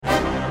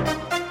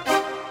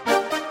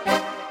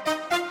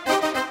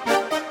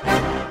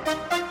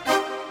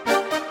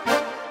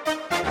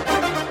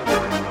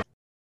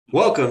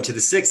Welcome to the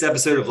 6th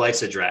episode of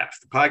Life's a Draft,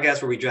 the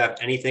podcast where we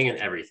draft anything and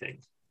everything.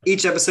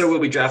 Each episode,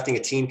 we'll be drafting a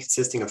team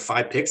consisting of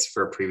 5 picks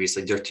for a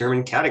previously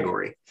determined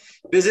category.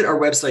 Visit our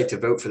website to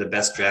vote for the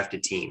best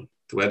drafted team.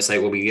 The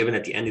website will be given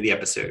at the end of the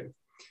episode.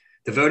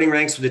 The voting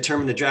ranks will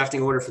determine the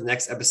drafting order for the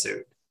next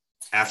episode.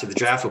 After the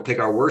draft, we'll pick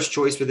our worst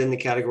choice within the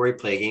category,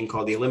 play a game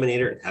called The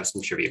Eliminator, and have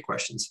some trivia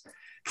questions.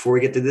 Before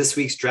we get to this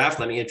week's draft,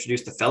 let me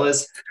introduce the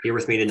fellas here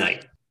with me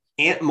tonight.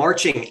 Ant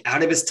marching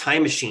out of his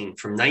time machine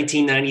from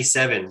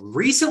 1997,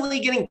 recently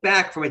getting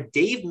back from a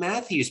Dave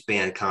Matthews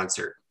Band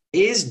concert,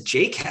 is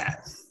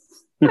J-Cat.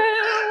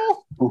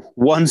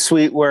 One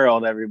sweet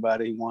world,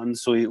 everybody. One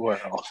sweet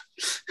world.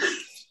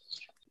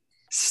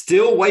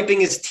 Still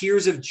wiping his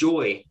tears of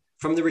joy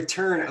from the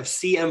return of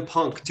CM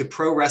Punk to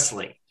pro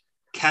wrestling,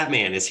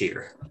 Catman is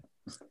here.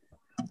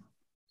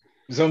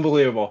 It's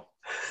unbelievable.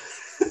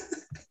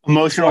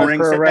 Emotional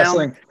ring sit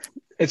wrestling. down.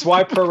 It's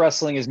why pro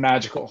wrestling is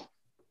magical.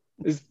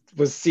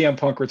 Was CM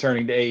Punk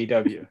returning to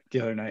AEW the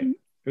other night?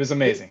 It was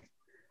amazing.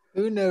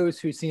 Who knows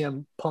who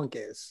CM Punk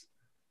is?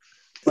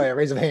 By a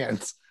raise of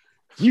hands.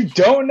 You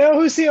don't know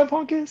who CM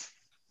Punk is?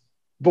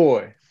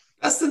 Boy.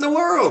 Best in the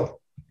world.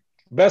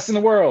 Best in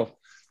the world.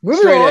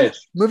 Moving Straight on.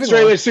 edge. Moving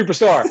Straight on. edge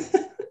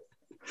superstar.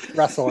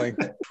 Wrestling.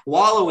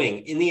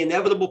 Wallowing in the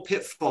inevitable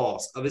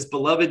pitfalls of his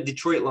beloved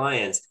Detroit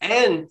Lions,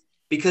 and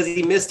because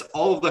he missed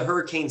all of the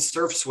hurricane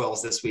surf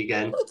swells this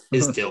weekend,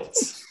 is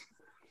Dilts.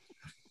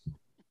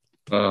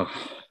 Oh,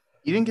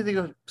 You didn't get to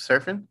go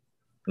surfing?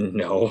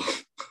 no.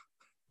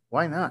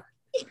 Why not?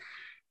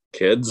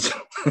 Kids.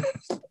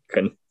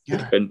 couldn't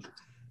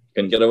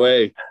get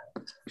away.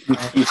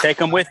 You take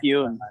them with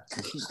you and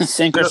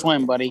sink or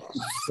swim, buddy.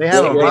 They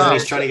have a Well, lot.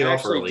 he's trying to get off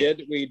Actually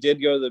early. we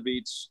did go to the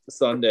beach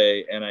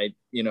Sunday, and I,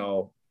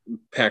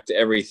 packed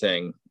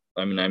everything.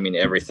 I mean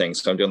everything.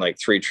 So I'm doing like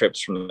 3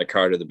 trips from the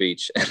car to the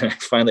beach, and I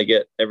finally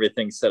get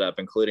everything set up,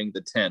 including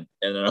the tent.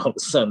 And then all of a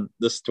sudden,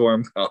 the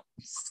storm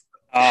comes.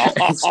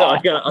 And so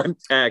I gotta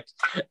unpack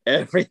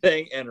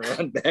everything and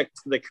run back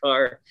to the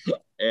car,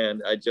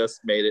 and I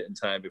just made it in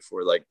time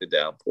before like the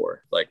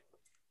downpour. Like,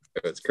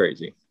 it was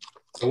crazy.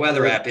 The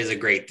weather app is a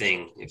great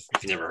thing if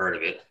you've never heard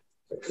of it.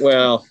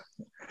 Well,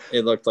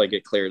 it looked like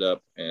it cleared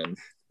up, and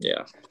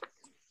yeah.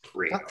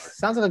 Radar.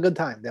 Sounds like a good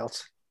time,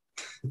 Dales.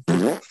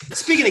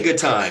 Speaking of good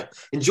time,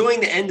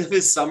 enjoying the end of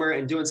his summer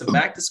and doing some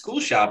back to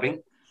school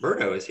shopping,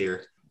 Murdo is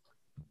here.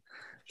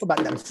 What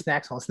about them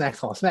snacks on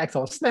snacks on snacks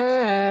on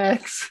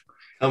snacks?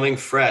 Coming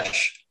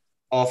fresh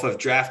off of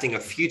drafting a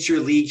future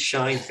League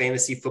Shine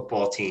fantasy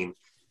football team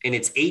in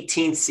its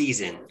 18th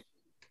season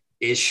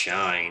is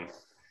Shine.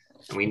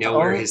 And we know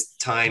where his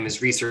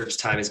research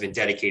time has been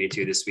dedicated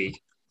to this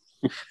week.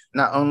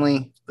 Not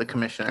only the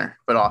commissioner,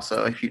 but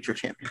also a future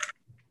champion.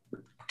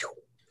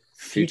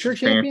 Future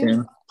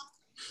champion?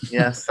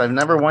 Yes, I've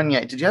never won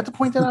yet. Did you have to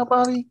point that out,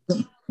 Bobby?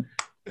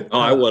 Oh,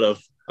 I would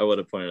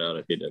have pointed out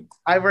if you did.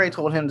 I've already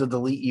told him to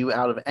delete you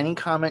out of any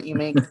comment you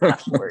make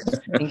afterwards,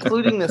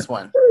 including this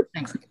one.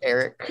 Thanks,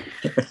 Eric.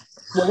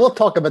 Well, we'll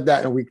talk about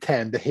that in week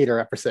 10, the hater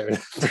episode,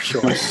 for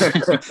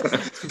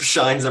sure.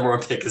 Shine's number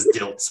 1 pick is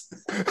Dilts.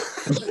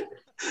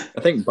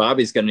 I think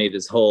Bobby's gonna need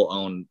his whole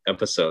own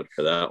episode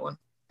for that one.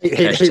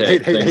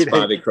 Hate, Things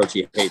Bobby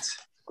Croce hates.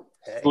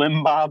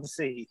 Slim Bob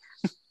C.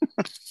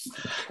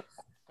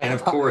 And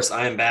of course,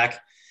 I am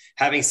back.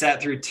 Having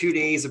sat through 2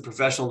 days of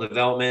professional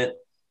development,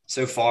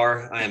 so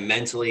far, I am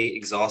mentally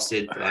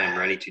exhausted, but I am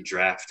ready to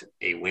draft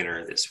a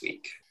winner this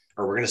week.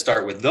 Or we're going to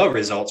start with the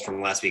results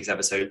from last week's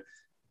episode.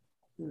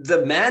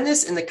 The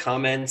madness in the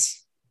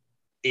comments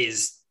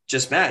is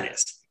just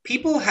madness.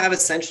 People have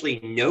essentially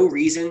no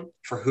reason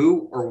for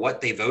who or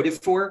what they voted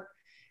for.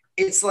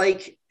 It's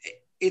like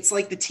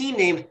the team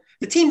name.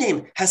 The team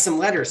name has some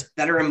letters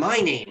that are in my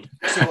name,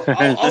 so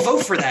I'll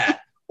vote for that.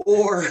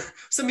 Or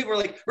some people are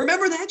like,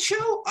 remember that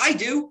show? I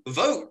do.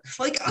 Vote.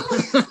 Like,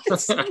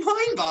 it's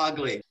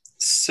mind-boggling.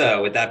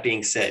 So with that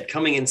being said,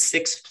 coming in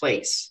 6th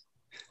place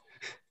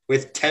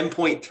with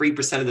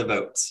 10.3% of the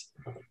votes,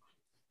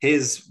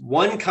 his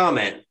one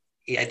comment,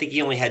 I think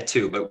he only had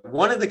 2, but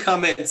one of the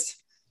comments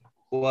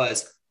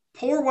was,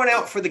 pour one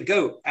out for the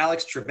GOAT,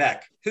 Alex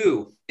Trebek,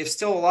 who, if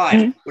still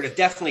alive, would have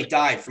definitely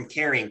died from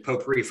carrying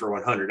potpourri for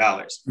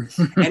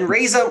 $100. And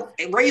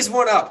raise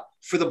one up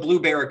for the Blue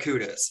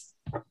Barracudas.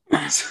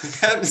 So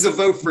that was a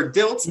vote for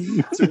Dilts.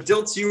 So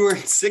Dilts, you were in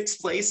 6th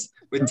place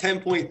with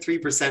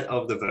 10.3%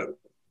 of the vote.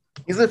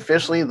 He's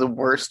officially the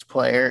worst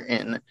player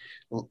in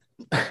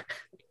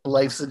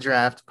Life's a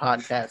Draft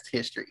podcast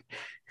history.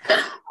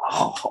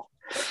 Oh.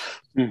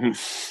 Mm-hmm.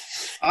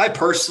 I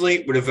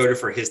personally would have voted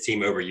for his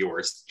team over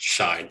yours,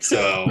 Shine.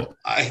 So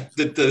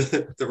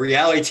the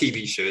reality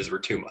TV shows were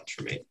too much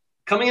for me.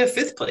 Coming in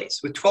 5th place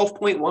with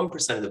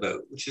 12.1% of the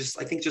vote, which is,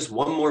 I think, just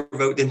one more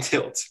vote than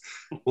Dilts,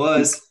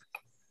 was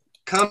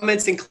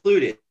comments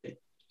included.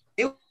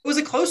 It was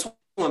a close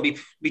one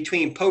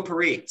between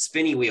potpourri,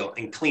 spinny wheel,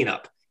 and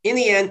cleanup. In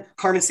the end,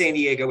 Carmen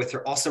Sandiego with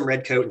her awesome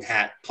red coat and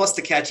hat, plus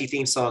the catchy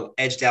theme song,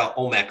 edged out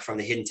Olmec from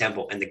the Hidden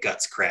Temple and the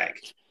Guts Crag.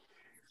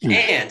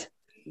 And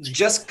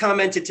just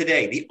commented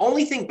today, the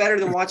only thing better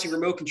than watching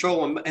remote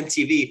control on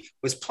MTV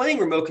was playing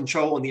remote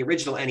control on the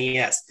original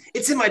NES.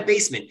 It's in my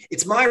basement.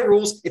 It's my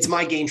rules. It's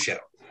my game show.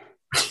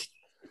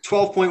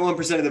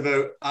 12.1% of the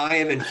vote. I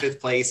am in 5th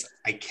place.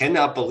 I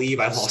cannot believe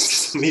I lost to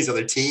some of these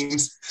other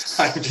teams.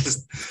 I'm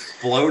just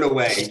blown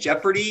away.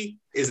 Jeopardy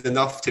is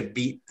enough to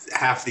beat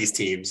half these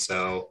teams.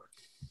 So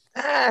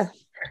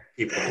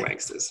people are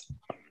wanksters.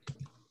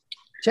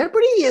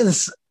 Jeopardy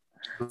is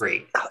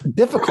Great.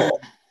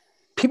 difficult.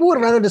 People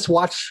would rather just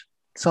watch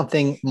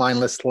something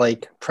mindless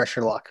like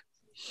Pressure Luck.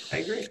 I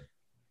agree.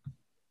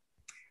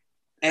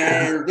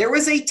 And there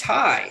was a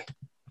tie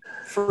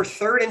for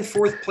 3rd and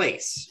 4th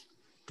place.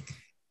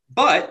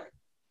 But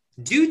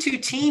due to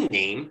team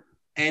name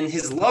and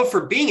his love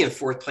for being in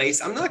 4th place,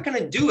 I'm not going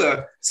to do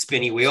a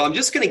spinny wheel. I'm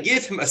just going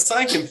to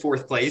assign him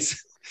 4th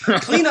place.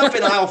 Clean up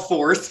in aisle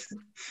 4th.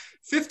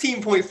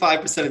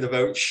 15.5% of the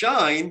vote.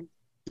 Shine,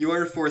 you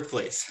are in 4th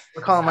place.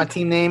 We're calling my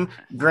team name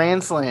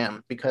Grand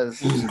Slam because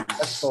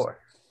that's 4.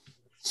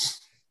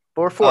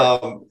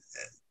 4-4.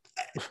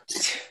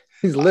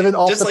 He's living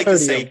off Just the like podium.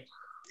 to say,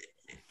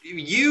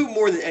 you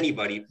more than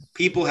anybody,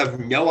 people have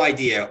no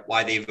idea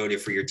why they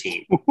voted for your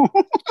team.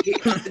 You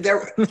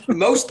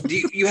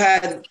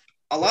had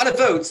a lot of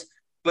votes,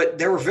 but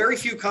there were very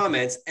few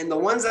comments, and the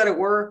ones that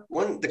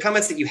the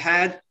comments that you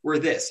had were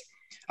this: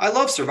 I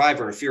love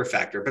Survivor and Fear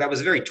Factor, but I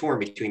was very torn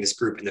between this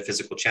group and the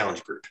Physical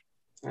Challenge group.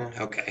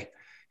 Okay,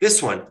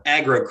 this one,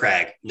 Aggro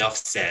Crag, enough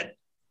said.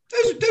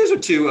 Those are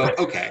two.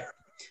 Okay,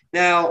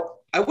 now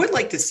I would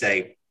like to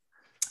say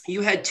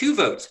you had 2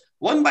 votes,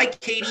 one by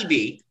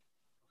KDB.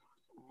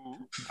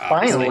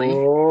 Finally.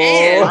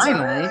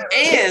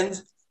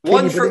 And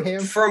one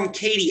Brittingham? from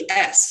Katie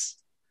S.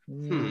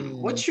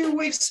 What's your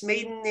wife's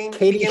maiden name?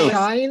 Katie again?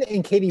 Shine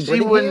and Katie She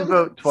wouldn't Brittingham?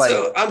 vote twice.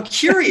 So I'm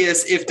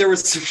curious if there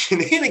was some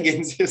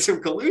shenanigans and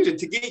some collusion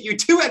to get you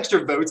 2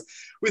 extra votes,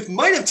 which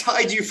might have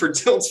tied you for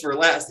tilts for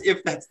last,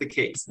 if that's the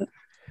case.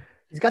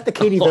 He's got the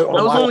Katie vote on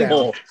That was only-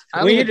 lockdown.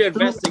 I We only need to had 2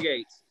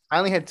 investigate. I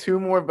only had 2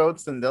 more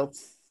votes than Dilts.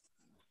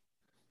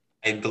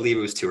 I believe it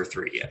was 2 or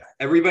 3. Yeah,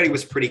 everybody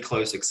was pretty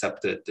close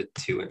except the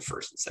 2 in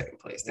 1st and 2nd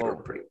place. They were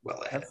pretty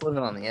well ahead. That's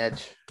living on the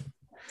edge.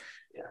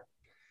 Yeah.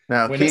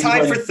 No, When Katie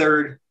Tied for wouldn't-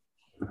 3rd,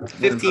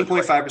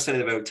 15.5% of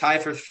the vote.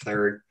 Tied for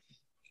 3rd.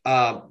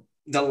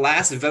 The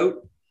last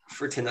vote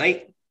for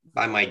tonight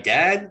by my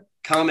dad.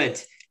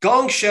 Comment: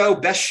 Gong Show,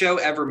 best show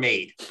ever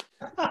made.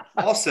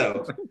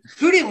 Also,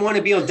 who didn't want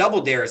to be on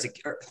Double Dare as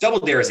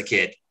a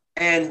kid,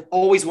 and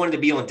always wanted to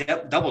be on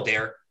Double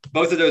Dare?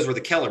 Both of those were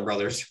the Keller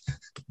brothers.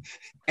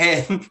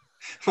 And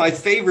my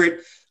favorite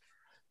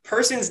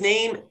person's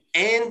name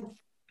and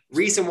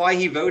reason why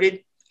he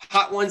voted: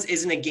 Hot Ones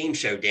isn't a game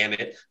show, damn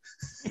it.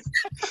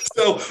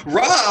 So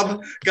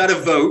Rob got a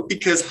vote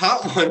because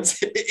Hot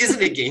Ones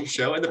isn't a game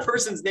show, and the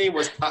person's name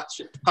was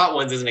Hot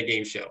Ones isn't a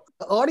game show.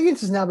 The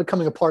audience is now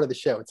becoming a part of the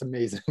show. It's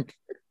amazing.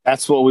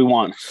 That's what we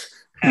want.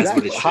 As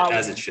Hot-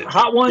 it should.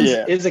 Hot Ones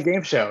Yeah. is a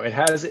game show. It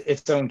has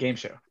its own game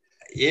show.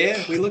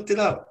 Yeah, we looked it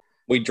up.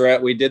 We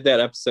did that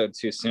episode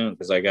too soon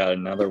because I got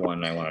another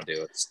one I want to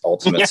do. It's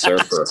Ultimate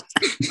Surfer.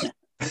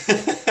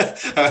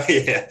 Oh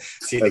yeah,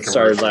 see the That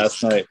started commercials.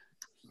 last night.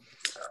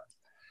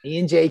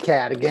 Ian J.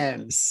 Cat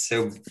again.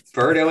 So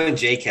Berto and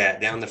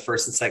JCat down the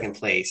 1st and 2nd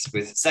place.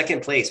 With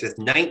 2nd place with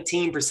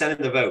 19% of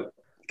the vote.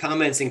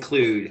 Comments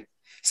include: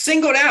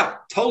 singled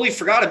out. Totally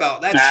forgot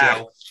about that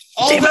show.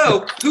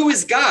 Although, who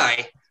is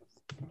Guy?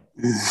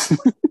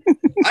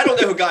 I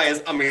don't know who Guy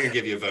is. I'm going to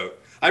give you a vote.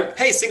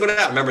 Hey, singled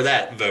out. Remember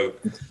that vote.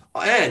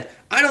 And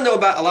I don't know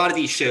about a lot of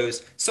these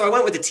shows, so I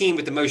went with the team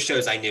with the most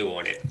shows I knew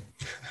on it.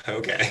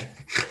 Okay.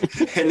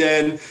 And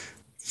then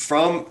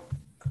from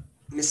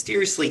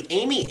mysteriously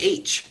Amy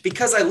H,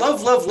 because I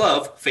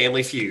love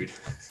Family Feud.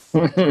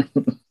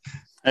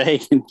 Hey,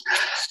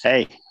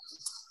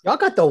 Y'all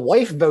got the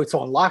wife votes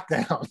on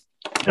lockdown.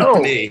 No,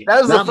 Me.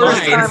 that was the Not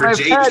first mine, time for I've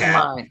J-Cat.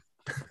 had mine.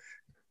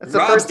 That's the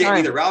Rob's first didn't time.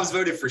 either. Rob's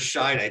voted for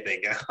Shine, I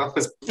think. I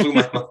almost blew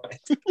my mind.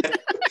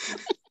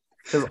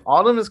 Because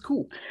Autumn is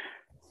cool.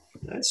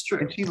 That's true.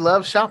 And she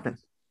loves shopping.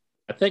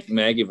 I think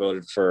Maggie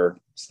voted for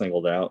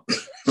Singled Out.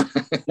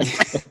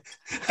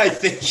 I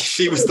think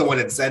she was the one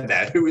that said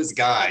that. Who is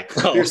Guy?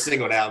 Oh. You're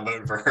singled out and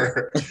voting for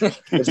her.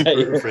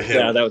 For him.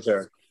 Yeah, that was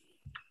her.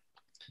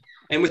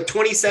 And with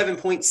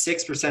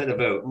 27.6% of the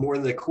vote, more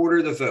than a quarter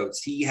of the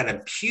votes, he had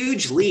a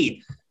huge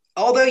lead.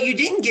 Although you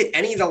didn't get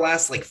any of the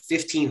last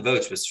 15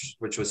 votes,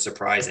 which was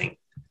surprising.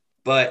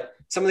 But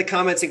some of the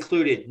comments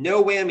included: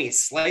 no whammy,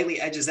 slightly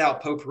edges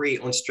out Potpourri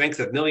on strength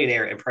of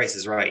Millionaire and Price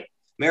is Right.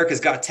 America's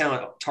Got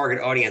Talent target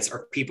audience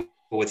are people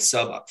with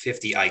sub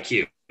 50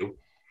 IQ.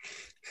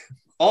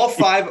 All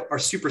 5 are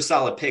super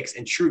solid picks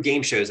and true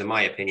game shows, in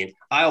my opinion.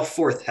 Aisle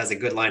 4th has a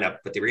good lineup,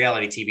 but the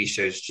reality TV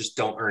shows just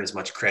don't earn as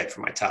much cred for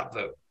my top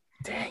vote.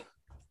 Dang.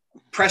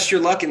 Press Your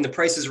Luck and The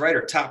Price is Right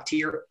are top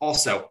tier.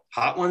 Also,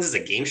 Hot Ones is a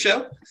game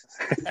show.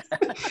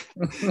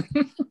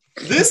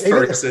 This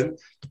person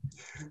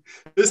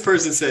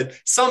said,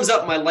 sums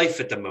up my life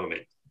at the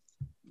moment.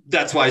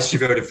 that's why she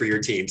voted for your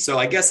team. So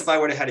I guess if I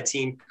would have had a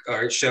team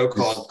or a show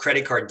called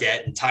Credit Card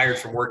Debt and Tired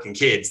from Working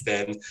Kids,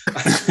 then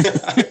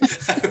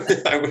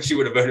I wish you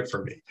would have voted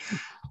for me.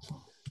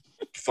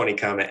 Funny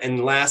comment.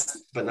 And last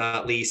but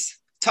not least,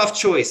 tough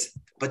choice,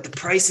 but the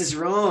price is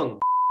wrong.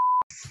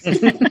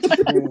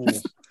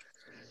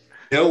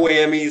 No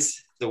whammies.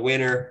 The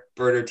winner,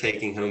 Birder,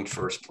 taking home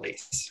first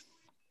place.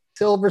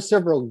 Silver,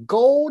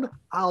 gold.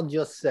 I'll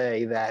just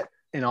say that,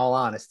 in all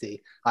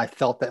honesty, I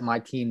felt that my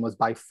team was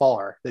by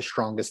far the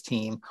strongest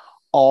team.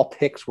 All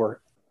picks were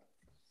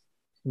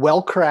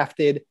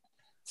well-crafted,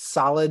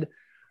 solid.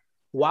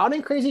 Wild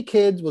and Crazy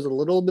Kids was a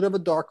little bit of a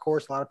dark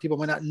horse. A lot of people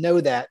might not know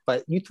that,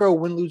 but you throw a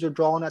win, lose, or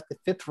draw in at the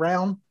 5th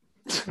round,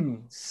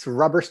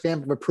 rubber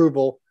stamp of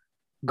approval,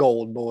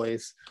 gold,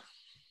 boys.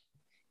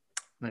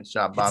 Nice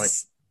job, Bobby.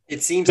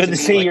 It seems Good to to me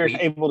see like you're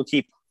able to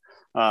keep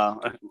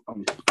a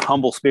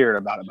humble spirit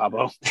about it,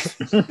 Bobo.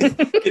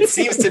 it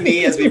seems to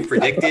me, as we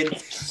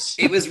predicted,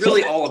 it was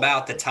really all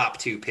about the top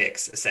 2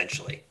 picks,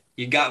 essentially.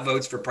 You got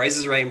votes for Price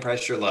is Right and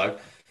Press Your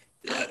Luck.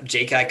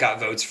 JCat got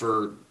votes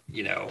for,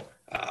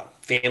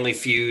 Family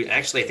Feud.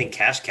 Actually, I think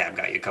Cash Cab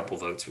got you a couple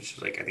votes, which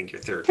was I think your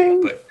 3rd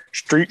pick. But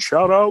Street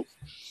shout out.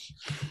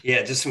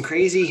 yeah, just some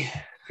crazy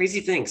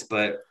things.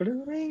 But,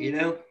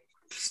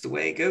 it's the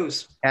way it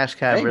goes. Cash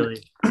Cab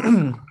really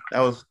that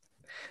was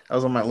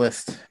on my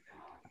list.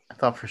 I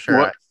thought for sure.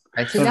 What?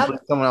 I think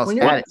someone else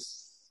had it.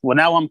 Well,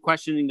 now I'm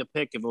questioning the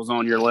pick if it was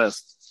on your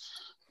list.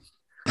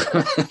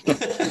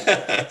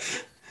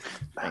 Thanks,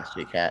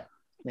 J-Cat.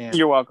 Man.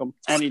 You're welcome.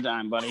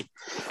 Anytime, buddy.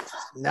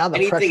 Now the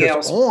Anything pressure's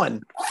else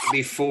on.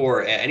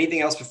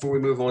 Anything else before we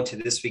move on to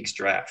this week's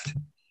draft?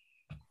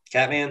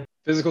 Catman?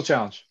 Physical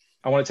challenge.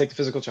 I want to take the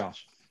physical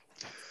challenge.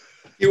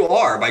 You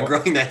are, by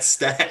growing that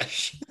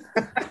stash.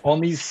 On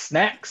these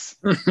snacks.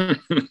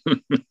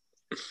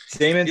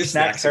 Damon, Your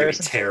snacks, snacks are going to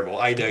be Harrison. terrible.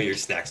 I know your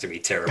snacks are going to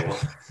be terrible.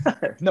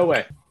 No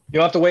way. You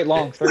don't have to wait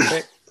long. 3rd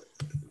pick.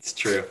 It's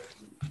true.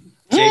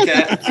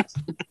 J-Cat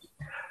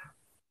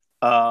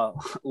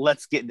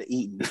Let's get to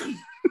eating.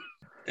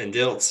 and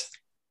Dilts.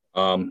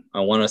 I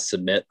want to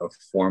submit a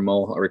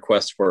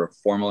request for a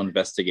formal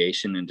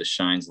investigation into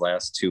Shine's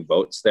last 2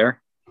 votes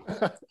there.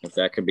 If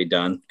that could be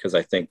done, because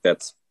I think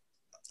that's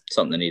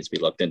something that needs to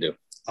be looked into.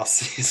 I'll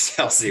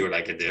see what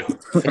I can do.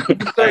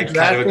 I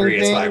kind of agree.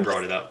 That's why I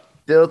brought it up.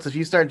 Dilts, if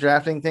you start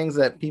drafting things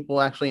that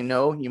people actually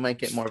know, you might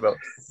get more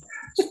votes.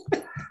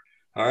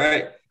 All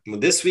right. Well,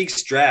 this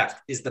week's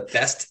draft is the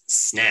best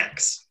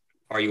snacks.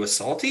 Are you a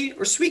salty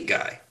or sweet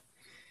guy?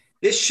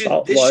 This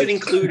should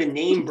include a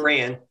name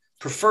brand,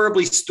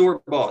 preferably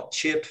store-bought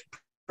chip,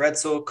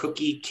 pretzel,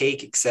 cookie,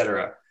 cake,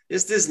 etc.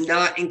 This does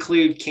not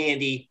include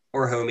candy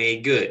or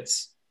homemade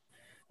goods.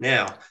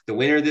 Now, the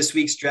winner of this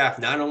week's draft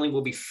not only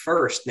will be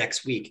first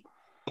next week,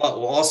 but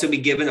will also be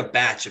given a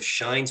batch of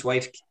Shine's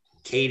wife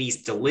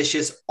Katie's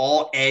delicious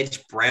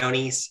all-edge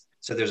brownies.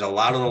 So there's a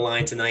lot on the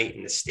line tonight,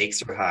 and the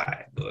stakes are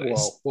high,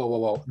 boys.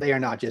 Whoa. They are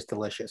not just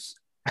delicious.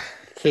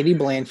 Katie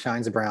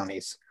Blanchine's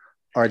brownies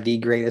are the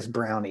greatest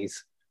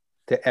brownies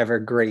to ever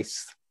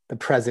grace the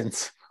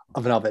presence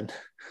of an oven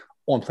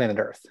on planet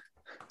Earth.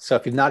 So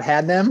if you've not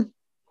had them,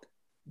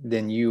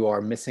 then you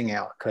are missing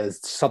out, because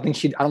I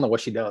don't know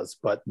what she does,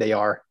 but they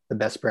are the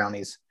best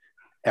brownies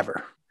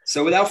ever.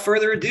 So without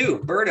further ado,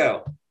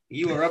 Birdo,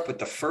 you are up with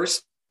the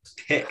first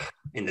pick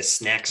in the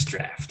snacks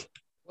draft.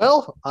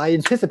 Well, I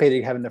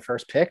anticipated having the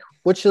first pick,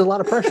 which is a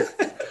lot of pressure.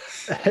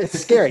 It's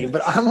scary,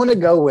 but I'm going to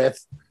go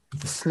with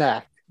the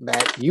snack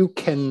that you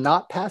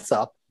cannot pass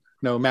up,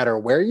 no matter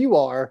where you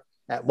are,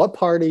 at what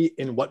party,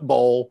 in what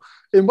bowl,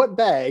 in what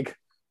bag,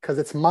 because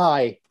it's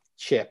my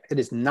chip. It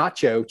is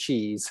nacho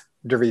cheese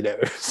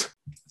Doritos.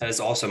 That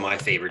is also my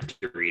favorite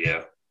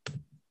Dorito.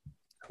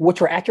 Which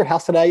were at your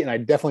house today, and I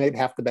definitely ate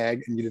half the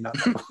bag, and you did not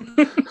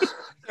know.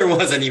 There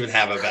wasn't even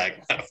half a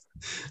bag left.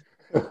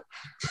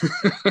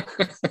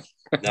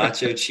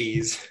 Nacho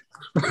cheese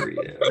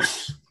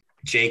Dorito.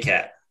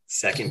 J-Cat,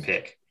 second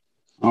pick.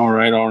 All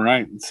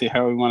right. Let's see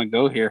how we want to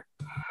go here.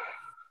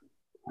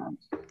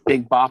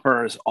 Big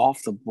Bopper is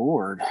off the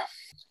board.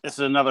 This is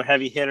another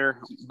heavy hitter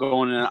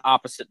going in an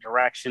opposite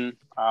direction.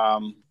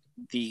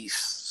 The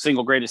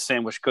single greatest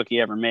sandwich cookie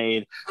ever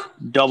made.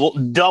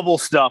 Double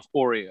stuffed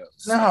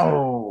Oreos.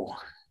 No.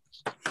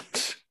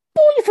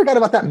 Oh, you forgot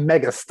about that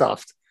mega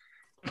stuffed.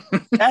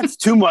 That's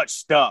too much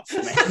stuff,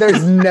 man.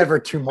 There's never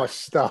too much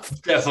stuff.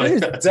 Definitely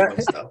There's not too much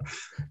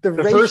stuff. The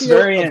The ratio first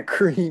variant- of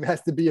cream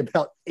has to be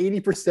about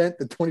 80%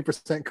 to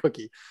 20%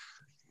 cookie.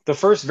 The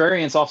first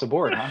variant's off the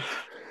board, huh?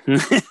 Yeah.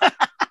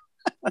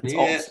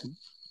 awesome.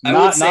 I would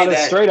Not say a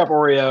that. straight up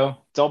Oreo,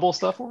 double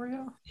stuff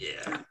Oreo.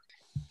 Yeah.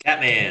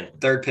 Catman,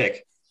 third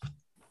pick.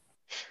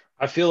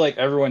 I feel like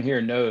everyone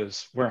here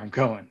knows where I'm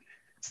going.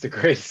 It's the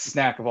greatest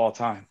snack of all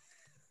time.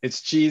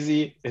 It's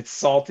cheesy, it's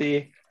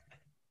salty.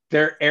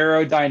 They're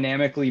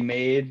aerodynamically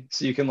made,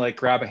 so you can like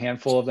grab a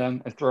handful of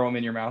them and throw them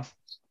in your mouth.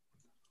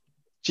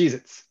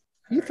 Cheez-Its.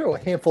 You throw a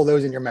handful of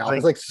those in your mouth.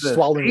 It's like the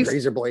swallowing taste-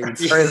 razor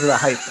blades. Praise of the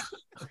hype.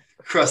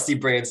 Krusty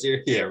brands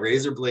here. Yeah,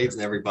 razor blades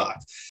in every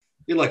box.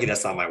 You're lucky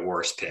that's not my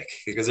worst pick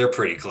because they're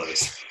pretty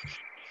close.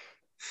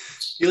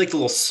 You like the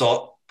little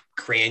salt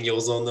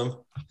granules on them?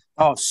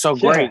 Oh, so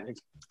Yeah. great.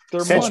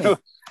 They're Accentu- money.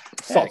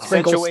 Salt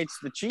sprinkles. accentuates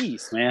the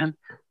cheese, man.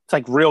 It's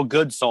like real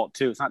good salt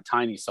too. It's not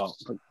tiny salt,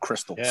 but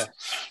crystals.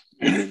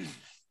 Yeah.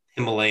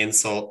 Himalayan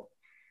salt.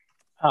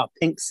 Oh,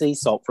 pink sea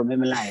salt from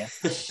Himalaya.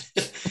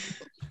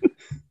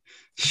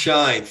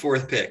 Shine,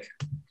 fourth pick.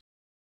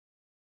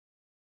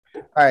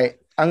 All right,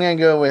 I'm gonna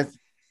go with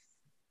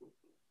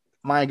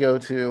my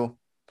go-to,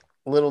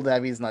 Little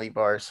Debbie's Nutty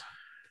Bars.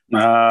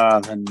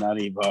 The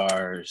nutty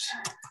bars.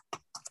 I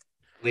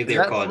believe they Is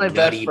are that called my best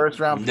Nutty, first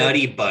round pick?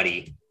 Nutty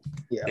Buddy.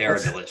 Yeah, They are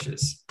let's,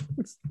 delicious.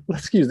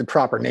 let's use the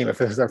proper name if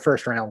this is our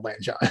first round,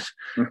 Land John.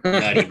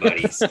 Nutty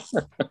Buddies.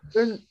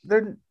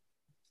 They're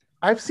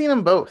I've seen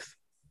them both,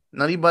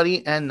 Nutty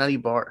Buddy and Nutty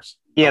Bars.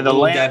 Yeah, the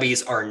Little Lance.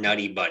 Debbie's are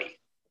Nutty Buddy.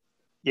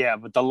 Yeah,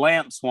 but the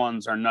Lance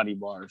ones are nutty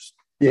bars.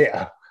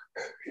 Yeah,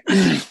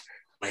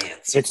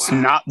 Lance. It's wow.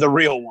 not the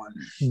real one.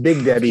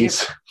 Big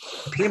Debbie's.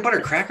 Peanut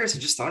butter crackers. I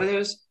just thought of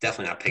those.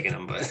 Definitely not picking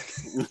them, but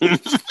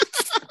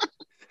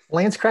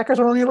Lance crackers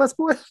are on your list,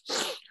 boy.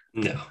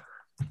 no.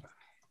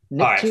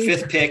 Nick All right, cheese?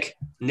 fifth pick.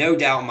 No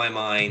doubt in my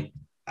mind.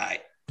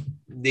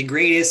 The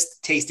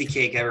greatest tasty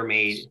cake ever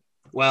made.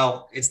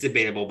 Well, it's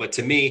debatable, but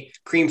to me,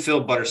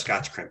 cream-filled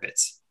butterscotch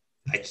crimpets.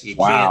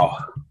 Wow.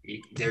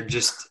 They're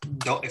just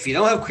don't. If you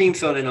don't have cream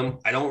filled in them,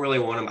 I don't really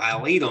want them.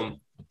 I'll eat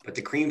them, but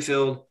the cream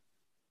filled,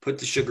 put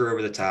the sugar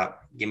over the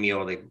top. Give me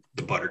all the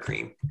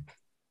buttercream.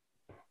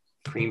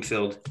 Cream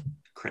filled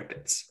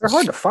crimpets. They're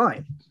hard to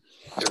find.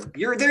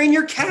 They're in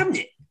your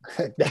cabinet.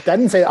 That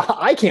didn't say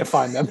I can't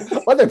find them.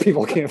 Other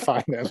people can't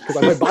find them because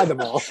I would buy them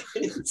all.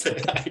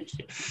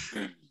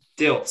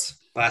 Dilts.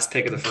 Last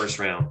pick of the first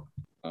round.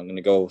 I'm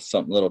gonna go with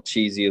something a little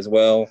cheesy as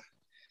well.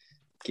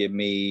 Give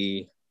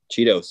me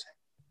Cheetos.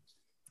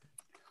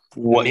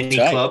 What Mini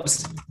type?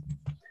 clubs,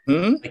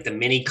 Hmm? like the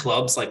mini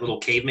clubs, like little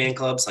caveman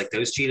clubs, like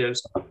those Cheetos.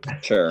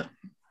 Sure.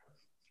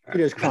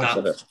 Cheetos But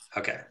not- Crunch.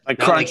 okay, Like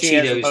not like crunchy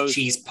as Cheetos opposed-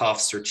 cheese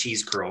puffs or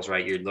cheese curls,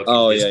 right? You're looking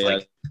Oh, just yeah, yeah.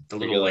 like the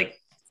little like.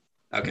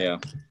 Okay, Yeah.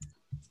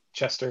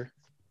 Chester.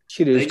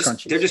 Cheetos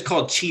Crunchies. they're just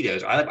called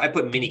Cheetos. I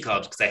put mini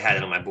clubs because I had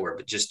it on my board,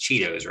 but just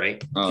Cheetos,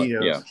 right? Oh,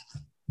 Cheetos. yeah.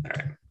 All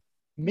right.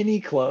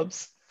 Mini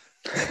clubs.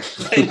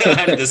 I know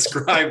how to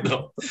describe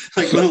them.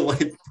 Like little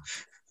like.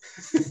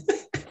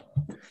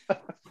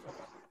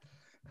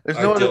 There's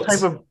All no right, other Dilts.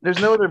 type of. There's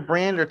no other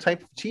brand or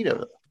type of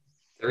Cheeto.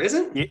 There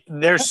isn't.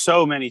 There's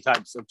so many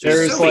types of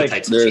There's cheese. There's so many like-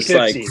 types of There's cheese.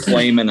 like Pepsi.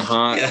 flaming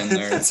hot Yeah, and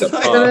there's that's a what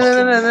I-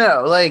 puff.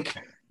 No. Like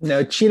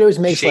No, Cheetos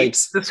makes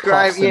Shapes.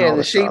 describe, puffs and all yeah, the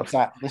this shape,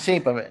 stuff. the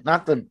shape of it,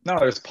 not the. No,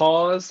 there's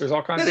paws. There's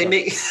all kinds Yeah, of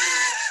they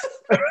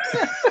stuff. make.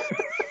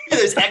 Yeah,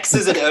 there's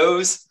X's and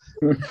O's.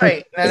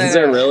 Right. No, Is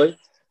there really?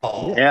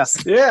 Oh,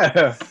 Yes.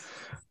 Yeah.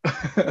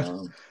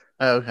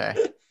 Okay.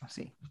 Let's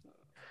see.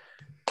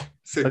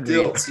 So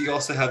Agreed. Dilts, you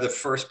also have the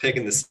first pick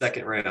in the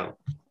second round.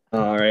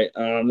 All right.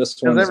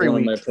 This one's every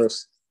one of my week.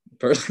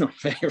 personal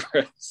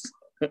favorites.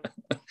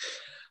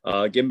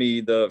 Give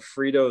me the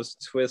Fritos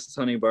Twist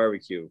Honey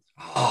Barbecue.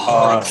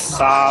 Oh,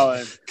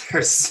 solid.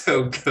 They're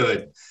so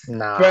good.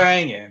 Nah,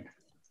 Banging.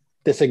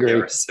 disagree.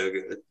 They're so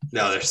good.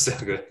 No, they're so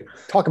good.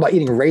 Talk about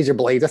eating razor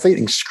blades. That's like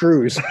eating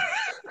screws.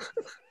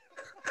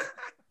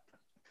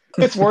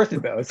 It's worth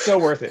it though. It's so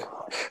worth it.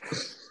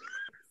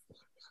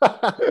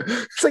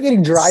 It's like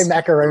eating dry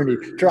macaroni,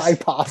 dry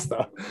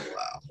pasta.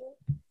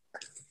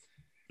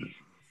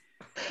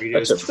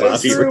 Fritos That's a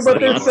Twist Bobby true, but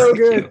they're so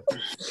Barbecue. good.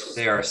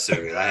 They are so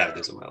good. I have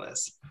those on my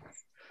list.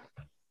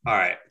 All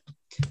right.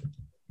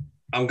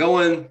 I'm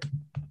going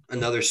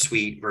another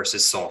sweet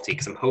versus salty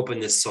because I'm hoping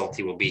this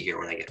salty will be here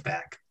when I get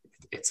back.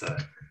 It's a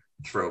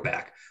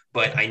throwback.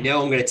 But I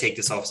know I'm going to take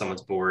this off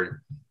someone's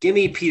board. Give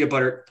me peanut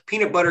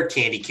butter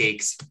candy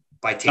cakes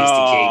by Tasty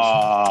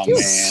Oh, You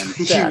man.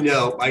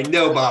 Cake. I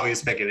know Bobby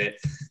was picking it.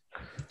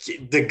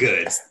 The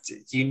goods.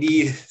 You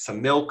need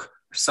some milk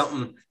or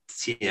something,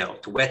 to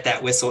wet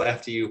that whistle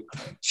after you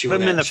chew Put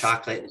on 'em in that the-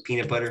 chocolate and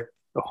peanut butter.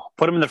 Oh,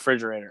 put them in the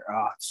refrigerator.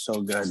 Oh, it's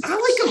so good. I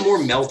like them more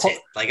melted.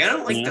 Like I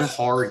don't like the Yeah.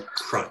 hard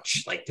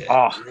crunch like that.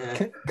 Oh.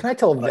 Eh. Can I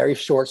tell a very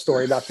short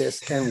story about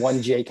this and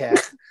one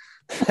JCat?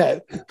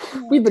 That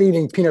we've been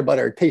eating peanut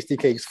butter tasty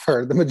cakes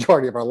for the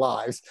majority of our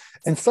lives.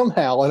 And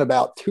somehow in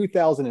about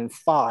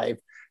 2005,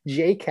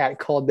 JCat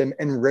called them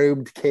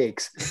enrobed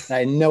cakes. And I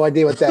had no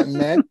idea what that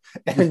meant.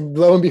 And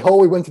lo and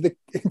behold, we went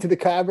into the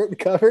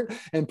cupboard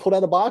and pulled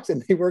out a box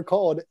and they were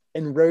called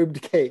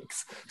enrobed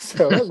cakes.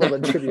 So that's a little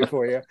bit trivia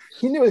for you.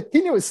 He knew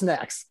his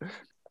snacks.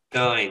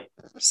 9,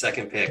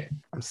 second pick.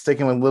 I'm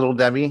sticking with Little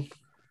Debbie,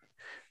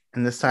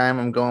 and this time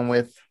I'm going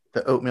with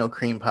the oatmeal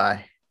cream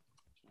pie.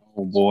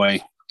 Oh,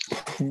 boy.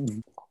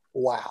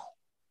 Wow.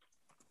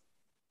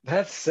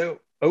 That's so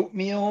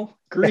oatmeal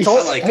grease. It's all,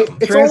 I like hey, them.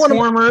 it's on one of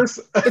my, Transformers.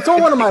 it's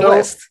on one of my So-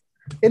 lists.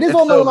 It is it's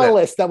on one so of my good.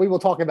 lists that we will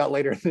talk about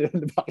later in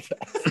the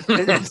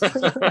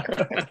podcast.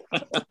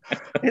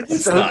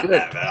 It's so not good.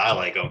 that bad. I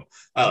like them.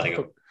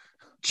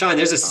 Sean,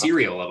 there's a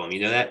cereal of them.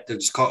 You know that? They're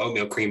just called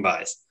oatmeal cream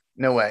pies.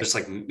 No way. Just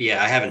like,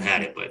 yeah, I haven't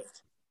had it, but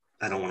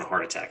I don't want a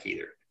heart attack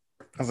either.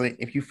 I was like,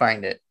 if you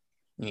find it,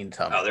 you need to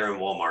tell me. Oh, they're in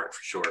Walmart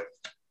for sure.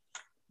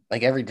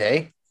 Like every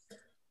day.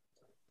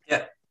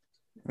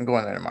 I'm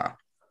going there tomorrow.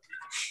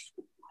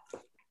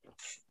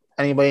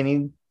 Anybody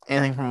need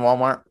anything from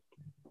Walmart?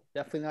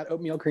 Definitely not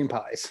oatmeal cream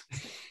pies.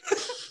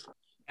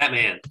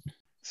 Batman.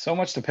 So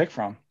much to pick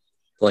from.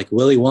 Like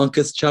Willy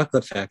Wonka's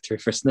chocolate factory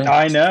for snacks.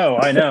 I know.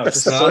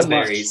 Just so much.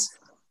 Snozzberries.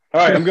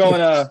 All right, I'm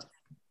going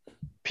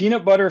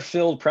peanut butter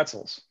filled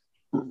pretzels.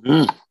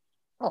 Mm-hmm.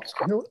 Oh,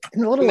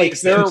 in a little Like,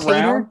 like they're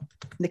container, round.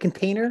 in the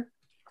container.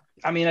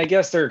 I mean, I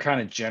guess they're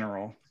kind of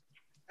general.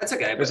 That's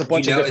okay. There's a but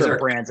bunch you of know, is different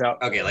there- brands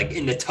out. Okay, like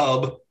in the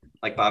tub,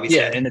 like Bobby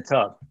Yeah, said. in the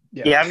tub.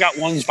 Yeah. Yeah, I've got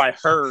ones by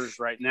hers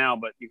right now,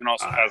 but you can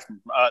also have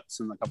some Utz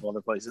and a couple other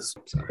places.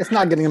 It's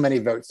not getting many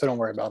votes, so don't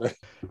worry about it.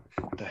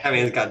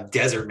 Batman's got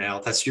Desert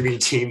Mouth. That's your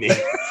team name.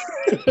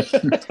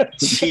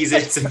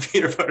 Cheez-Its and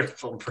peanut butter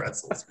filled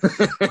pretzels.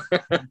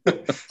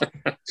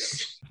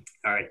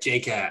 All right,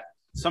 J-Cat.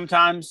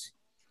 Sometimes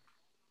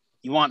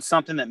you want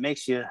something that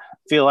makes you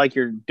feel like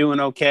you're doing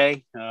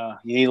okay. You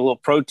need a little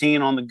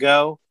protein on the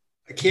go.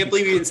 I can't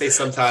believe you didn't say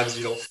sometimes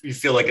you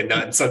feel like a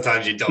nut and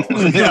sometimes you don't.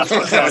 No,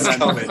 That was no, no.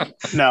 coming.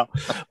 No,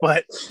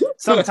 but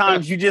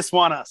sometimes you just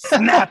want to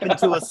snap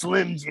into a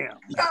Slim Jim.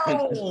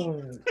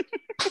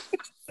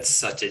 That's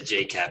such a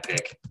J-Cat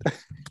pick.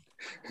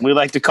 We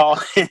like to call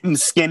him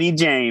Skinny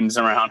James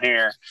around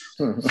here.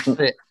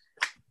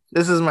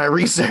 This is my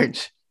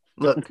research.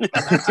 Look.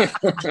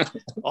 I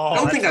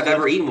don't think I've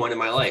ever eaten one in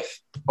my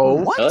life.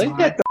 Oh, what? Really?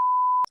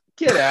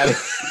 Get out of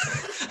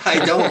here.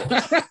 I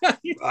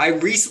don't. I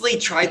recently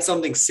tried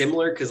something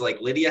similar because like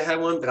Lydia had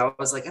one, but I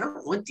was like, I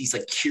don't want these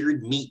like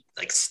cured meat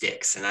like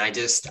sticks. And I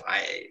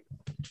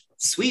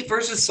sweet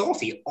versus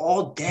salty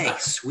all day.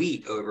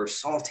 Sweet over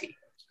salty.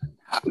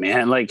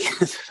 Man, like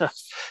you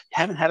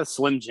haven't had a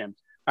Slim Jim.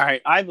 All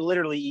right, I've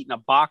literally eaten a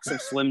box of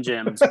Slim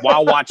Jims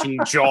while watching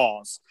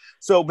Jaws.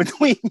 So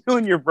between you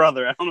and your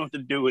brother, I don't know what to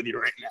do with you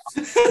right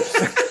now.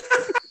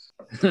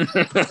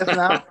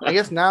 I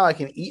guess now I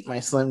can eat my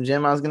Slim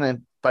Jim. I was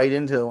gonna bite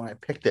into it when I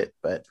picked it,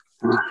 but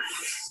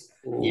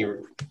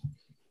You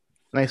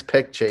nice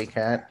pick,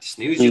 J-Cat.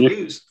 snooze, you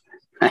lose.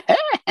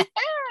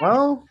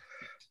 Well,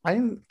 I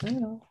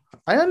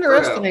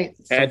underestimate.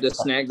 Had to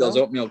snag those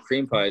oatmeal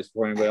cream pies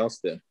before anybody else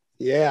did.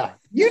 Yeah.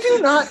 You do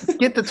not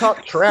get to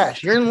talk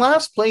trash. You're in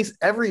last place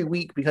every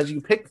week because you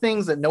pick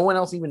things that no one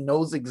else even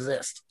knows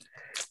exist.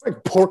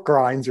 Like pork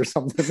rinds or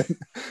something.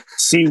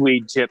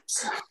 Seaweed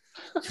chips.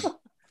 All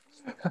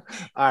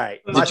right.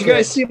 Did you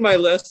guys see my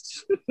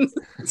list?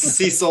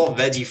 Sea salt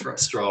veggie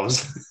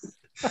straws.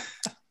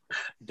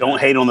 Don't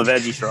hate on the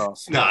veggie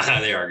straws. Nah,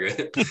 they are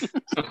good.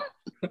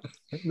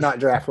 Not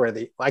draft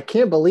worthy. I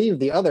can't believe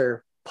the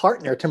other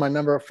partner to my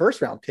number of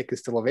first round pick is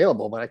still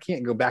available, but I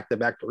can't go back to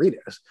back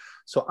Doritos.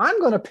 So I'm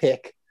going to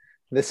pick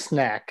the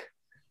snack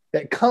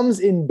that comes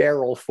in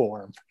barrel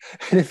form.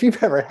 And if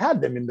you've ever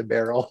had them in the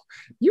barrel,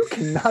 you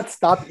cannot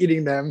stop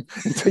eating them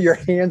until your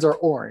hands are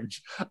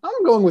orange.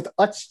 I'm going with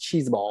Utz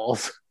cheese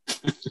balls.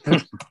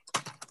 Is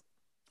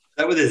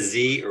that with a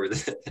Z or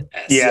the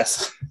S?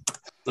 Yes.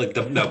 Like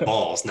no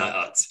balls, not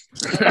Utz.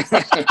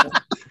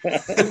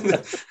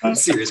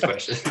 Serious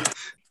question.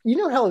 You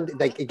know how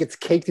like it gets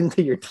caked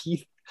into your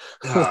teeth?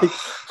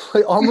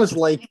 like almost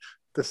like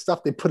the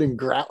stuff they put in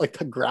grout, like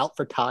the grout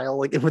for tile,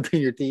 like in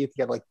between your teeth.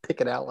 You got to like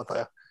pick it out with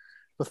a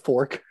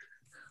fork.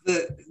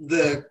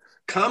 The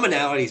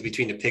commonalities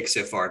between the picks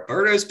so far.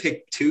 Berto's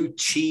picked two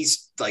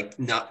cheese, like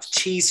not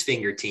cheese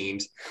finger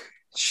teams.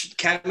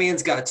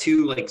 Catman's got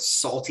two like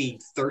salty,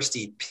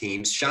 thirsty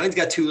teams. Shine's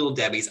got two Little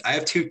Debbies. I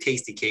have two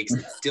Tasty Cakes.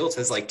 Stilt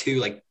has like two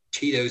like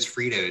Cheetos,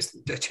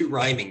 Fritos, two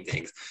rhyming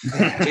things.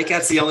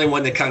 J-Cat's the only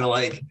one that kind of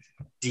like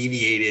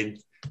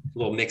deviated, a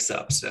little mix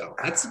up. So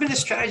that's been a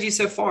strategy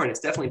so far, and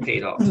it's definitely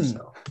paid off.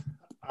 So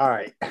All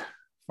right.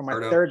 For my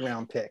Berto. third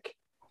round pick,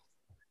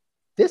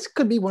 this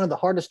could be one of the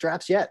hardest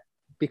drafts yet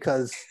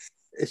because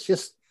it's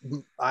just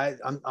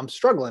I'm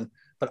struggling,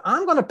 but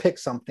I'm going to pick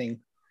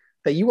something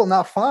that you will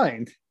not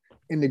find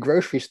in the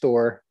grocery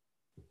store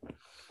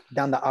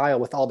down the aisle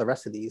with all the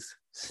rest of these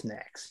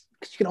snacks.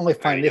 Because you can only I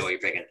find know this what you're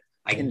picking.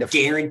 I in the-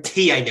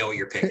 guarantee I know what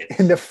you're picking.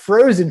 in the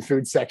frozen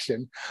food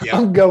section. Yeah.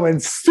 I'm going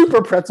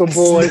Super Pretzel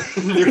Boy.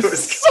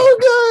 It's so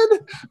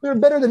good. They're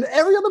better than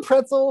every other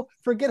pretzel.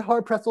 Forget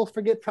hard pretzels,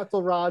 forget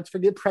pretzel rods,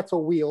 forget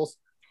pretzel wheels.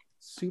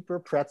 Super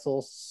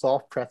pretzels,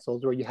 soft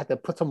pretzels, where you have to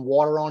put some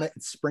water on it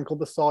and sprinkle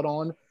the salt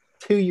on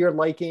to your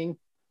liking.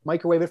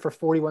 Microwave it for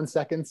 41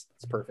 seconds.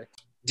 It's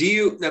perfect. Do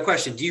you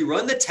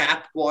run the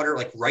tap water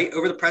like right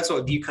over the pretzel,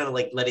 or do you kind of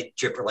like let it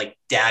drip or like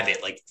dab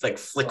it, like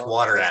flick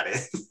water at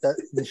it? The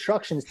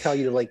instructions tell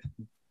you to like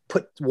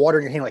put water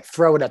in your hand, like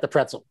throw it at the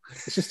pretzel.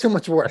 It's just too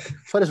much work.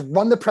 So I just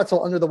run the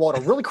pretzel under the water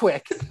really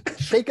quick,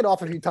 shake it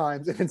off a few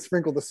times, and then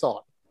sprinkle the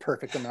salt.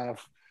 Perfect amount of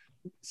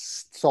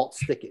salt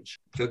stickage.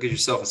 Go get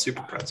yourself a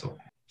super pretzel.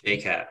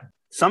 J-Cat.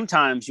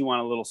 Sometimes you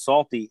want a little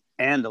salty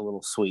and a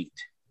little sweet.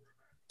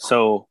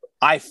 So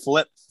I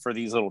flip for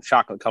these little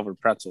chocolate covered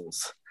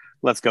pretzels.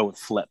 Let's go with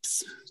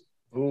flips.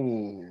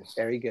 Ooh,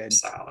 very good.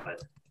 Solid.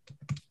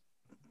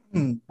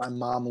 My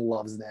mom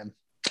loves them.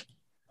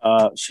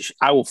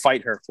 I will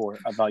fight her for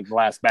like the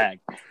last bag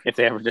if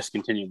they ever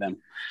discontinue them.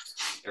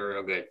 They're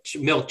real good.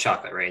 Milk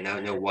chocolate, right?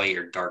 No white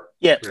or dark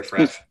Yeah,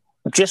 riffraff.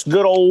 just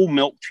good old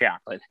milk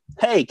chocolate.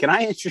 Hey, can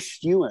I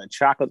interest you in a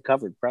chocolate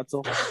covered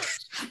pretzel?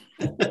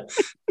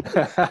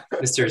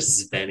 Mr.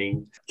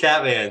 Svenning.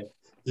 Catman,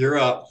 you're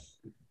up.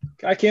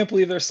 I can't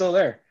believe they're still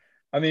there.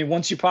 I mean,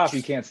 once you pop,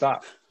 you can't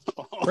stop.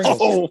 Pringles.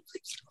 Oh.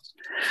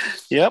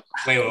 Yep.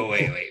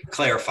 Wait.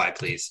 Clarify,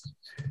 please.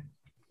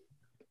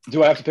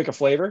 Do I have to pick a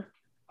flavor?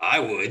 I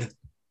would,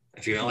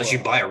 unless you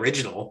buy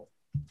original.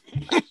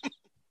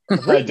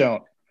 I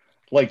don't.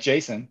 Like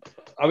Jason.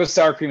 I'll go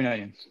sour cream and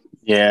onion.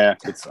 Yeah,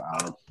 it's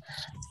solid.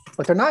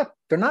 But they're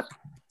not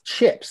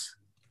chips.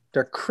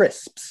 They're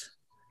crisps.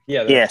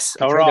 Yeah. Yes.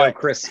 All potato right.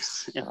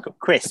 Crisps. Yeah,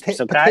 crisps.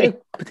 Okay.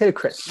 Potato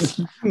crisps.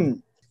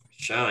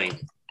 Shine.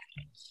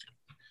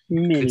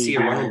 Could see a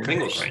run on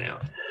Pringles right now.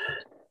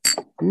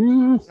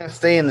 I'm gonna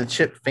stay in the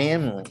chip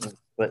family,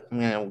 but I'm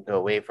gonna go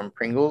away from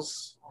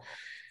Pringles.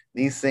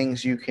 These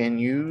things you can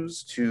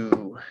use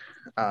to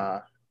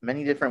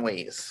many different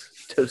ways.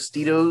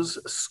 Tostitos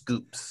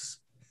scoops.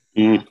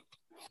 Mm.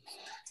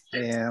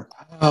 Yeah.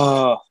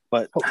 Oh,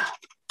 but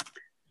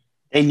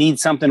they need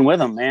something with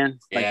them, man.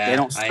 Like Yeah, they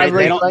don't. I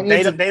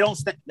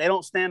They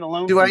don't stand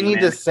alone. Do for I me, need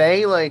man. to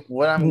say like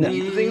what I'm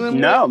using them?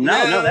 No.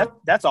 with?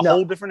 That's a No.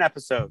 whole different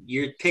episode.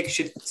 Your pick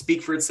should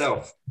speak for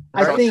itself.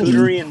 I think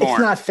Charcuterie and it's more.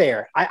 not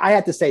fair. I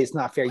have to say it's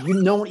not fair.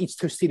 No one eats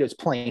Tostitos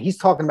plain. He's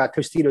talking about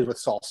Tostitos with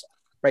salsa,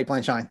 right,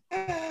 Blanchine?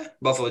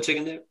 Buffalo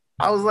chicken dip.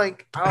 I was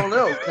like, I don't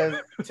know, because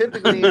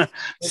typically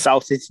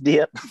Sausage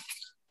dip.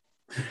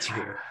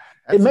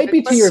 It might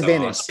be to your Sausage.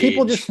 advantage.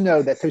 People just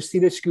know that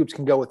Tostito scoops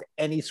can go with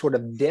any sort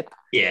of dip.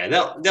 Yeah,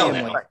 they'll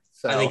know. Right,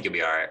 so. I think you'll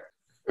be all right.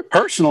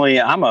 Personally,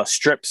 I'm a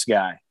strips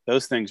guy.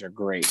 Those things are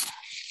great.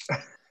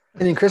 And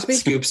then crispy?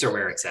 Scoops are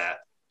where it's at.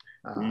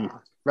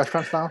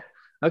 Restaurant style?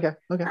 Okay.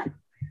 All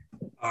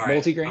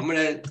right.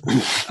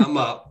 Multigrain? I'm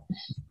up.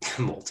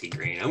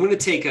 Multigrain. I'm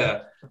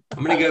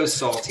gonna go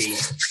salty.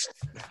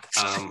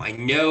 I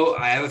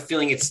have a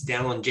feeling it's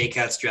down on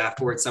JCat's draft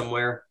board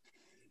somewhere,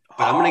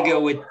 but I'm gonna go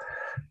with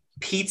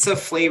pizza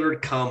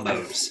flavored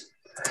combos.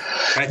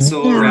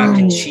 Pretzel wrapped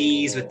in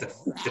cheese with the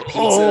pizza.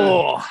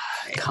 Oh,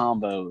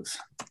 combos.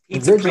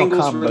 Pizza Original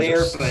Pringles were combos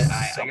there, are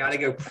but I gotta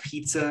go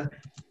pizza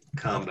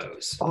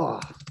combos.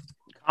 Oh,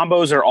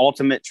 Combos are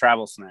ultimate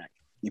travel snack.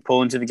 You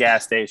pull into the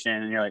gas station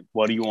and you're like,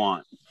 "What do you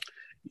want?"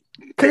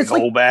 it's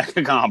Whole like bag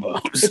of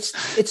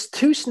combos. it's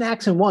two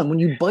snacks in one. When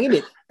you bite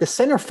it, the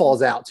center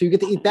falls out, so you get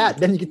to eat that.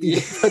 Then you get to eat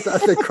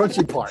the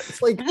crunchy part.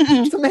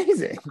 It's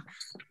amazing.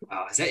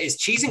 Is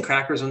cheese and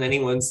crackers on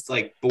anyone's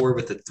like board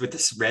with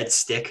this red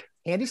stick?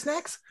 Handy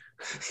snacks?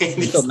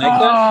 You still make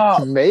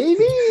that?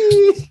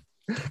 Maybe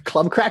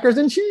club crackers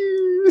and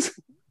cheese.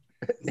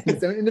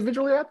 It's an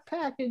individually wrapped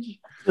package.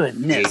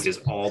 Goodness. Ages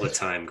all the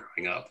time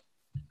growing up.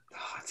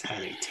 Oh, it's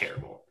having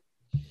terrible.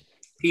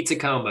 Pizza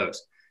combos.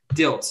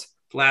 Dilts.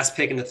 Last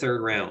pick in the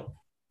third round.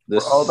 We're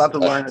all about to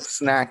learn a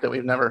snack that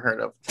we've never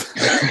heard of.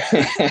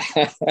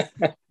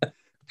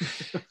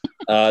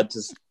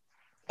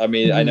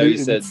 I know you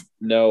said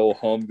no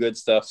home good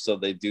stuff, so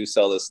they do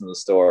sell this in the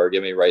store.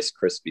 Give me Rice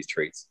Krispie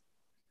treats.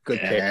 Good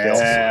pick, Dilts.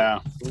 Yeah.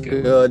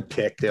 Good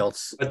pick,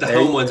 Dilts. But the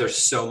home ones are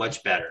so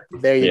much better.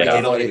 There you They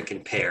go. don't buddy. even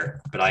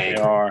compare. But I They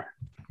agree. are.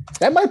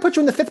 That might put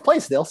you in the 5th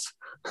place, Dilts.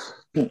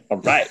 All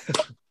right.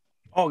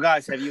 Oh,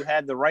 guys, have you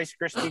had the Rice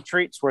Krispie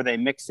treats where they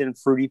mix in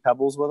Fruity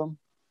Pebbles with them?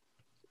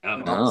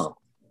 No.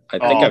 I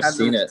think I've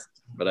seen it,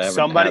 but I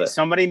haven't had it.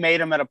 Somebody made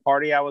them at a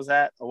party I was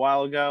at a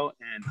while ago,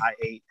 and I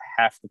ate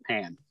half the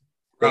pan.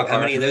 Rob, how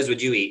many of those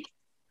would you eat?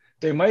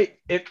 They might,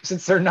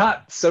 since they're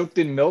not soaked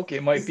in milk,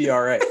 it might be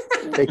all right.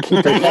 They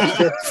keep their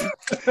texture.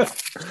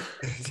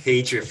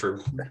 Hatred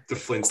for the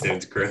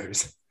Flintstones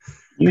grows.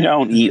 You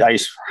don't eat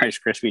Rice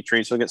Krispie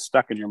treats; they'll get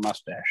stuck in your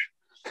mustache.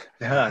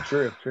 Yeah,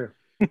 true.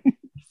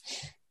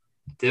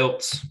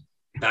 Dilts.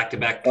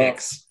 Back-to-back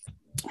picks.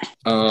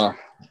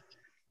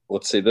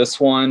 Let's see this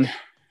one.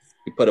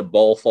 You put a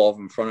bowl full of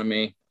them in front of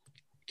me.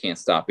 Can't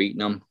stop eating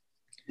them.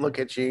 Look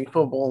at you. You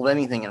put a bowl of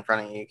anything in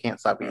front of you. You can't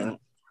stop eating.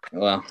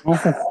 Well,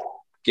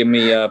 give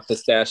me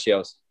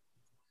pistachios.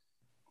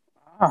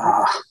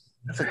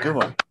 That's a good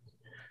one.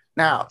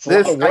 Now, It's a lot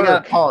this, of I gotta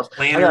work. pause.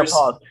 Planners.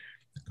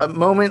 A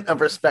moment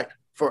of respect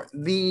for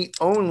the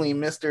only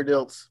Mr.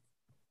 Dilts,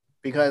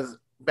 because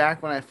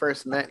back when I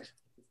first met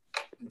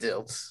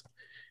Dilts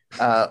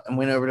and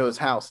went over to his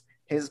house,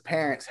 his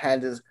parents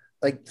had this,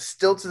 like,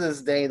 still to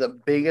this day, the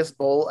biggest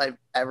bowl I've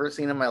ever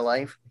seen in my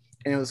life,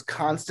 and it was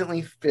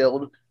constantly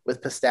filled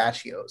with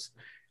pistachios.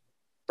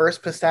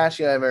 First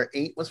pistachio I ever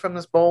ate was from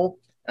this bowl,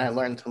 and I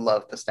learned to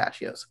love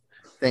pistachios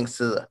thanks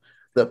to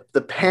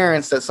the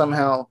parents that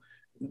somehow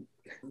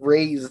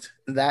raised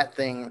that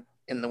thing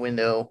in the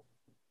window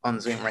on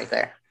Zoom right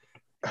there.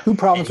 2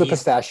 problems with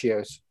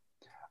pistachios.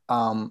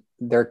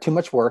 They're too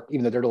much work,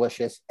 even though they're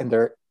delicious, and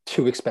they're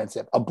too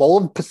expensive. A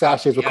bowl of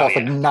pistachios would cost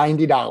like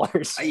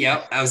 $90.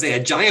 Yeah, I was saying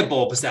a giant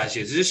bowl of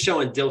pistachios. It's just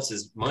showing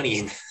Dilts'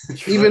 money.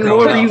 Even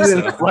more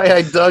reason why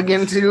I dug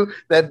into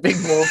that big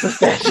bowl of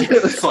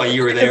pistachios. While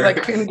you were there, I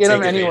couldn't get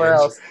them anywhere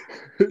else.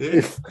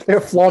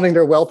 They're flaunting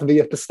their wealth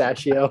via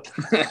pistachio.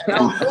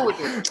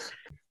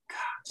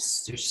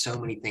 There's so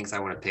many things I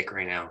want to pick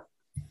right now.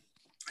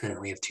 And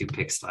we have 2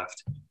 picks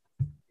left.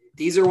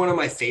 These are one of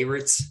my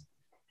favorites.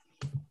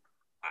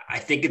 I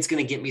think it's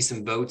going to get me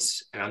some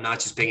votes, and I'm not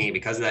just picking it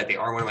because of that. They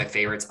are one of my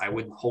favorites. I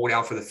would hold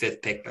out for the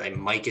 5th pick, but I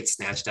might get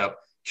snatched up.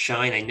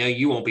 Shine, I know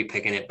you won't be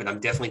picking it, but I'm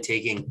definitely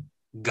taking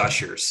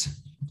Gushers.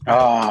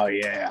 Oh,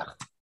 yeah.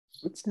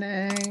 Fruit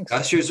snacks.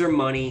 Gushers are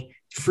money.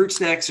 Fruit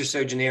snacks are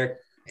so generic.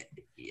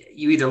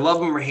 You either love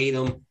them or hate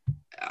them.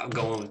 I'm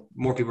going with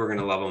more people are going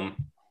to love them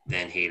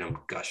than hate them.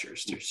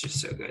 Gushers, they're just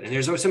so good. And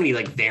there's so many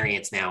like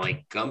variants now,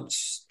 like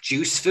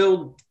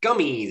juice-filled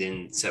gummies,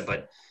 and so.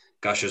 But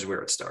Gushers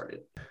where it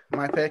started.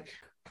 My pick.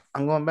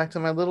 I'm going back to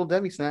my Little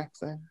Debbie snacks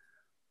then.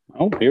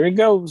 Oh, here he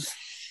goes.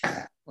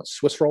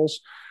 Swiss rolls.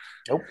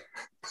 Nope.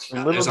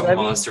 There's a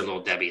monster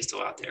Little Debbie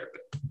still out there.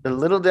 But. The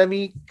Little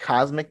Debbie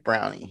Cosmic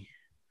Brownie.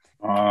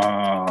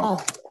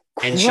 Oh,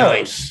 and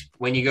Shine,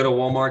 when you go to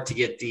Walmart to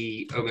get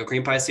the oatmeal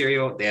cream pie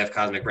cereal, they have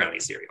Cosmic Brownie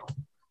cereal.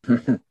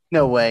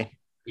 No way.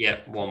 Yeah,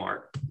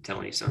 Walmart. I'm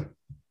telling you, son.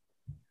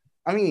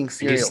 I'm eating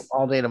cereal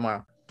all day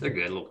tomorrow. They're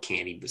good, little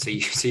candy. So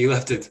you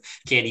left the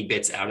candy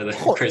bits out of the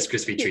Rice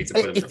Krispie treats.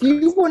 And put them if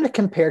you want to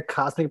compare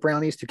Cosmic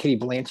Brownies to Katie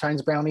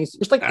Blanchishine's brownies,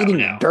 it's like eating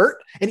dirt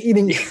and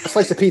eating a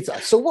slice of pizza.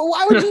 So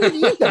why would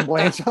you eat them,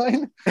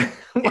 Blanchine?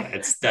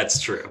 Yeah, that's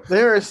true.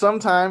 There are some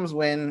times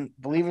when,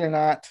 believe it or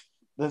not,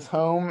 this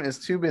home is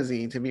too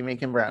busy to be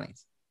making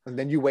brownies. And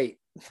then you wait.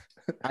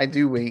 I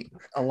do wait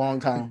a long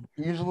time.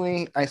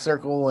 Usually I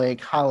circle like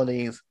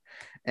holidays.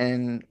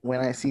 And when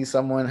I see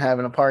someone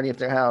having a party at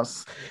their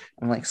house,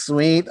 I'm like,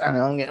 sweet, I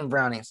know I'm getting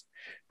brownies.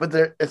 But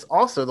it's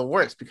also the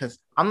worst because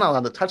I'm not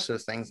allowed to touch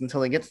those things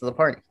until they get to the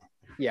party.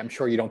 Yeah, I'm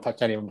sure you don't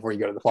touch any of them before you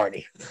go to the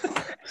party.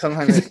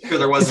 Sometimes sure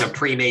there wasn't a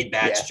pre-made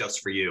batch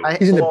just for you.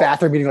 He's in the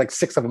bathroom eating like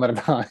 6 of them at a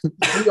time.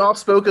 We all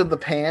spoke of the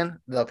pan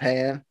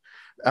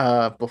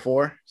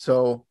before.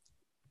 So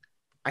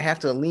I have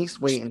to at least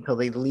wait until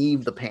they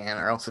leave the pan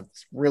or else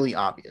it's really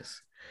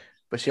obvious.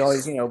 But she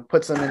always,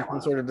 puts them in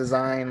some sort of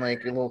design,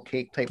 like a little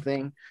cake type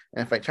thing.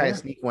 And if I try to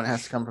sneak one, it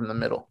has to come from the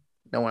middle.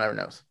 No one ever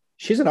knows.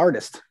 She's an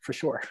artist, for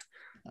sure.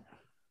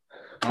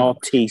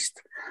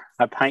 Artiste.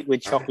 A pint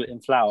with chocolate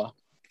and flour.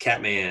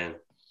 Catman.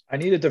 I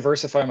need to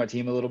diversify my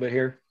team a little bit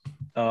here.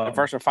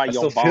 Diversify I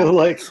your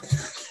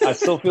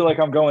still feel like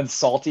I'm going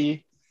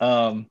salty.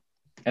 And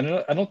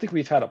I don't think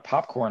we've had a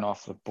popcorn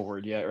off the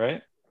board yet,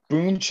 right?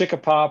 Boom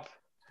Chicka Pop,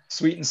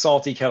 sweet and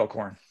salty kettle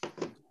corn.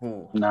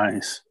 Ooh,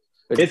 nice.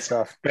 It's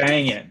tough.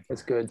 Banging.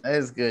 It's good. That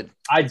is good.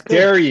 I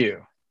dare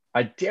you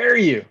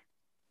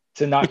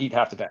to not eat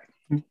half the bag.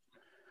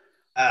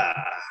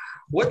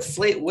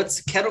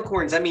 What's kettle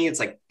corn? Does that mean it's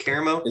like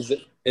caramel?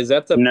 Is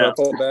that the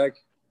purple bag?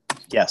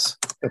 Yes.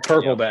 The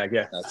purple bag,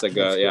 yeah. That's a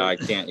good. Yeah,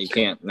 you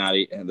can't not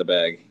eat the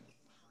bag.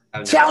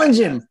 Challenge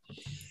him.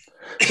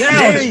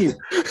 Challenge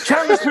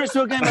Chris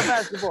to a game of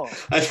basketball.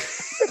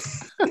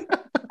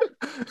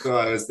 So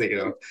I was thinking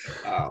of,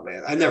 oh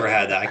man, I never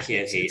had that. I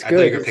can't hate. I good.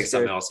 thought you could pick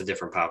something else, a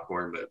different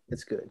popcorn, but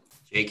it's good.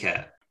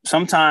 J-Cat.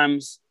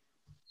 Sometimes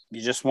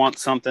you just want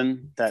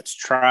something that's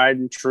tried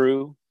and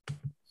true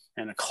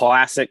and a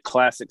classic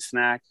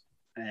snack.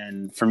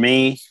 And for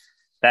me,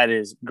 that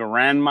is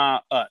Grandma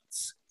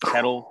Utz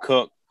kettle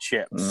cooked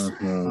chips.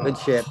 Mm-hmm.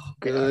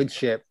 Good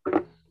chip.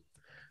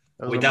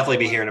 We'll definitely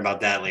be hearing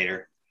about that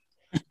later.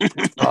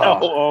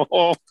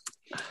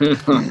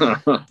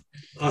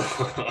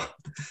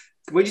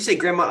 What'd you say,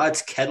 Grandma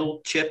Utz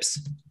kettle chips?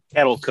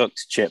 Kettle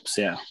cooked chips,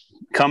 yeah.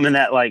 Come in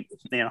that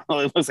it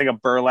looks like a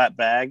burlap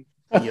bag.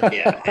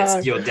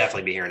 Yeah, you'll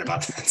definitely be hearing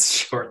about that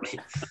shortly.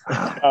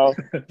 Oh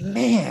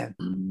man,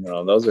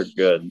 no, those are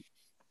good.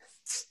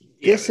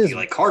 Yeah, this is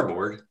like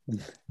cardboard.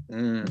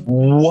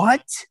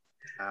 What?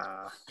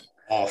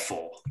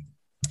 Awful.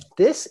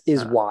 This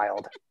is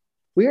wild.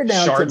 We are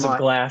down shards to of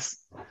glass.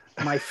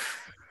 I'd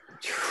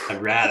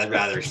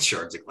rather eat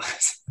shards of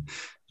glass.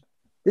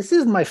 This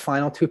is my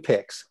final 2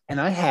 picks, and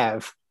I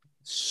have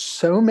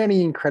so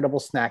many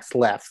incredible snacks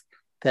left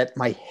that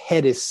my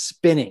head is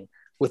spinning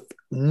with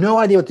no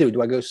idea what to do.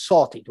 Do I go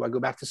salty? Do I go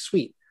back to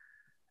sweet?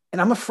 And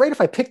I'm afraid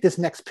if I pick this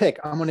next pick,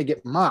 I'm going to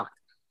get mocked.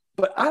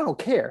 But I don't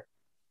care.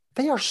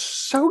 They are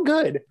so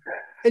good,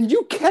 and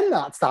you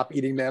cannot stop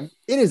eating them.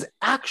 It is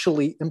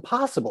actually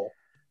impossible.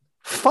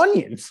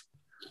 Funyuns.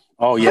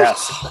 Oh, yes.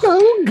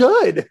 So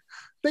good.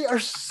 They are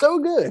so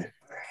good.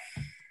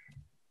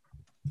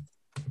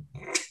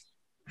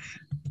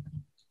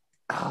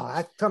 Oh,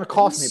 that's going to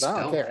cost me, but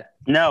I don't care.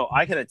 No,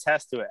 I can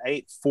attest to it. I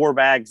ate 4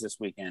 bags this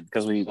weekend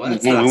because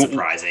that's not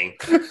surprising.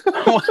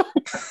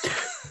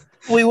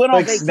 We went on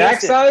like vacation.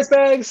 Snack size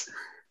bags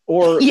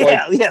or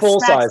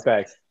full size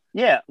bags?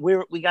 Yeah,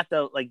 we got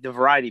the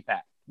variety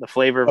pack, the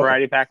flavor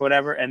variety pack,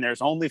 whatever. And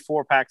there's only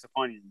 4 packs of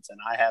Funyuns, and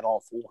I had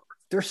all 4.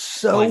 They're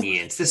so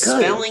Funyuns. The good.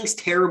 spelling's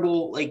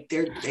terrible. Like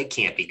they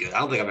can't be good. I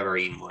don't think I've ever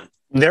eaten one.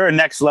 They're a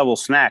next level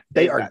snack.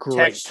 They They've are got great.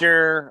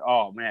 Texture.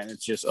 Oh man,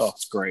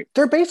 it's great.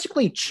 They're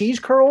basically cheese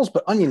curls,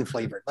 but onion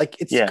flavored. Like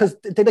it's Yeah. because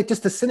they like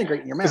just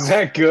disintegrate in your mouth. Is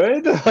that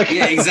good? Like,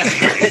 Yeah,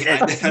 exactly.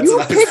 That's You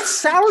what I was- picked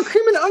sour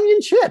cream and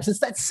onion chips. It's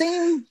that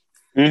same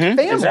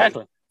family.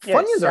 Exactly.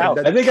 Funyuns are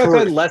I think I've truth.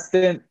 had less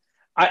than.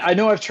 I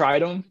know I've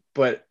tried them,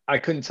 but I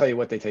couldn't tell you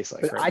what they taste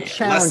like. But Right I now.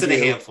 challenge less than a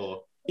you.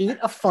 handful. Eat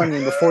a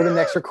Funyun before the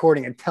next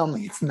recording and tell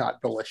me it's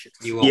not delicious.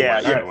 You won't Yeah,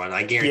 want another yeah. one.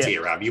 I guarantee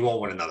it, Rob. You won't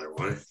want another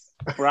one.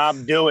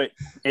 Rob, do it.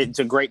 It's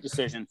a great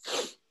decision.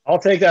 I'll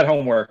take that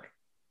homework.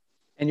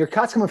 And your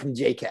cot's coming from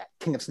JCat,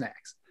 King of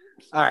Snacks.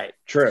 All right,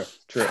 True.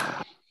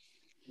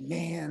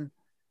 man.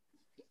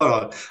 Hold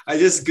on. I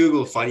just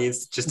Googled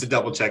Funyuns just to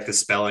double check the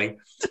spelling.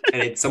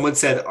 And someone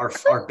said,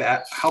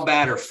 how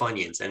bad are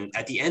Funyuns? And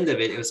at the end of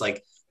it, it was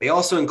like, they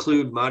also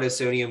include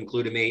monosodium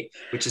glutamate,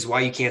 which is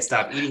why you can't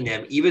stop eating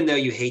them, even though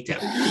you hate them.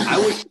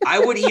 I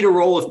would eat a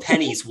roll of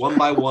pennies one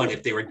by one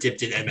if they were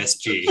dipped in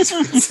MSG.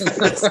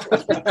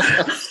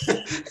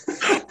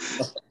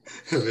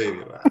 Baby,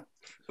 wow.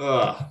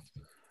 Oh,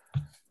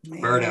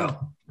 Man,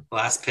 Berno,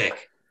 last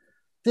pick.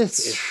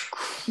 this is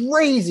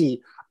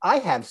crazy. I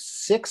have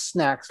 6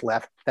 snacks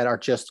left that are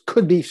just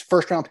could be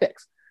first round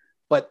picks,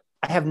 but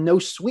I have no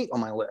sweet on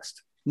my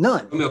list.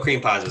 None. Milk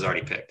cream pies was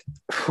already picked.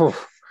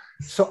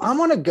 So I'm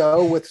gonna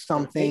go with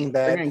something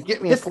They're that gonna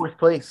get me in fourth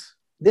place.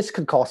 this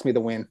could cost me the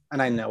win, and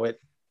I know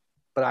it,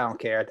 but I don't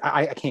care.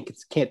 I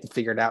can't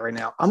figure it out right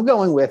now. I'm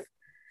going with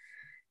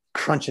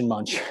Crunch and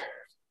Munch.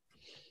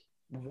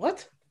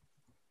 What?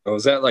 Oh,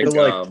 is that like,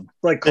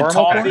 Like The caramel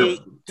corn? toffee,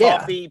 Yeah.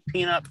 toffee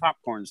peanut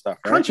popcorn stuff,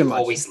 right? Crunch and I Munch.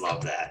 always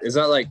love that. is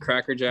that like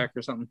Cracker Jack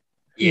or something?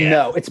 Yeah.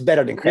 No, it's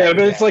better than Cracker Yeah,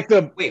 but it's Jack. like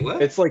the Wait,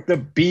 what? it's like the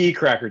B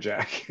Cracker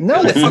Jack.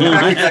 no, The fuck it's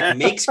Cracker not. Jack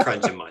makes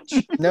Crunch and Munch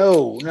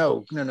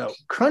No.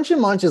 Crunch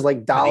and Munch is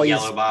like Dolly's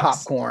yellow box.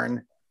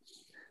 popcorn.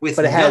 with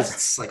But it has-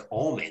 nuts like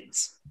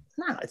almonds.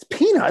 No, it's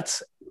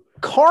peanuts,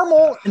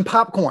 caramel, and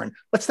popcorn.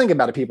 Let's think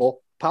about it,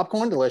 people.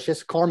 Popcorn,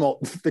 delicious. Caramel,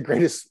 the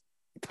greatest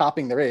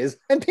topping there is,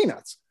 and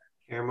peanuts.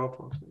 Caramel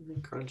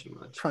Crunch and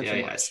Munch. Crunch yeah, and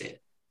yeah, I Munch. see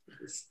it.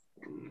 It's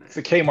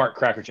the Kmart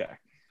Cracker Jack.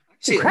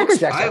 See, Cracker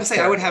Jacks I are would say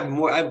I would have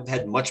more. I've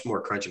had much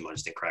more Crunch and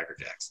Munch than Cracker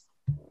Jacks.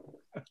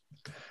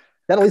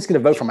 That at least get a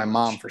vote from my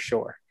mom for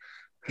sure.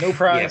 No Yeah,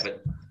 prize.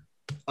 but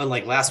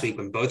unlike last week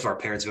when both of our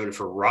parents voted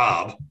for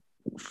Rob,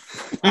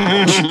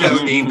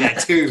 no name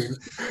that tune.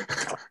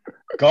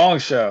 Gong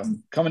Show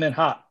coming in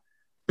hot.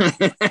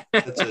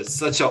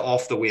 Such a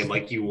off the whim.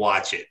 Like you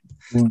watch it.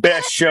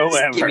 Best show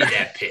Just give me ever.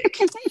 that pick.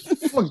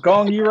 I'm gonna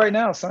gong you right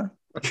now, son.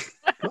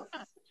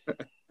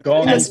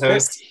 Gong As you.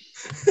 host,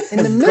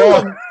 In the middle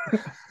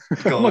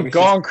of I'm a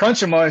gong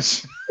crunch a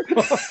munch.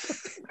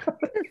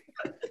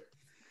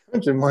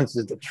 Crunch and Munch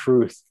is the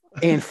truth.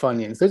 And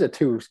Funyuns. Those are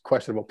 2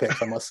 questionable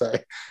picks, I must say.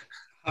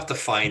 I'll have to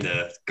find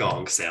a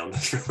gong sound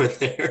from in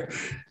there.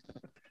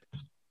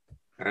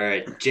 All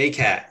right,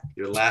 JCat,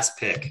 your last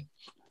pick.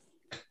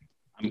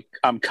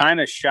 I'm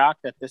kind of shocked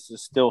that this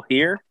is still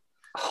here.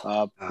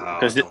 Oh,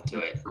 'Cause don't do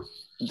it.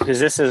 Because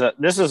this is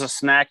a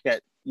snack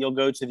that you'll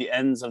go to the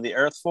ends of the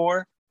earth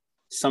for.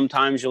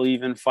 Sometimes you'll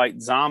even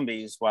fight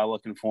zombies while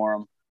looking for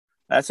them.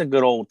 That's a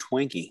good old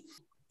Twinkie.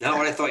 Not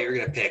what I thought you were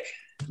gonna pick.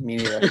 Me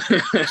neither.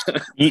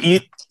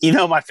 You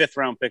know my 5th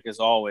round pick is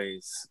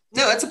always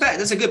No, that's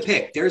a good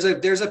pick. There's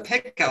a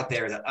pick out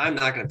there that I'm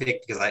not gonna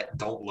pick because I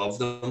don't love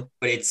them,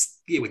 but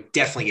it would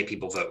definitely get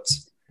people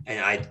votes.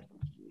 And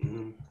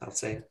I'll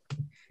say it.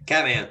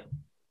 Catman.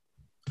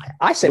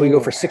 I say we go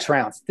for 6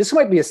 rounds. This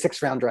might be a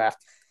 6-round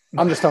draft.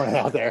 I'm just throwing it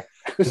out there.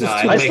 This is No, too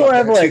I think still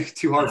have, like-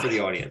 too hard for the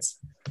audience.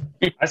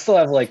 I still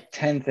have like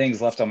 10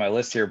 things left on my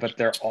list here, but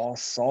they're all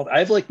salt. I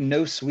have like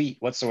no sweet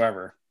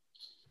whatsoever.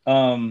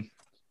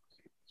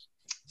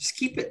 Just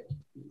keep it.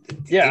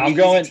 Yeah, Give I'm me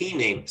going- easy team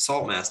name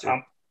Salt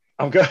Master,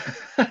 I'm good.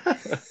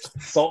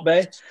 Salt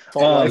Bay.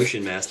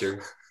 Ocean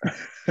Master.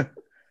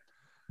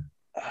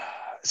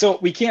 So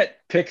we can't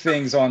pick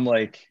things on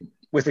like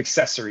with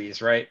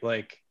accessories, right?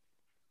 Like,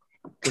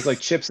 because like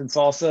chips and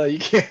salsa, you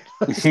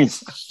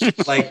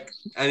can't. Like,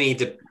 I mean,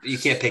 you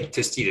can't pick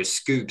Tostito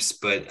scoops,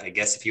 but I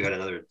guess if you had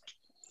another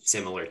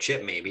similar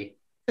chip, maybe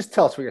Just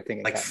tell us what you're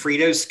thinking. like Kat.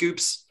 Frito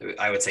scoops,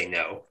 I would say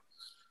no.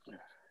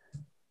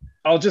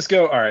 I'll just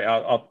go. All right.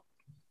 I'll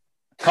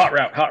hot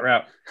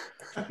route.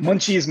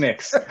 Munchies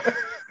mix.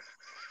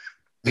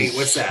 Wait,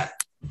 what's that?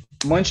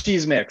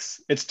 Munchies mix.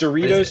 It's What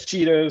Doritos, is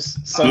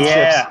Cheetos, Sun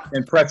Yeah. chips,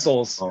 and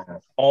pretzels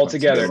all That's a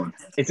together. good one.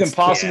 It's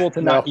impossible Yeah.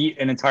 to not eat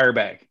an entire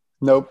bag.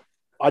 Nope.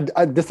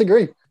 I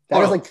disagree. That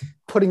Hold is on. like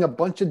putting a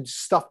bunch of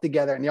stuff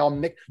together and y'all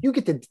mix. You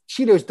get the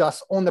Cheetos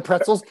dust on the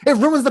pretzels. It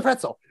ruins the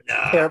pretzel.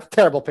 Nah.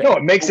 Terrible pick. No,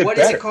 it makes But it what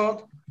is better. it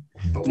called?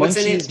 But what's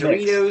in it? Munchies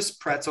mix. Doritos,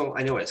 pretzel.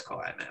 I know what it's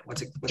called. I meant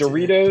what's in it?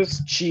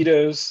 Doritos,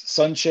 Cheetos,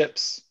 Sun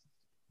chips,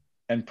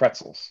 and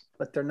pretzels.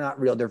 But they're not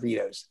real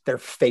Doritos. They're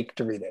fake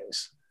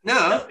Doritos. No,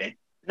 no, they're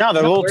No,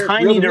 little they're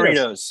tiny real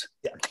Doritos.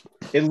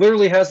 It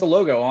literally has the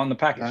logo on the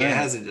package. yeah, it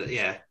has a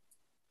yeah.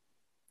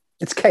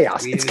 It's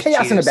chaos. It's Doritos,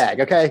 chaos in a Cheetos.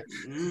 bag. Okay.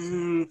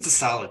 It's a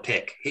solid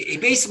pick. He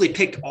basically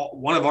picked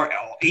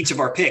each of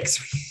our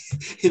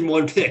picks in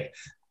one pick.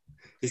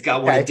 He's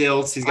got one of Okay.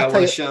 Dilts. He's I'll got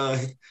tell one of you- Sean.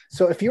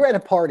 So if you're at a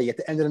party at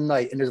the end of the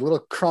night and there's little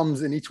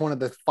crumbs in each one of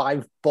the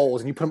 5 bowls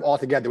and you put them all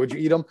together, would you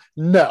eat them?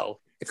 No.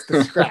 It's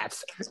the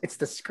scraps. It's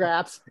the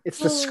scraps. It's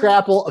the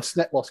scrapple of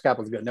snack. Well,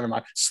 scrapple's good. Never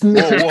mind.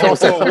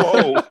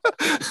 Whoa.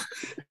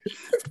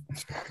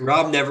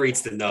 Rob never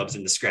eats the nubs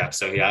and the scraps,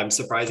 so yeah, I'm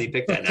surprised he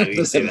picked that. Now that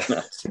you say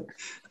that.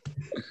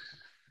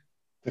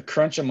 The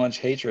crunch and munch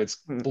hatred's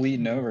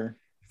bleeding over.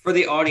 For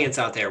the audience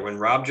out there, when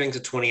Rob drinks a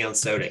 20-ounce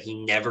soda,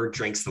 he never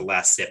drinks the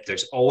last sip.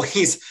 There's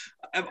always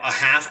a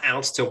half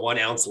ounce to 1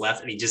 ounce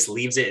left, and he just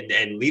leaves it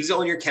and leaves it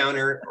on your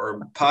counter,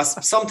 or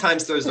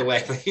sometimes throws it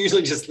away, but he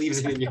usually just leaves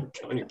it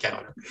on your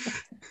counter.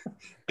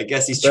 I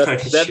guess he's trying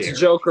to That's share.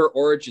 Joker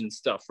origin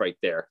stuff right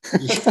there.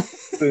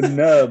 The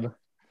nub.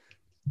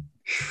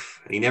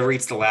 And he never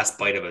eats the last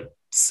bite of a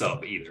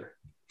sub either.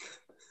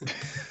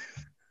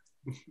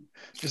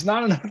 There's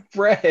not enough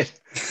bread.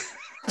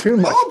 Too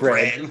much Oh,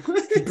 bread. bread.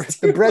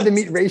 The bread to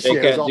meat ratio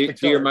is off the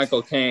Do your charts.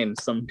 Michael Caine.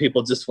 Some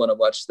people just want to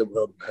watch the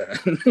world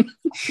burn.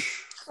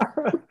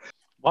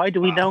 Why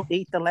do we don't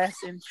eat the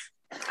last inch?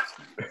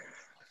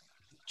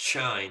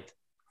 Shine.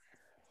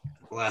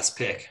 Last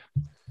pick.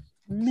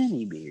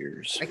 Mini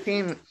beers. I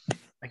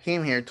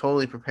came here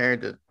totally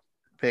prepared to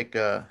pick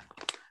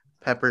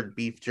peppered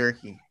beef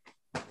jerky.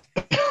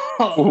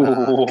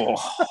 Ooh.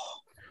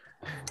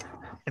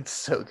 It's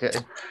so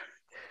good.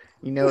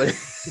 You know it.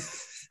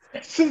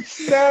 It's a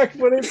snack,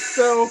 but it's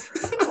so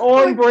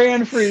on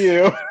brand for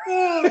you.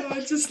 Oh,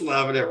 I'm just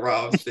laughing at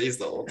Rob's face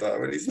the whole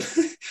time when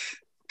he's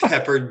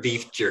peppered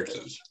beef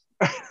jerky.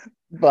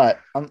 But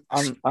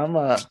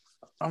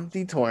I'm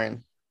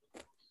detouring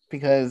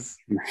because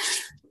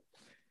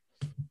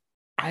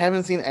I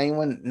haven't seen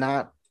anyone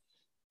not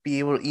be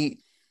able to eat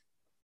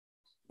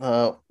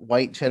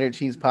white cheddar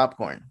cheese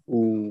popcorn.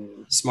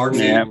 Ooh. Smart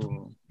Yeah.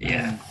 food.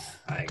 Yeah,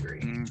 I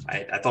agree.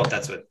 I thought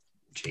that's what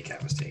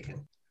JCat was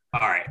taking.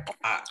 All right.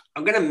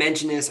 I'm going to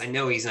mention this. I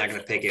know he's not going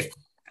to pick it.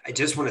 I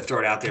just want to throw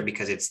it out there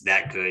because it's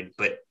that good,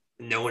 but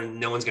no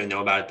one's going to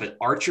know about it. But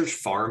Archer's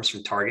Farms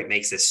from Target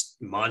makes this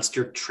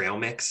monster trail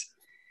mix.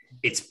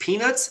 It's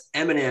peanuts,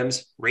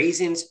 M&Ms,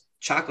 raisins,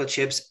 chocolate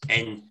chips,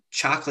 and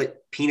chocolate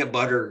peanut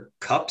butter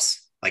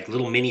cups, like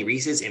little mini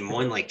Reese's in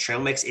one like trail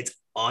mix. It's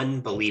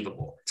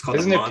unbelievable. It's called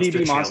Isn't the it Monster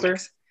PB Trail Monster?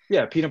 Mix.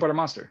 Yeah, peanut butter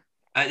monster.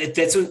 Maybe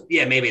it's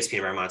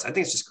peanut butter monster. I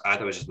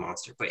thought it was just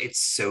monster, but it's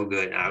so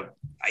good.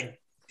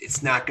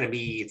 It's not going to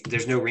be,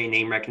 there's no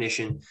name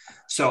recognition.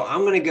 So I'm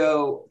going to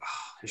go,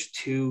 there's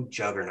 2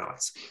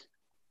 juggernauts.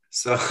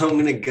 So I'm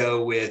going to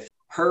go with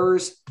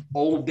Hers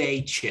Old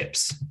Bay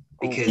chips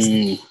because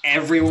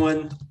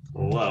everyone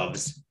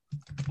loves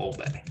Old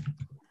Bay.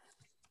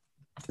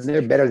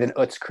 They're better than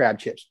Utz crab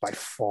chips by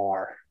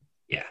far.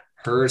 Yeah.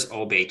 Hers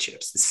Old Bay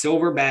chips. The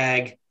silver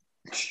bag,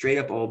 straight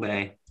up Old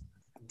Bay.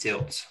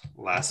 Dilt,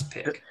 last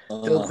pick.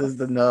 Tilt is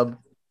the nub.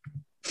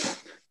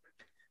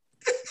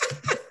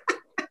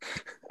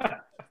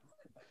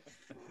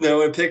 No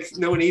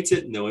one eats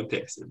it. No one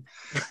picks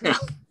it.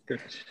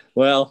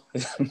 Well,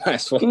 might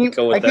as well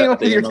go with I that. came up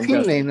with your theme. I'm team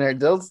going- name there,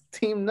 Dilt's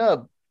Team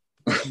Nub.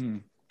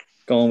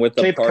 Going with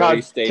the Cape party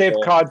Cod, staple. Cape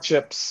Cod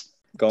chips.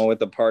 Going with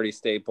the party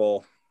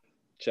staple.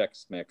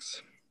 Chex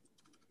Mix.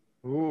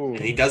 Ooh, And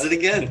he does it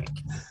again.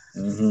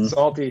 Mhm.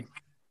 salty.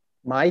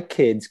 My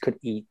kids could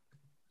eat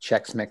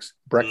Chex Mix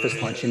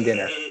breakfast, lunch, and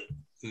dinner.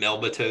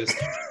 Melba toast.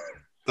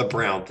 The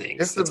brown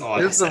things. It's That's all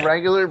I the say.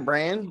 regular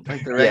brand,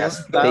 like the regular Yes,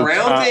 The style.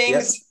 brown Yep.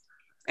 things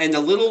and the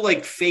little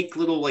like fake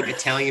little like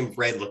Italian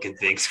bread looking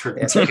things are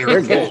Yeah, they're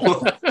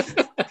terrible.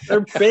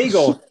 They're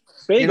bagel.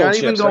 You're Bagel not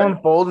chips. even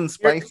going bold and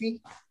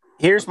spicy.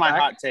 Here's my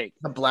hot take.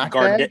 The black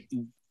bag.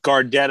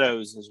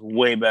 Gardetto's is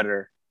way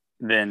better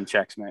than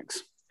Chex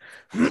Mix.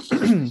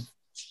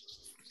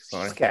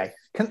 Sorry. Okay,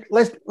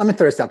 let me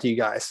throw this out to you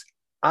guys.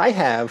 I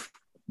have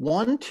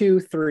 1, 2,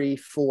 3,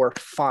 4,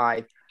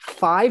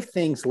 5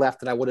 things left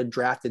that I would have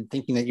drafted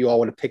thinking that you all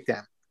would have picked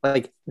them.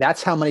 Like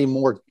that's how many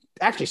more,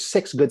 actually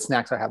 6 good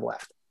snacks I have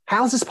left.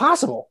 How is this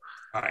possible?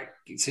 All right.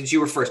 Since you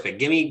were first pick,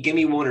 give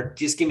me one or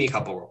just give me a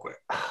couple real quick.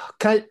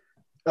 Can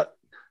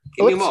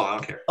Give me them all. I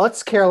don't care.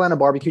 Utz Carolina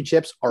barbecue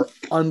chips are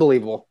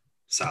unbelievable.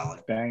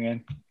 Solid.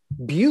 Banging.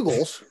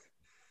 Bugles,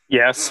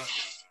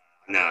 Yes.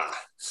 Nah.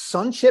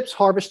 Sun Chips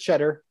Harvest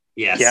Cheddar,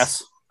 Yes.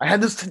 Yes. I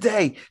had this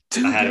today. I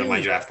had it on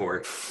my draft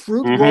board.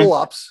 fruit Mhm.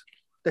 roll-ups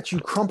that you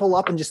crumple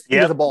up and just eat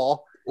Yep. with a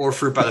ball. Or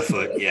fruit by the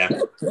foot. Yeah.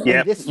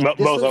 Yeah. this Both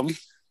was- of them.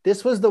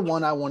 This was the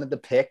one I wanted to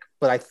pick,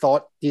 but I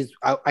thought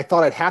I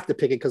thought I'd have to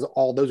pick it because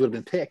all those would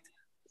have been picked.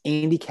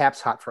 Andy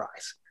Capp's hot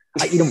fries.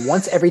 I eat them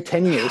once every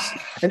 10 years,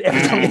 and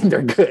every time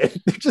they're good.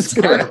 They're just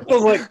good. It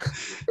was like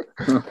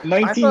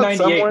 1998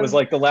 someone- was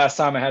like the last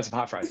time I had some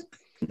hot fries.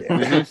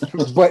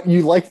 But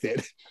you liked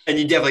it. And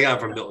you definitely got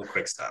it from Milton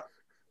Quick Stop.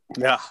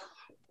 Yeah.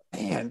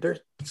 Man, there's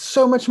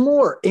so much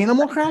more.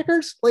 Animal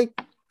crackers? Like,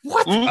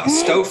 what?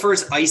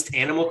 Stouffer's iced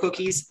animal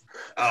cookies.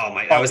 Oh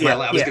my! That was yeah,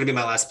 that was yeah. going to be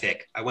my last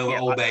pick. I went with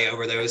Yeah, Old Bay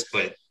over those,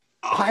 but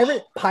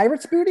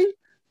Pirate's booty?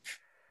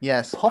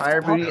 Yes, Puffed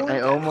Fire Booty.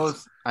 popcorn?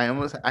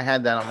 I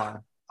had that on mine.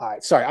 All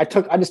right, sorry. I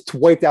just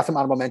wiped out some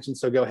honorable mentions,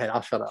 so go ahead.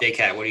 I'll shut up.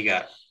 J-Cat, what do you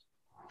got?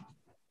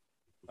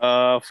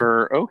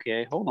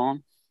 Okay, hold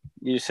on.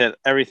 You just said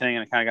everything,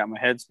 and it kind of got my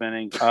head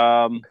spinning.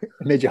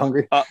 Made you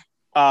hungry?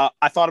 I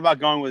thought about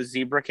going with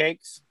zebra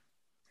cakes.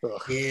 Ugh.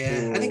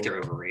 Yeah, I think they're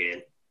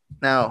overrated.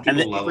 Now,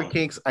 People love zebra them.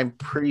 cakes, I'm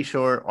pretty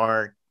sure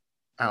are.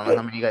 I don't know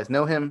how many of you guys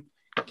know him.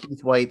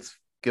 Keith White's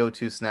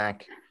go-to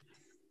snack.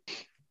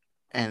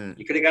 And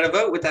You could have got a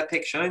vote with that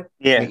pick, Shine.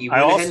 Yeah, You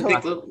I went ahead and also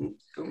picked little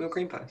oatmeal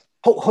cream pies.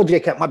 Hold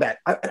J-Cat, my bad.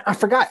 I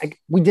forgot.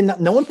 We did not.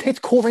 No one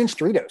picked Cool Ranch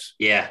Doritos.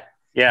 Yeah,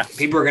 yeah.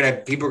 people are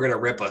gonna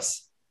rip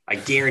us. I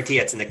guarantee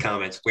it's in the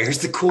comments. Where's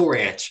the Cool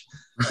Ranch?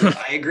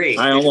 I agree.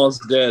 I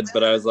almost did,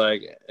 but I was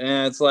like,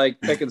 it's like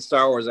picking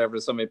Star Wars after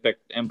somebody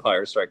picked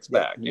Empire Strikes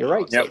Back. You're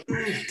right.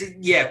 It's like,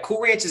 Yeah,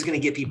 Cool Ranch is gonna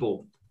get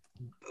people.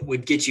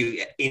 Would get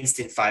you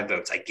instant 5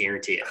 votes. I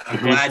guarantee it. I'm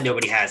Mhm. glad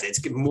nobody has it.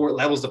 It's more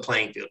levels the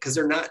playing field because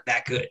they're not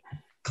that good.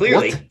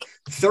 Clearly,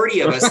 30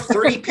 of us,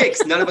 30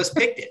 picks, none of us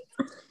picked it.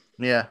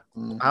 yeah,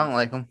 I don't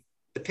like them.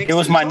 The picks It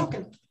was are my-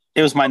 talking.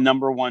 It was my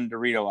number one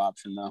Dorito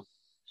option, though.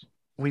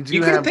 We do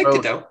You could have have picked it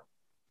both. though.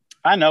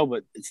 I know,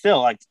 but it's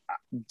still like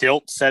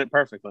Dilt said it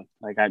perfectly.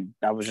 Like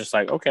I was just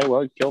like, okay,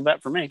 well, it killed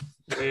that for me.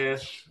 Yeah.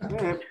 All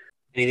right.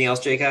 Anything else,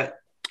 J-Cat?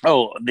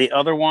 Oh, the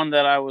other one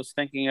that I was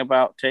thinking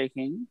about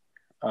taking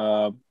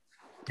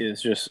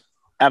is just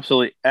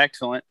absolutely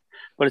excellent,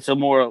 but it's a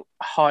more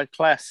high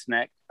class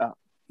snack.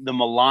 The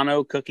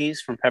Milano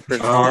cookies from Pepperidge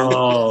Farm.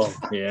 oh,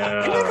 I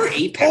never yeah.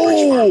 ate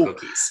Pepperidge Farm Oh!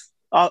 cookies.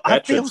 I feel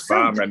Patrick's so.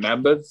 Farm,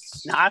 remember?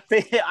 I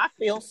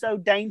feel so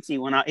dainty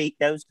when I eat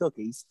those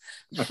cookies.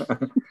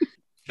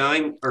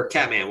 Shine or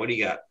Catman, what do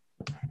you got?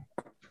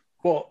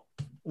 Well,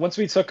 once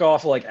we took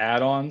off like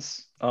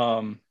add-ons,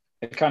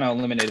 it kind of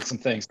eliminated some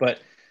things. But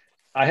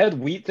I had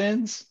wheat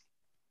thins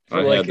for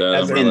I like had that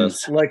on as my a-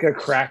 list. like a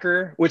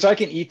cracker, which I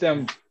can eat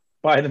them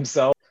by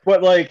themselves.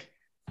 But like,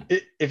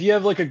 if you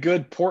have like a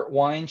good port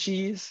wine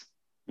cheese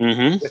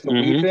with the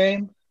wheat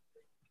thin,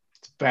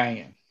 it's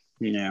banging.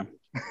 Yeah.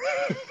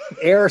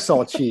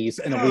 Aerosol cheese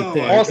and a wheat Oh,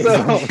 thin.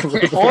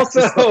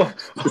 Also,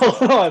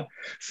 hold on.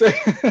 So,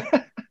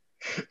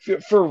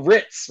 for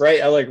Ritz,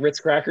 right? I like Ritz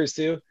crackers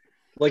too.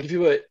 Like if you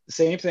put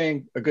same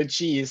thing, a good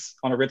cheese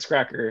on a Ritz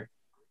cracker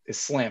is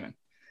slamming,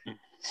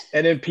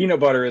 and then peanut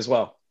butter as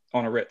well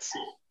on a Ritz.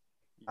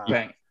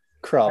 Bang. I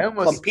Crumb.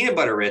 almost Peanut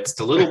butter Ritz,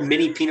 the little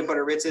mini peanut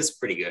butter Ritz is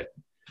pretty good.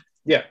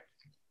 Yeah.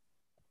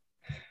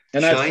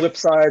 And that's Shine? flip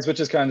sides, which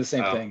is kind of the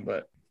same Oh. thing,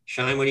 but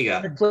Shine, what do you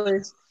got?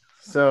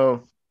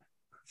 so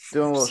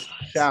doing a little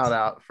shout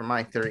out for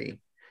my 3.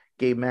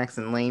 Gabe, Max,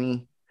 and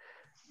Laney.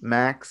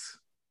 Max,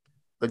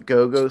 the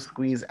Go-Go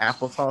Squeeze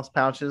applesauce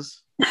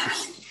pouches.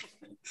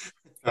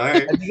 All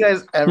right. Have you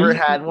guys ever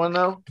had one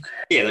though?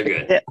 Yeah, they're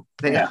good.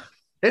 They, Yeah.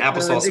 it's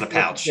Applesauce in a ridiculous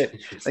pouch.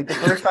 shit. Like the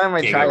first time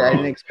I Can't tried go it, I wrong.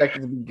 didn't expect it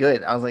to be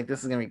good. I was like,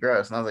 this is gonna be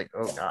gross. And I was like,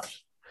 oh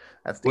gosh.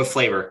 That's What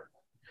flavor?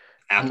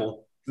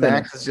 Apple.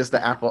 Max is just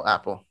the apple.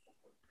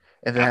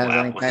 If it has Apple,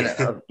 any apple. kind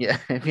of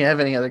if you have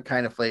any other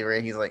kind of flavor,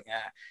 he's like,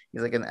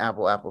 he's like an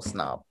apple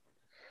snob.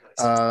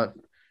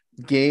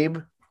 Gabe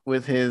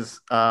with his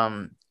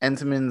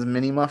Entenmann's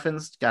mini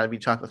muffins, gotta be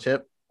chocolate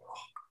chip.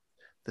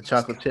 The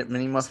chocolate chip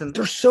mini muffins.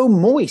 They're so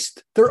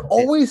moist. They're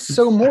always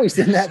so moist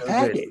in that So good.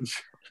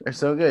 package. They're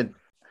so good.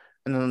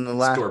 And then the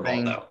last Store bought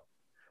thing though.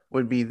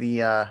 would be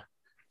the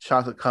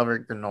chocolate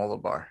covered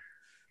granola bar.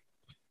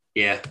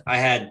 Yeah, I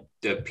had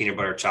the peanut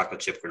butter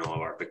chocolate chip granola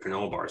bar, but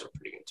granola bars are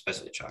pretty good,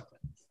 especially the chocolate.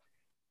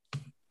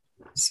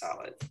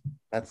 Solid.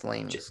 That's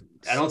Lane's.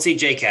 I don't see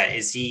J-Cat.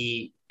 Is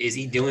he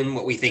doing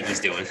what we think he's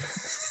doing?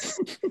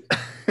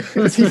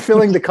 Is he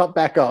filling the cup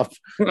back up?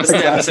 Listen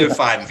to episode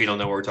 5 if you don't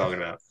know what we're talking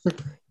about.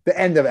 The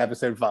end of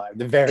episode 5,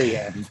 the very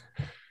end.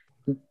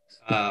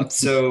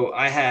 So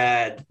I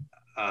had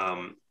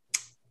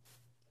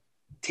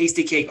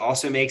Tasty Cake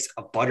also makes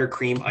a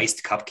buttercream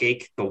iced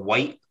cupcake, the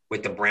white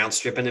with the brown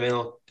strip in the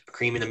middle,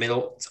 cream in the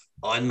middle. It's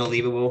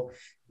unbelievable.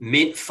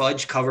 Mint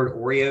fudge covered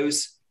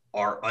Oreos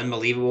are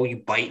unbelievable. You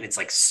bite and it's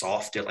like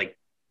soft. They're like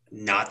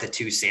not the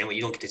 2 sandwich.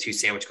 You don't get the 2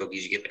 sandwich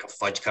cookies. You get like a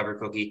fudge covered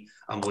cookie.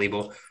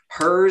 Unbelievable.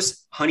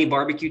 Hers honey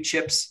barbecue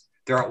chips.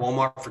 They're at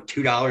Walmart for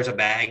 $2 a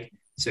bag.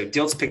 So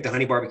Dilt's picked the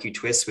honey barbecue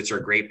twists, which are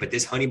great, but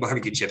this honey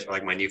barbecue chips are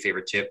like my new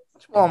favorite chip.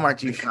 Walmart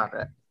do you shop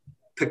at?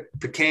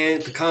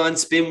 Pecan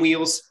spin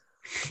wheels,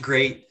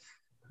 great.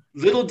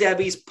 Little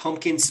Debbie's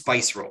pumpkin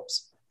spice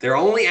rolls. They're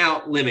only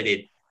out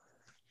limited.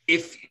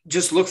 If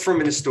just look for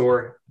them in the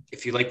store.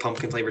 If you like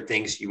pumpkin flavored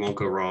things, you won't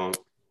go wrong.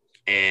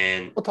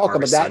 And We'll talk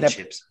about Harvest that Sun in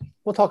chips.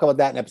 We'll talk about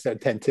that in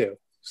episode 10 too.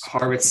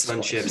 Harvest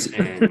Sun chips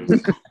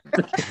and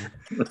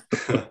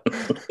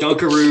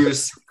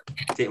Dunkaroos.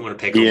 Didn't want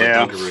to pick them,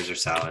 Yeah. but Dunkaroos are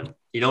solid.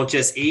 You don't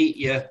just eat,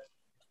 you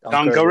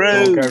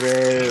Dunkaroo.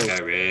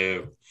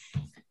 Dunkaroo.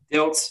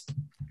 Dilts,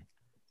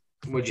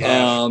 what'd you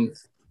have?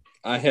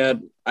 I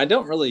haven't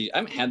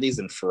had these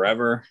in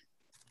forever,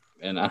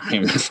 and I don't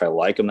even know if I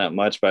like them that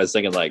much. But I was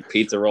thinking like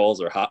pizza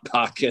rolls or hot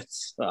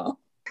pockets,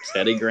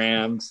 Teddy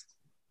Grahams.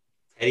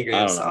 Eddie I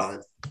Graham don't know.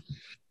 solid.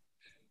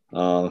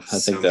 I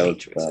think So that many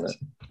was about choices.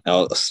 it.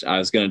 I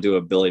was going to do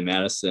a Billy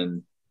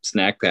Madison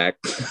snack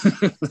pack.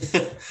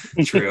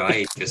 True. I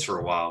ate this for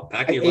a while.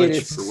 Packing your I ate lunch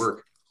it. for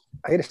work.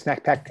 I ate a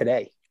snack pack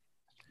today.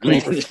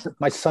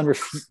 My son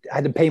I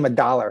had to pay him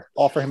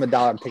offer him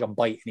 $1 to take a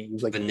bite, and he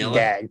was like Vanilla?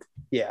 gagged.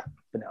 Yeah,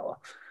 vanilla.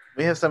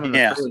 We have some in the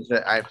Yeah. fridge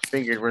that I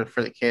figured were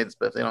for the kids,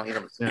 but if they don't eat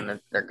them soon,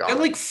 they're gone. And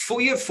like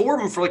you have 4 of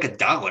them for like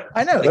 $1.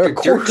 I know, Like they're a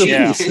quarter dirt cheap.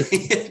 Yeah.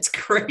 It's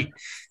great.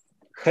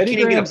 Teddy You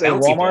can Grahams get a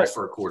at bouncy ball Walmart.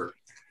 for a quarter.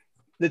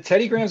 The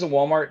Teddy Grahams at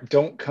Walmart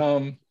don't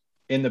come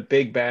in the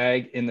big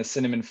bag in the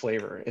cinnamon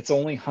flavor. It's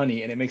only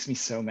honey, and it makes me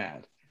so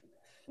mad.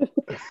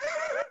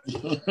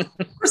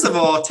 First of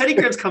all, Teddy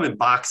Grahams come in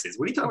boxes.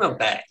 What are you talking about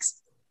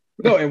bags?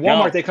 No, in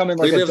Walmart No. they come in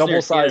He like a lives near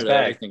double-sized Canada,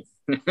 I bag.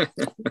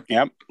 think.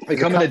 Yep. They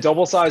come in a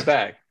double-sized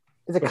bag.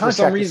 It's a But for contract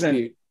some reason-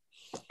 dispute.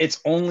 It's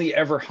only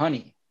ever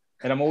honey,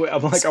 and I'm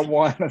like, I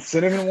want a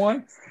cinnamon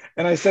one.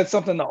 And I said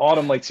something to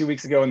Autumn like 2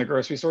 weeks ago in the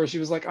grocery store. She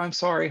was like, "I'm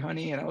sorry,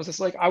 honey," and I was just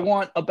like, "I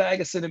want a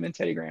bag of cinnamon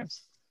Teddy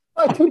Grahams."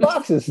 Oh, 2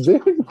 boxes,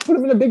 dude. Put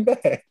them in a big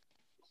bag.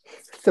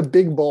 It's a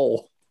big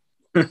bowl.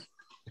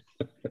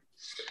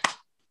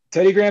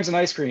 Teddy Grahams and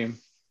ice cream,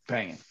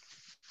 banging.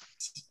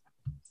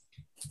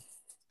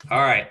 All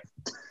right.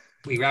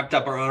 We wrapped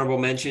up our honorable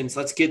mentions.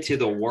 Let's get to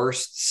the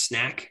worst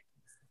snack.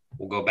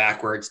 We'll go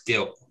backwards.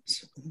 Dills.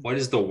 What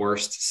is the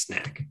worst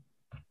snack?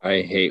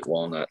 I hate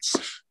walnuts.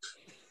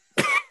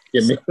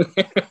 Give me.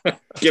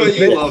 But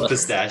you love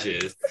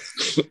pistachios.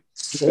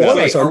 Walnuts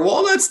Wait, are- are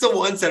walnuts the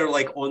ones that are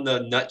like on the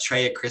nut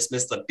tray at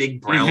Christmas, the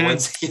big brown Mhm.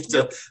 ones? You have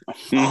to-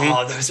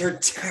 Oh, those are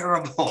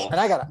terrible. And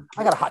I got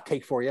a hot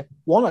take for you.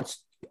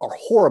 Walnuts are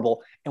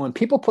horrible, and when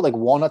people put like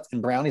walnuts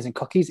in brownies and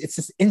cookies, it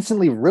just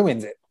instantly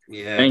ruins it.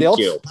 Yeah. Thank Dilts?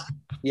 you.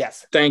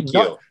 Yes, Thank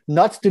Nut- you.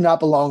 nuts do not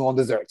belong on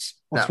desserts,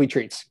 on No. sweet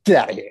treats. Get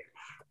out of here.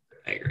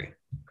 I agree.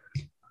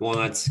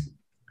 Walnuts.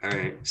 All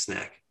right.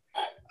 Snack.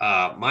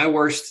 My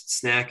worst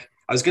snack.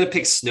 I was going to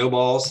pick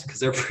snowballs because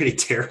they're pretty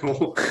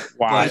terrible.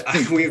 Wow.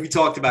 But we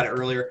talked about it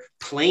earlier.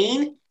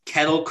 Plain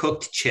kettle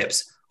cooked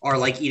chips are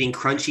like eating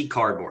crunchy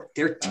cardboard.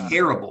 They're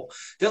terrible.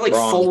 They're like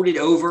Wrong. folded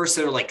over,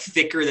 so they're like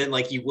thicker than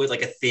like you would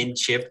like a thin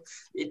chip.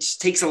 It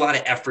just takes a lot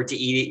of effort to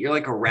eat it. You're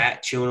like a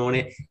rat chewing on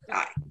it.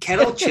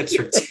 Kettle chips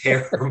are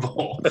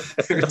terrible.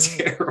 They're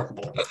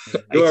terrible.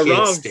 You I are can't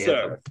wrong, stand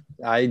sir.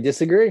 them. I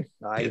disagree.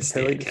 I I can't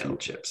totally stand kettle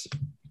disagree. chips.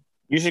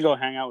 You should go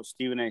hang out with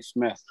Stephen A.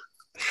 Smith.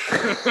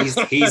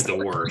 He's the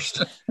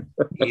worst.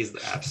 He's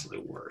the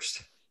absolute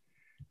worst.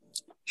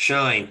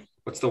 Shine.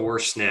 What's the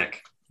worst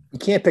snack? You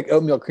can't pick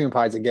oatmeal cream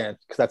pies again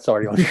because that's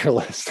already on your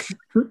list.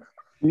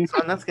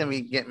 That's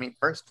gonna get me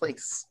first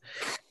place.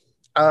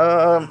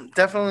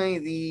 Definitely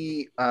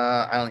the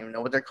I don't even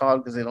know what they're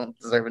called because they don't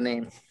deserve a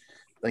name.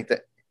 Like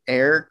the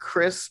air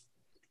crisp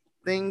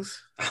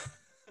things.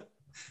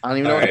 I don't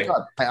even know what they're Alright.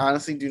 called. I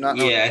honestly do not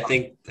know. Yeah, what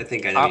I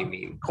think I know what you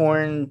mean.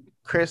 corn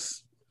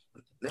crisp.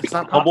 It's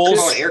not They're Bubbles?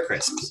 called air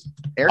crisps.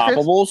 air crisp.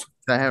 Poppables?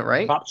 Did I have it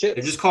right? Pop They're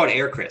chips. just called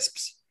air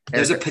crisps. Air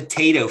There's a crisp.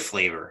 potato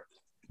flavor.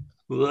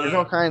 There's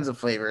all kinds of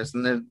flavors,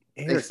 and they're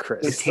Air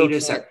crisp. they still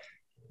Potatoes can't- are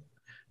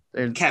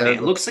they're- Kevin, they're-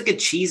 it looks like a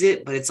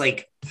Cheez-It, but it's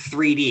like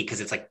 3D because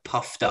it's like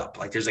puffed up.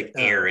 Like there's like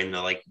air in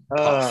the like puff.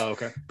 Oh,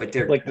 okay. But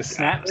they're Like the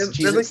snaps? They're,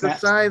 Cheez-It they're like the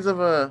snaps? size of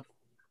a,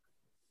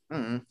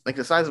 like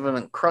the size of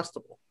an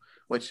Uncrustable,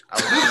 which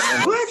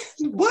I What?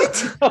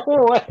 What?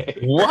 No way.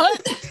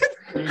 What?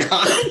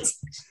 Not?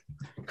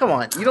 come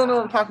on, you don't know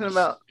what I'm talking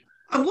about.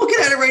 I'm looking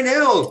at it right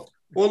now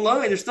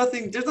online. There's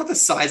nothing. There's not the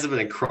size of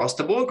an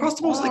Uncrustable.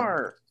 Uncrustable is like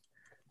Are.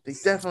 They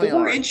definitely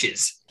 4 are.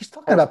 inches. He's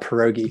talking about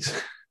pierogies.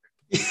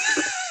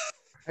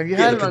 Have you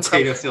Yeah, had the an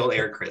potato Uncrustable? filled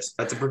air crisp.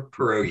 That's a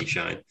pierogi,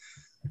 Shine.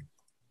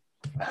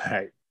 All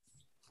right.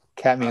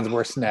 Catman's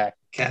worst snack.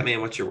 Catman,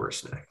 what's your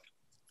worst snack?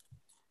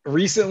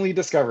 Recently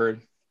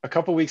discovered a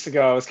couple weeks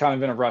ago, I was kind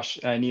of in a rush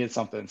and I needed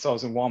something. So I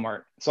was in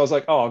Walmart. So I was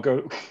like, oh, I'll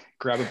go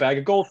grab a bag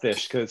of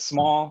goldfish because it's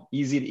small,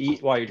 easy to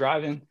eat while you're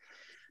driving.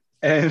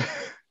 And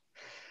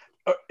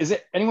is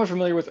it anyone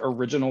familiar with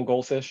original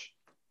goldfish?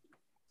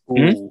 Ooh,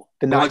 Hmm? the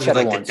The not ones with cheddar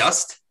like ones. the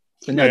dust.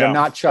 No, they're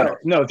not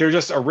cheddar. No, they're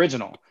just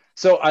original.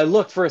 So I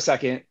looked for a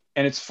second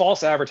and it's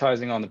false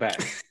advertising on the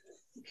bag.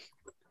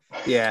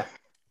 Yeah.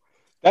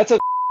 That's a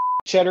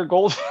cheddar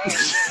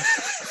goldfish.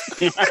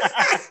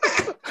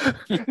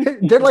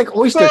 They're like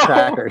oyster No.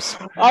 crackers.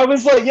 I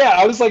was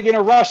like in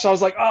a rush. I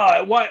was like,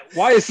 oh,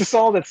 why is this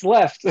all that's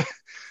left?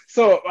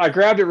 So I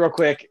grabbed it real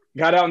quick,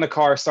 got out in the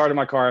car, started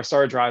my car,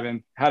 started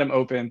driving, had them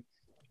open,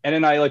 and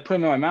then I like put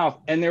them in my mouth,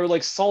 and they were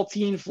like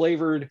saltine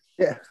flavored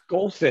Yeah.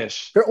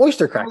 goldfish. They're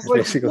oyster I was crackers, like,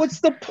 basically. what's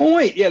the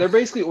point? Yeah, they're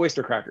basically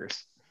oyster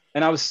crackers.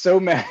 And I was so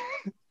mad.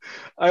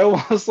 I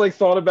almost like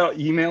thought about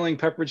emailing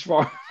Pepperidge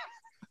Farm,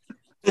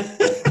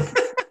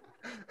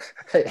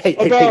 Hey,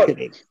 about-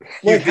 hey.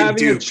 You've like been having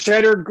duped. a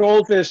cheddar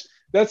goldfish.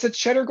 That's a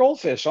cheddar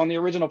goldfish on the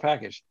original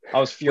package. I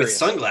was With furious.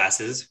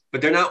 sunglasses,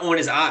 but they're not on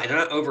his eye. They're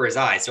not over his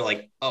eyes. They're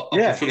like up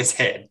Yeah. on his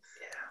head.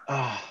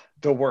 Ah,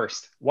 the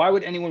worst. Why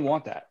would anyone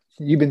want that?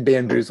 You've been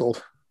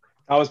bamboozled.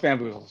 I was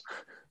bamboozled.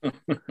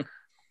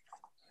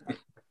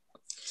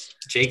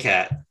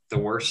 J-Cat, the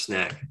worst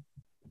snack.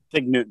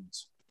 Fig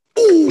Newtons.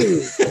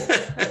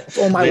 It's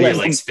on my Lydia list.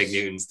 likes Fig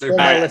Newtons. They're On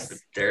my bad. list. But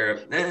they're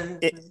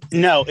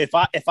No,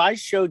 if I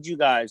showed you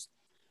guys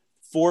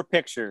 4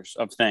 pictures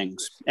of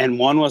things, and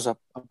one was a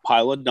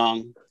pile of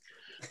dung,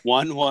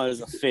 one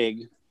was a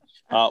fig,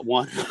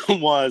 one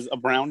was a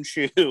brown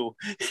shoe,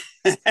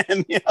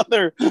 and the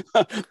other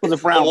was a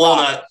brown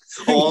rock.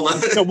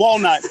 walnut. A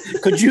walnut.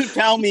 Could you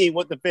tell me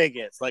what the fig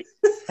is? Like,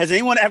 has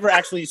anyone ever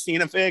actually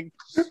seen a fig?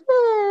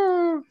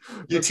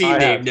 Your team I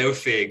name, have. no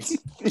figs.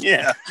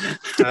 Yeah.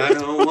 I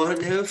don't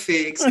want no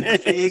figs. A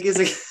fig is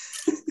a.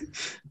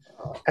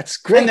 That's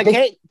great. And the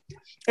cake,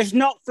 it's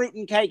not fruit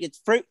and cake. It's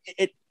fruit.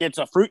 It's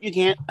a fruit you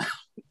can't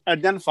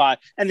identify,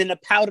 and then a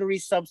powdery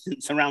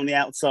substance around the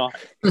outside.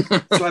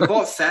 So I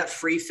bought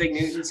fat-free Fig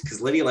Newtons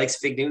because Lydia likes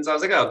Fig Newtons. I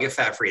was like, oh, get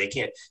fat-free. They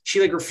can't. She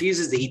like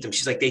refuses to eat them.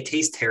 She's like, they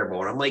taste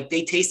terrible. And I'm like,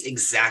 they taste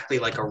exactly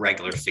like a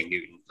regular Fig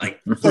Newton. Like,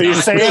 So you're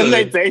not saying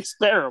they good. taste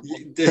terrible?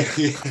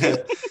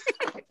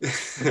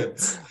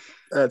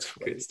 That's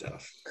good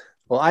stuff.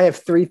 Well, I have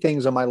 3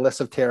 things on my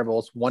list of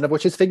terribles, one of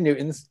which is Fig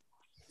Newtons.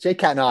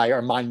 J-Cat and I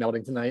are mind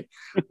melding tonight.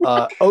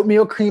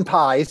 Oatmeal cream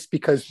pies,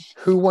 because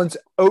who wants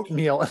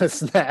oatmeal in a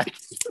snack?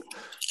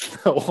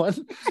 No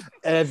one.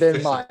 And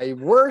then my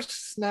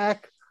worst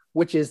snack,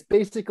 which is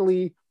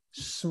basically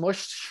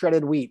smushed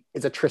shredded wheat,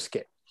 is a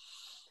Triscuit.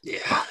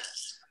 Yeah,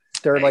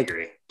 They're I like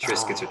agree.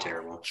 Triscuits are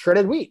terrible.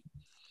 shredded wheat.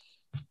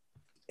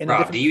 In a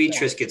Rob, different do you eat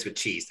form. Triscuits with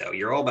cheese though?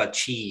 You're all about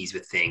cheese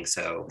with things,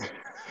 so It's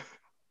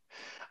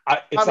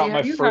Bobby, not my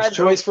have you first had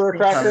choice for a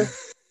oatmeal cracker, cream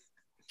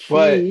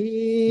but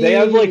Cheese. they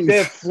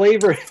have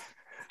flavor.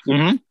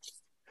 Mm-hmm.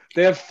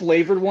 They have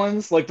flavored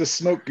ones, like the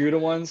smoked Gouda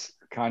ones,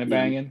 kind of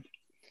banging.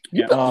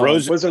 Yeah.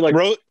 Was there like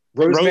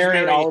rosemary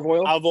and olive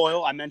oil? Olive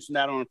oil. I mentioned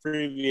that on a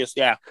previous.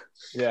 Yeah.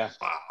 Yeah.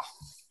 wow.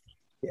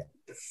 Yeah.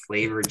 The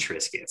flavored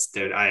Triscuits.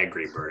 Dude, I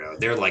agree, Berto.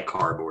 They're like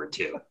cardboard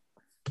too.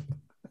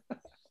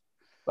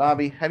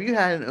 Bobby, have you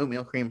had an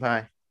oatmeal cream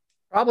pie?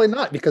 Probably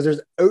not, because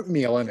there's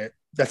oatmeal in it.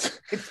 That's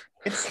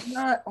It's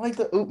not like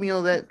the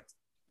oatmeal that.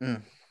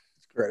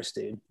 gross,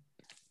 dude.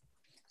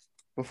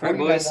 Before All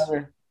right, you have boys.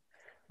 another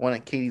one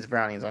of Katie's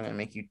brownies, I'm gonna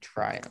make you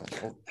try it.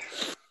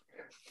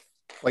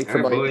 Wait All for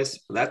right, Buddy. boys.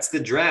 Well, that's the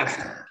draft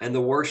and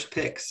the worst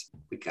picks.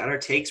 We got our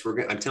takes.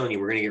 I'm telling you,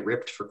 we're gonna get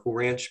ripped for Cool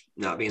Ranch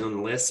not being on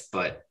the list,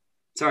 but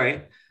it's all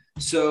right.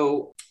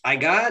 So I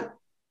got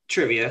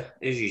trivia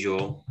as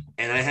usual,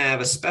 and I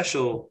have a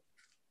special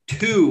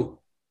 2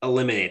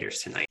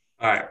 eliminators tonight.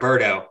 All right,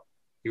 Berto,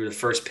 you were the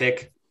first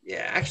pick.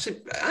 Yeah,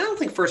 actually, I don't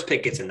think first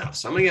pick gets enough,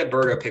 so I'm gonna get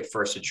Berto pick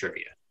first to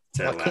trivia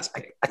instead of last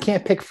pick. I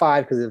can't pick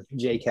 5 because of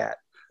J-Cat.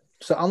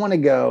 So I want to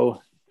go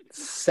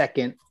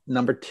second,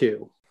 number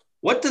 2.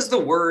 What does the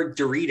word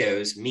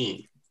Doritos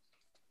mean?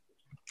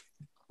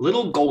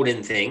 Little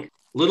golden thing,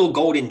 little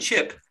golden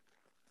chip,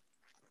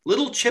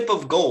 little chip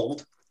of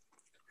gold,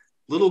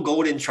 little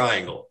golden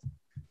triangle.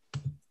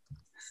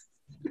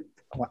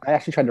 I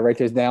actually tried to write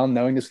this down,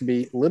 knowing this would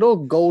be little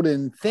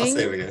golden I'll thing.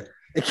 say it again.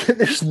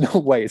 There's no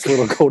way it's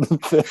little golden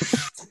thing.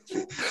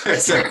 All right,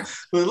 so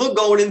little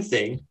golden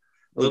thing,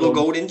 little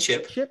golden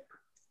chip, Chip.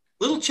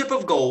 little chip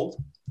of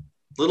gold,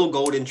 little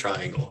golden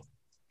triangle.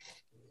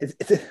 It's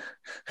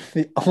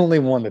the only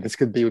one that this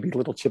could be would be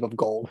little chip of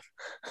gold.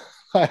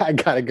 I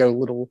gotta go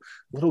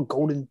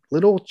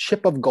little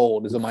chip of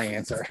gold is my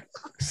answer.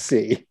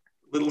 C.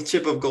 Little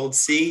chip of gold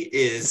C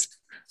is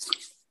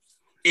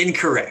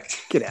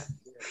incorrect. Get out.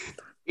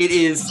 It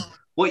is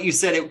what you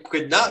said it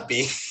could not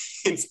be.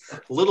 It's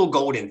little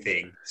golden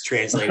thing. It's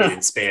translated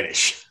in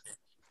Spanish.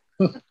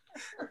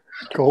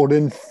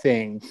 Golden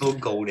thing. Little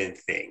golden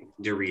thing.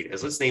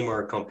 Doritos. Let's name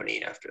our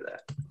company after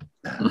that.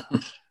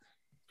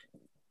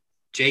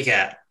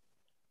 J-Cat.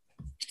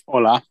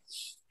 Hola.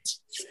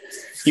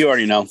 You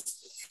already know.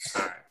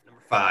 All right,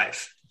 number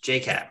 5.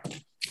 J-Cat.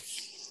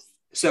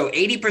 So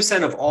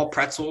 80% of all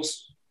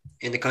pretzels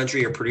in the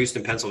country are produced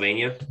in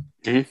Pennsylvania.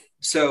 Mhm.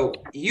 So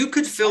you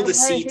could fill the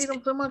I hate seats.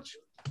 them so much.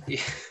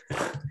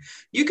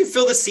 You could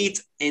fill the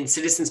seats in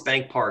Citizens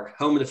Bank Park,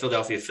 home of the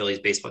Philadelphia Phillies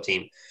baseball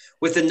team,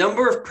 with the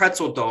number of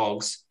pretzel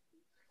dogs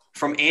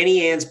from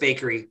Annie Ann's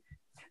Bakery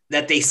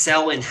that they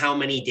sell in how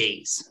many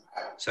days?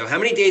 So how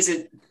many days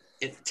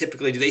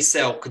typically do they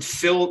sell could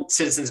fill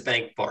Citizens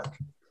Bank Park?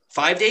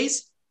 5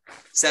 days,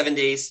 7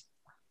 days,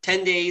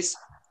 10 days,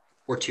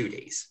 or 2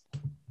 days?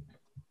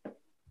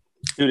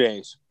 2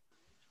 days.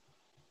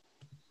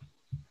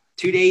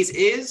 2 days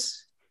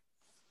is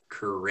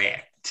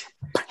correct.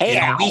 Hey,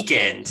 A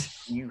weekend.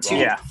 You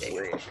Yeah.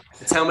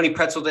 That's how many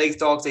pretzel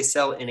dogs they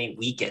sell in a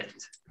weekend.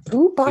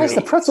 Who buys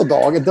the pretzel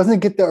dog? It doesn't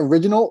get the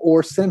original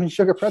or cinnamon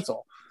sugar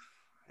pretzel.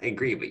 I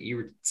agree, but you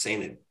were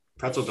saying that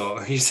pretzel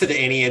dog. You said that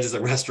Annie Ann's is a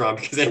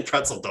restaurant because they have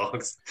pretzel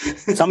dogs.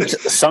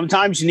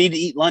 Sometimes you need to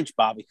eat lunch,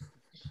 Bobby.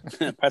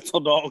 Pretzel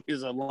dog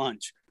is a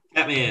lunch.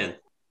 Catman.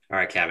 All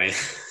right, Catman.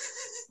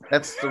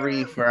 That's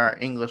 3 for our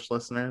English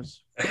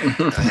listeners. I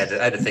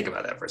had to think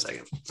about that for a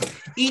second.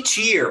 Each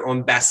year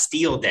on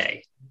Bastille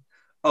Day,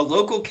 a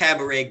local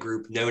cabaret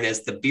group known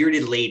as the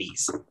Bearded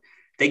Ladies,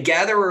 they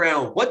gather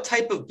around what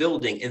type of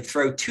building and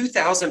throw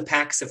 2,000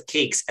 packs of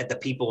cakes at the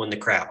people in the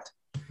crowd.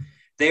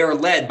 They are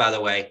led, by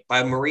the way,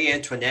 by Marie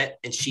Antoinette,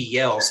 and she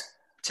yells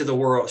to the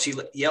world. She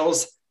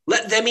yells,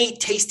 "Let them eat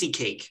tasty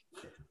cake."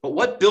 But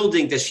what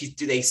building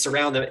do they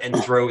surround them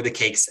and throw the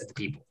cakes at the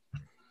people?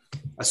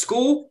 A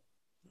school,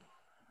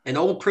 an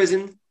old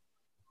prison,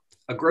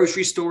 a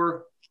grocery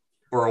store,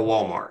 or a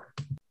Walmart?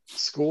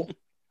 School.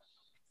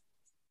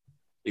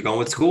 You going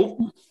with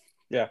school?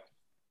 Yeah.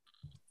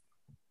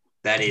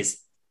 That is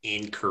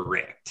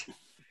incorrect.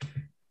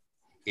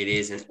 It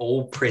is an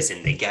old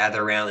prison. They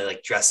gather around, they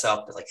like dress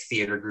up, they're like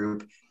theater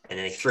group, and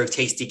then they throw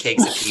tasty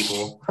cakes at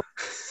people.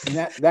 And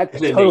that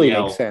And then totally they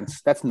yell, makes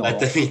sense. That's "Let normal.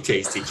 them eat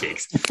tasty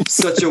cakes."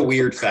 Such a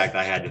weird fact.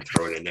 I had to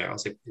throw it in there. I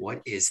was like,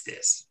 what is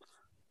this?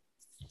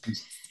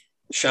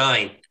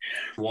 Shine,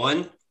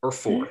 1 or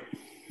 4?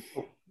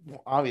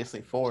 Well,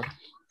 obviously 4.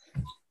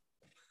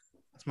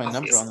 That's my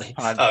number on the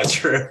Obviously. pod. Oh,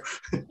 true.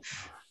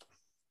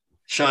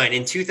 Shine,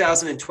 in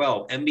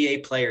 2012,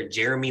 NBA player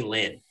Jeremy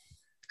Lin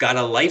got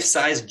a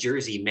life-size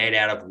jersey made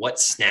out of what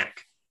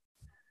snack?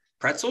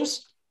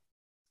 Pretzels,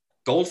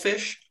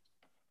 goldfish,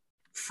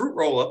 fruit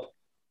roll-up,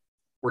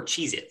 or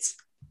Cheez-Its?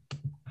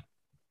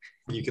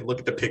 You can look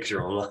at the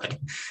picture online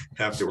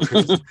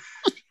afterwards.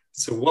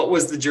 So what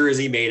was the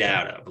jersey made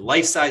out of?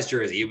 Life-size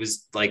jersey. It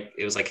was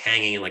like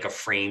hanging in like a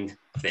framed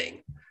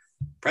thing.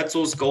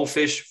 Pretzels,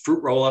 goldfish,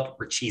 fruit roll-up,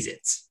 or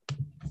Cheez-Its?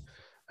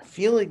 I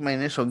feel like my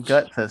initial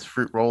gut says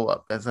fruit roll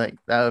up. That's like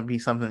that would be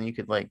something you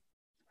could like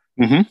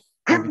Mhm.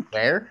 maybe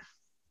wear.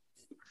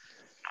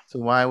 So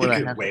why would You I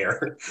could have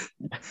wear.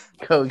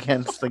 to go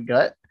against the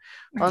gut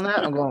on that?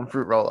 I'm going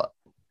fruit roll up.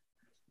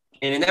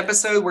 In an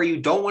episode where you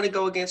don't want to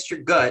go against your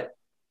gut,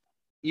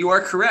 you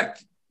are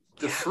correct.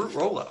 The fruit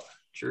roll-up.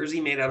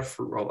 Jersey made out of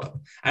fruit roll-up.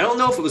 I don't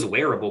know if it was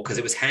wearable because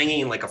it was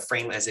hanging in like a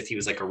frame as if he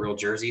was like a real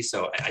jersey.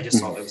 So I just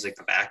thought it was like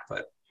the back,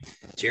 but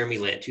Jeremy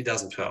Lin,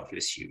 2012, he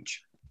was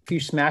huge. If you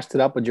smashed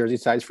it up with jersey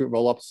size fruit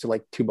roll ups to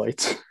like 2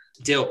 bites.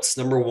 Dilts,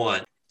 number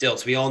 1.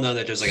 Dilts, we all know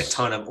that there's like a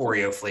ton of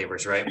Oreo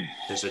flavors, right?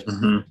 There's a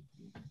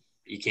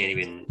you can't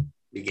even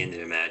begin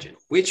to imagine.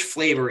 Which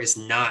flavor is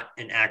not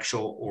an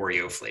actual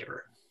Oreo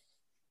flavor?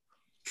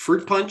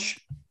 Fruit Punch,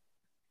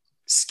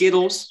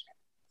 Skittles,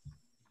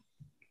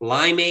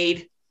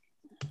 Limeade,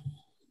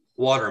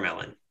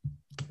 Watermelon.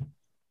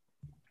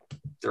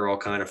 They're all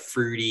kind of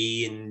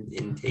fruity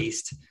in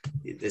taste.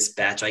 This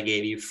batch I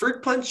gave you: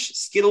 Fruit Punch,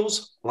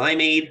 Skittles,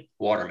 Limeade,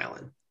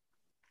 Watermelon.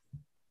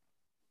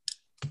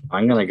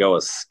 I'm gonna go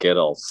with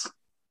Skittles.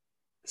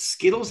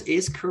 Skittles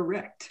is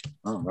correct.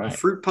 All right.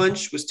 Fruit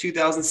Punch was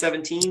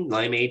 2017,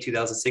 Limeade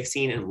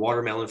 2016, and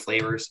Watermelon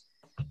flavors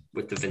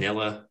with the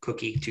vanilla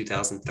cookie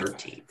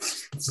 2013.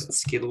 But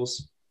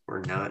Skittles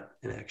were not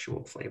an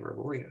actual flavor of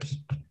Oreos.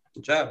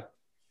 Good job.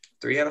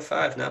 3 out of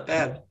 5, not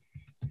bad.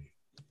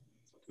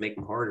 Make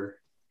them harder.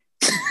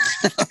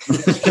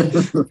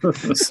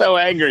 So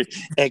angry.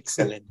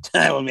 Excellent.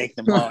 I will make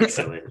them all.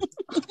 Excellent.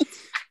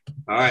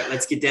 All right,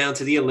 let's get down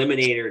to the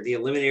eliminator. The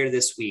eliminator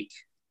this week.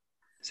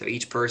 So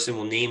each person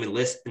will name and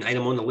list an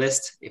item on the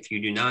list. If you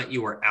do not,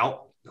 you are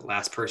out. The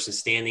last person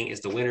standing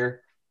is the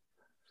winner.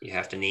 You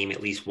have to name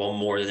at least one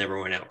more than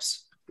everyone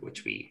else,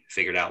 which we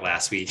figured out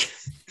last week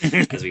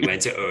as we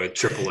went to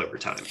triple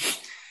overtime.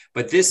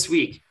 But this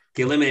week,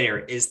 the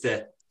eliminator is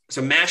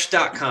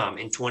Mash.com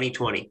in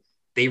 2020.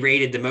 They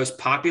rated the most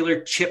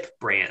popular chip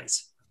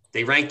brands.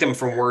 They ranked them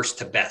from worst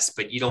to best,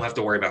 but you don't have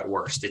to worry about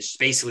worst. It's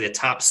basically the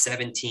top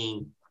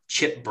 17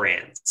 chip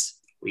brands.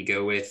 We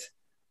go with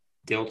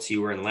Dilts.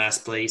 You were in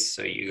last place,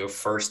 so you go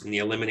first in the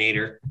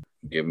eliminator.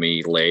 Give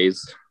me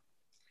Lay's.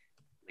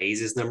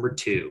 Lay's is number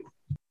 2.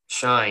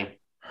 Shine.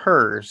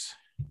 Hers.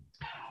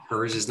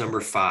 Hers is number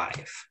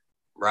 5.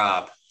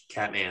 Rob.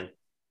 Catman.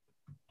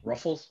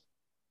 Ruffles.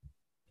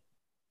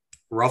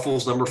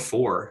 Ruffles number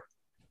 4.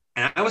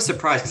 And I was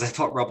surprised because I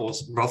thought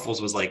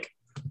Ruffles was like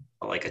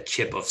a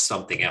chip of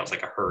something else,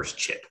 like a Hers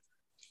chip.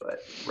 But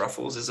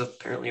Ruffles is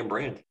apparently a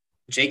brand.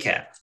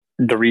 J-Cat.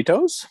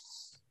 Doritos.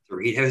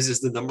 Doritos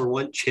is the number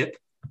 1 chip,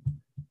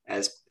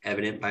 as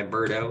evident by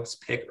Birdo's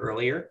pick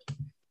earlier.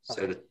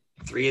 So the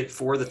 3 and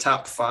 4 of the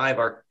top 5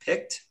 are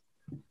picked.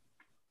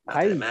 Not that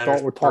I it matters,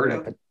 thought we're talking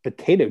Birdo. about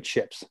potato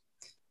chips.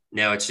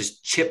 No, it's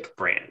just chip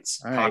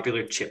brands, All right.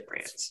 popular chip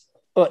brands.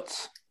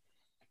 Utz.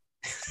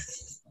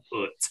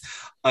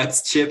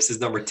 Utz Chips is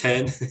number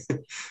 10.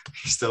 You're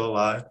still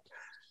alive.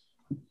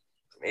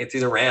 Made it through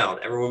the round.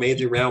 Everyone made it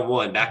through round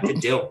 1. Back to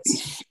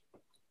Dilts.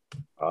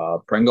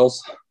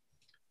 Pringles.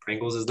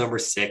 Pringles is number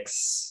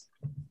 6.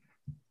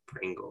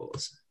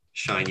 Pringles.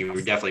 Shine, you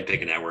were definitely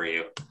picking that, were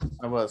you?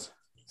 I was.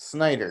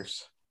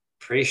 Snyder's.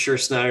 Pretty sure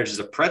Snyder's is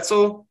a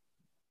pretzel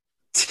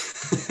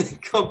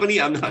company.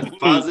 I'm not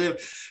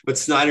positive, but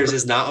Snyder's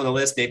is not on the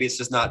list. Maybe it's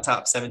just not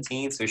top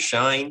 17. So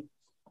Shine,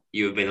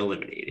 you have been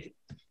eliminated.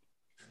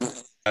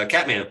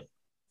 Catman.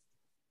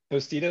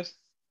 Tostitos.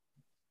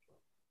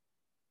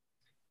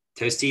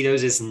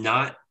 Tostitos is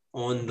not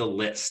on the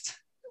list.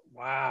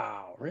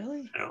 Wow,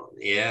 really? I don't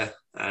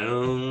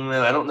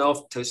know. I don't know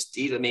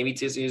if maybe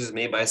Tostitos is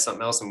made by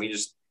something else and we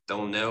just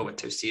don't know, but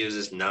Tostitos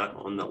is not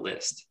on the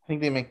list. I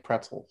think they make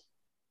pretzels.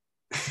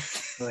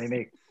 They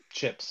make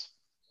chips.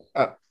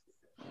 Oh.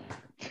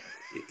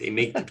 They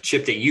make the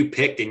chip that you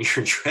picked in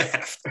your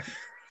draft.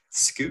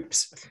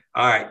 Scoops.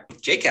 All right,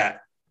 JCat.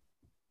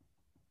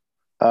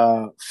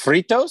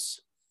 Fritos.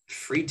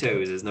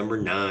 Fritos is number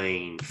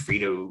 9.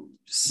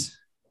 Fritos.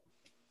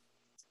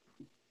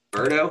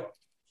 Birdo.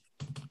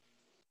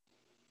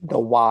 The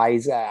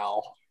Wise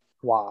Owl.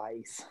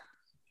 Wise.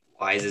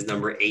 Wise is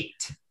number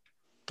 8.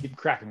 Keep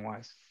cracking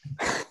wise.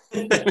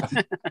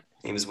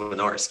 Name is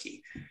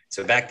Winarski.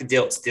 So back to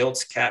Dilts.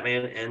 Dilts,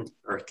 Catman,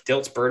 or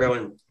Dilts, Birdo,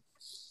 and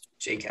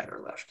JCat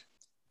are left.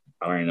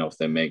 I don't even know if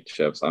they make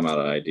chips. I'm out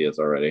of ideas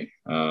already.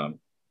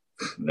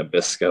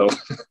 Nabisco.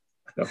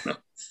 I don't know.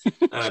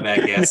 Not a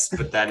bad guess,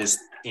 but that is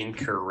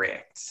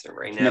incorrect. So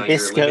right now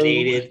Nabisco. you're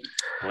eliminated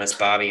unless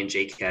Bobby and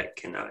JCat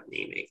cannot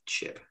name a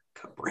chip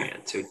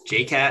brand. So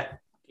JCat,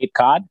 Cape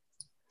Cod.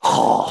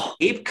 Oh,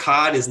 Cape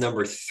Cod is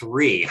number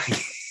 3.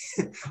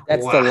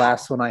 that's Wow. the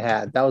last one I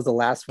had. That was the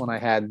last one I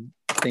had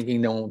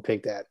thinking no one would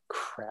pick that.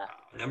 Crap.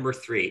 Number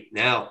 3.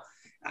 Now,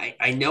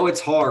 I know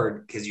it's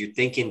hard because you're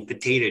thinking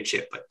potato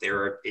chip, but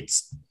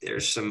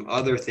there's some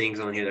other things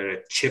on here that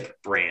are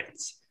chip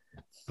brands.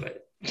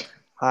 But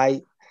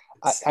I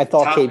thought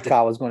Top Cape 10.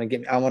 Cod was going to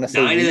get me. I want to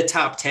say 9 of the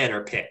top 10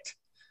 are picked.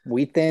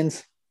 Wheat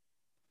Thins.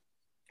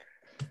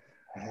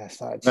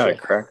 That's not a Not a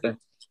chip. cracker.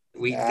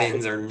 Wheat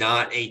Thins are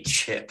not a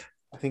chip.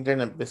 I think they're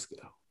Nabisco.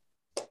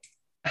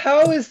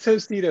 How is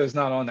Tostitos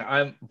not on there?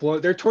 I'm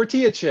blown. They're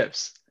tortilla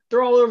chips.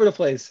 They're all over the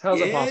place. How's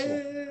that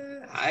possible?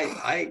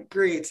 I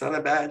agree. It's not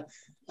a bad.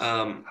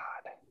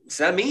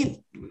 So that means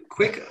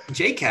quick,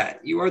 JCat,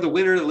 you are the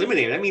winner of the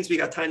eliminator. That means we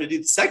got time to do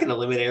the second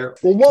eliminator.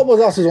 Well, what was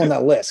else on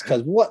that list?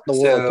 Because what the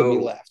world could be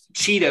So- left?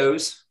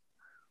 Cheetos,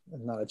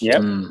 Not a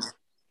chip. Yep.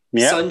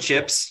 Yep. Sun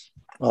Chips.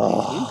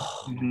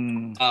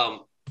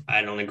 Oh.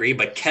 I don't agree,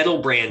 but Kettle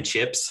brand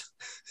chips.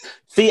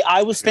 See,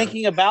 I was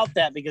thinking about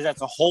that because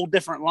that's a whole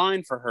different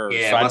line for her.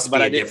 Yeah, So it must be I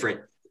a didn't-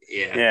 different.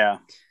 Yeah.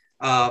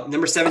 Yeah.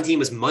 Number 17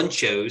 was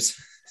Munchos.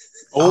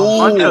 Oh,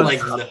 Munchos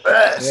like, are the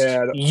best.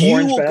 Yeah, the you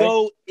orange will bag.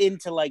 go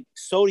into like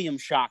sodium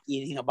shock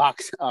eating a bag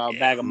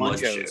of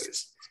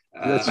Munchos.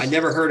 I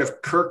never heard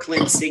of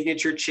Kirkland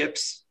signature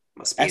chips.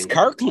 Must be That's in-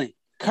 Kirkland.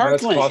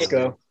 That's Kirkland.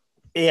 Costco.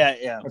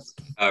 Yeah.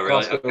 Oh,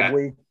 really?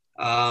 Costco.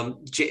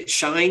 Okay.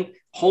 Shine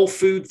Whole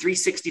Food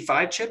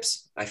 365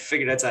 chips. I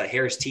figured that's at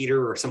Harris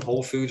Teeter or some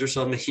Whole Foods or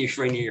something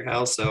right near your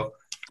house. So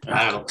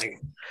I don't think.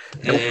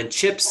 And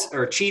chips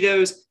or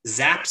Cheetos,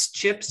 Zaps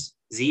chips,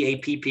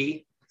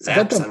 ZAPP. Zaps.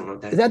 I don't know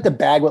what that Is that the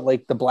bag with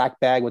like the black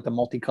bag with the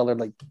multicolored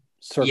like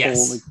circle?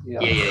 Yes. Like,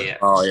 Yeah.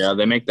 Oh yeah,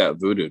 they make that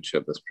voodoo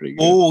chip. That's pretty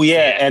good. Oh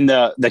yeah, and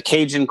the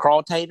Cajun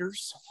crawl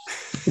taters.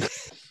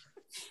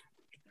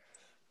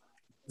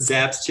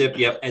 Zaps chip.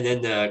 Yep. And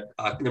then the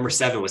number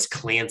 7 was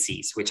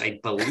Clancy's, which I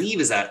believe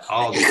is at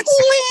Aldi's.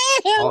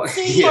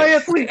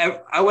 Yeah.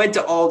 I went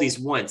to Aldi's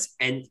once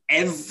and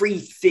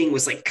everything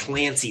was like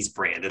Clancy's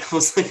brand. And I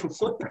was like,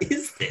 what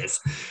is this?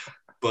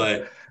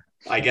 But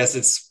I guess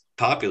it's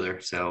popular.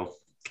 So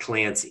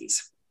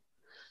Clancy's.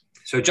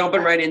 So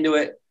jumping right into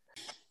it,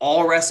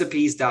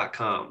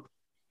 allrecipes.com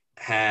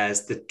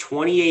has the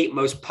 28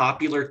 most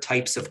popular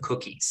types of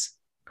cookies,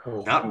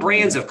 not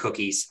brands of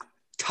cookies,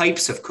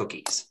 types of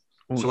cookies.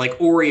 So like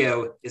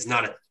Oreo is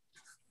not a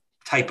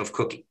type of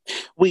cookie.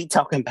 We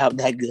talking about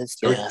that good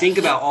So stuff. think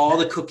about all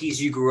the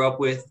cookies you grew up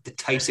with, the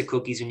types of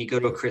cookies when you go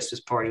to a Christmas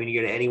party, when you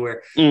go to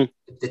anywhere,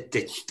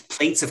 the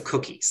plates of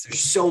cookies. There's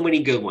so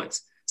many good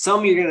ones.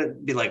 Some you're going to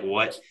be like,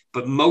 what?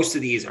 But most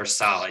of these are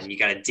solid. You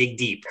got to dig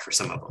deep for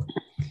some of them.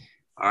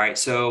 All right.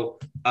 So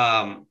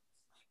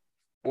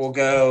we'll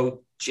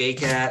go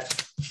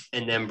JCat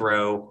and then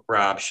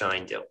Rob,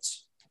 Shine,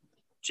 Dilts.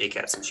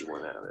 JCat, since you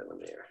won that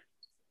eliminator.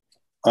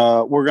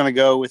 We're gonna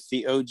go with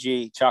the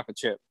OG chocolate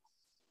chip.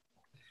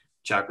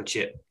 Chocolate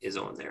chip is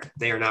on there.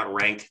 They are not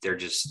ranked. They're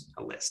just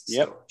a list.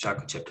 Yep. So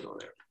chocolate chip is on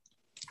there.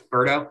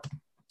 Birdo,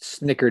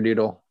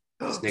 Snickerdoodle.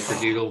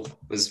 Snickerdoodle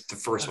was the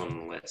first one on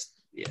the list.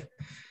 Yeah.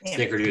 Damn.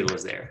 Snickerdoodle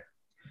was there.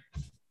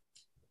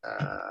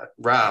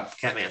 Rob,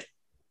 Catman,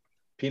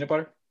 Peanut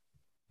butter.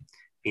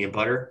 peanut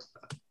butter,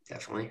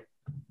 definitely.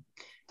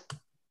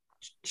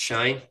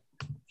 Shine,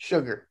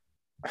 Sugar.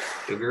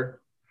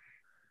 sugar.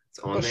 It's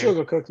on A there.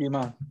 sugar cookie,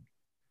 man.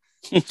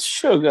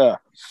 Sugar.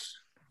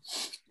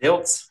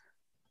 Dilts,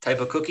 type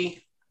of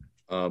cookie.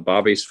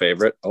 Bobby's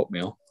favorite,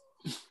 oatmeal.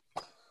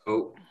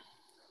 Oh.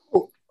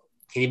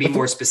 Can you be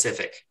more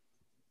specific?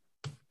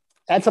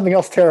 Add something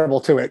else terrible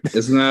to it.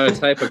 Isn't that a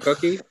type of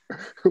cookie?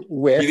 Can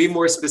With you be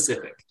more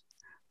specific?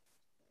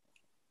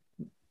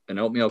 An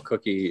oatmeal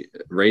cookie,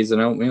 raisin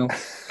oatmeal.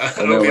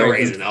 Oatmeal raisin.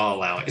 raisin, I'll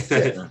allow it.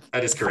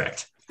 That is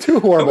correct. two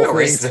horrible Oatmeal things.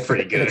 raisins are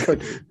pretty good. in a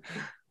cookie.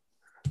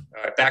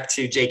 All right, back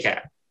to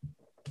JCat.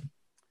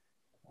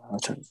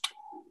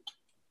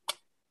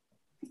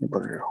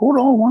 Hold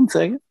on one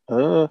second.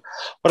 What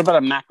about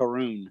a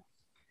macaroon?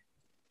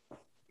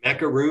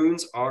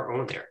 Macaroons are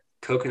on there.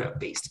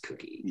 Coconut-based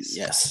cookies.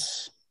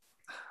 Yes.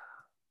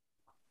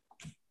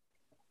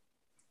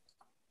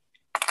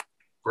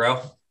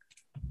 Bro,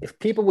 If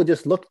people would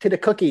just look to the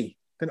cookie,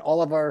 then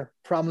all of our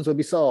problems would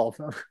be solved.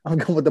 I'm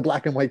going with the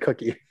black and white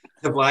cookie.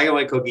 the black and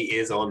white cookie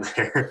is on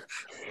there.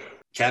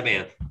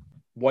 Catman.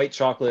 White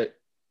chocolate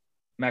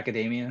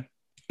macadamia.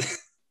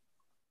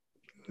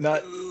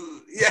 Not.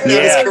 Yeah, that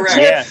is correct.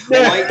 Yeah.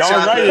 The white Darn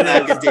chocolate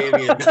right it is.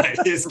 macadamia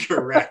nut is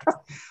correct.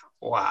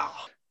 Wow.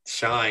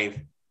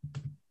 Shine.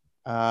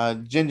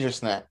 Ginger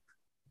snap.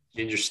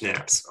 Ginger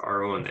snaps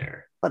are on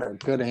there. What a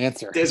good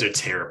answer. Those are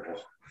terrible.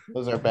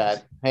 Those are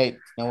bad. Hey,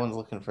 no one's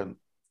looking for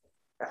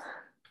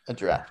a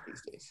draft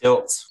these days.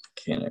 Dilts.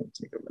 Can't even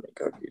think of any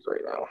cookies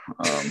right now.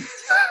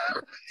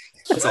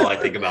 That's all I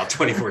think about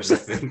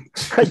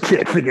 24/7. I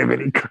can't think of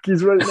any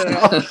cookies right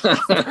now.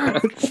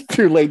 It's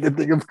too late to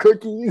think of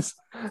cookies.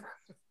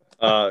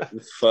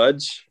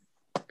 Fudge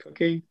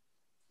cookie.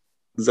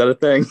 Is that a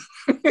thing?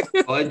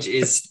 Fudge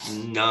is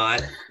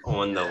not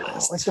on the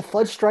Like list. the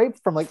fudge stripe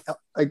from like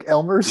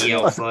Elmer's.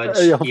 EL Fudge.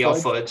 EL EL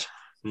Fudge. Fudge.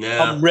 No.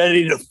 I'm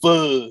ready to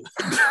fudge.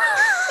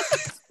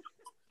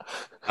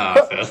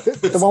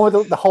 The one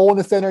with the hole in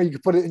the center, you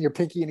can put it in your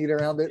pinky and eat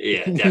around it.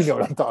 Yeah, You know definitely.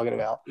 what I'm talking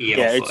about. EL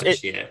Yeah,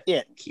 Fudge. Yeah.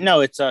 Yeah.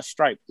 No, it's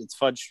striped. It's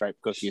fudge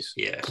striped cookies.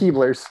 Yeah.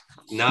 Keebler's.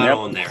 Not Yep.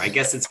 on there. I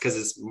guess it's because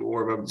it's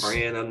more of a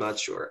brand. I'm not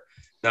sure.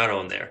 Not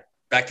on there.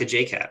 Back to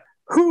JCat.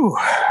 Whew.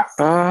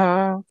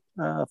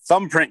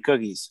 Thumbprint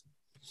cookies.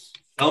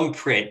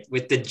 Thumbprint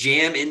with the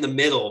jam in the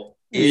middle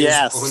is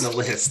Yes. on the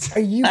list. Are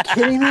you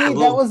kidding me? A That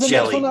little was the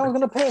jelly. next one I was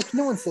going to pick.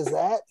 No one says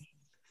that.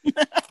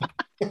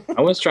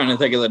 I was trying to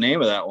think of the name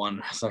of that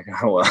one. It's like,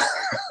 oh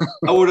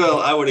well.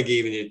 I would have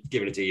given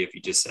it to you if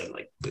you just said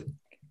like the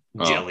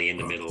Oh. jelly in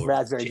the middle. or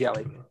Raspberry jam.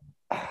 jelly.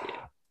 Yeah.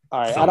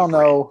 All right. I don't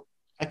know.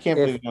 I can't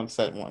If- believe you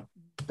upset one.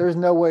 There's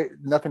no way,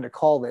 nothing to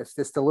call this.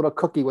 It's the little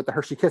cookie with the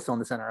Hershey Kiss on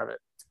the center of it.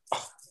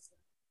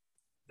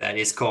 That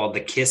is called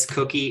the Kiss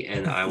cookie,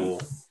 and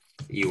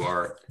you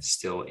are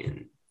still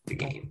in the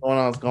game. The one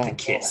I was The going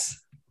Kiss.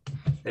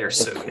 They're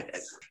so good.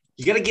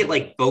 You got to get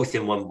like both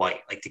in one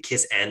bite, like the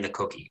Kiss and the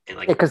cookie, and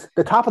like Yeah, because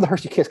the top of the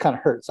Hershey Kiss kind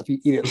of hurts if you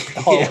eat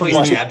it. all it in always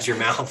one. jabs your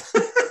mouth.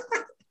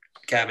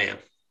 Catman.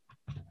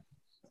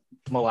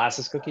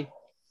 Molasses cookie.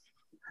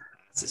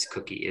 This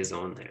cookie is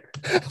on there.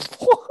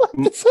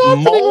 What's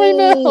happening right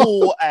now?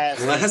 Mole ass.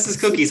 Molasses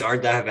cookies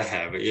aren't that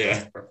bad, but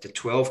yeah. We're up to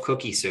 12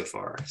 cookies so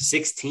far.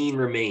 16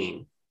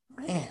 remain.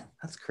 Man,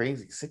 that's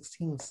crazy.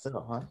 16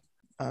 still,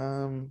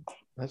 huh?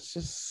 Let's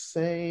just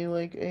say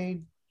like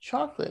a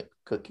chocolate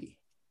cookie.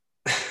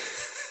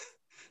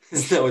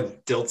 Isn't that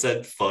what Dilt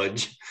said?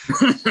 Fudge.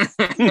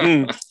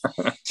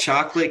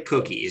 Chocolate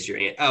cookie is your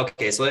answer.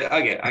 Okay, so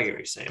I get what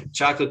you're saying.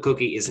 Chocolate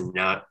cookie is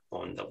not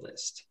on the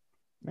list.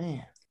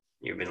 Man,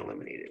 You've been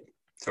eliminated.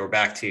 So we're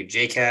back to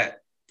JCat,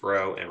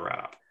 Bro, and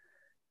Rob.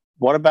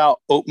 What about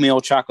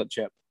oatmeal chocolate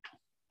chip?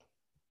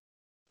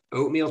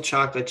 Oatmeal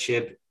chocolate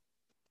chip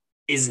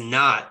is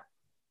not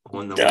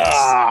on the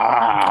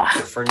Ah. list.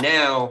 So for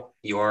now,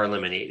 you are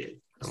eliminated.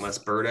 Unless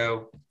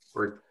Birdo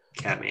or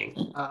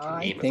Catman.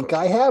 I think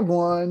I have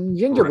one.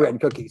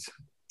 Gingerbread cookies.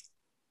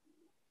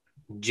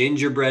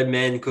 Gingerbread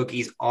men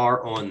cookies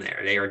are on there.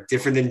 They are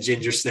different than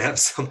ginger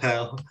snaps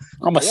somehow.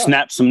 I'm gonna Yeah.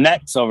 snap some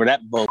necks over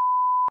that bull.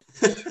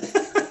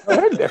 Oh,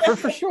 they're different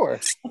for sure.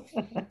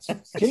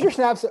 Ginger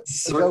snaps go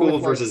Circle with,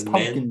 like, versus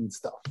pumpkin men. and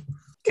stuff.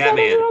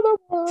 Catman, Another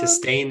one. to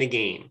stay in the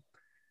game.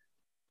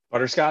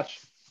 Butterscotch.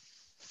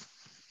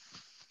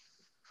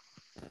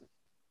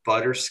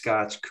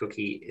 Butterscotch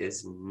cookie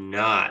is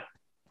not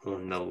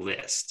on the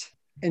list.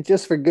 And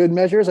just for good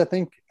measures, I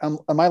think, am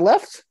I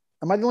left?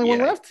 Am I the only one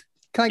Yeah. left?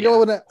 Can I go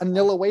with a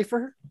vanilla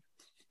wafer?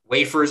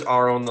 Wafers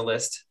are on the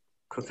list.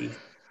 Cookie.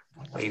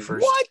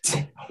 Wafers.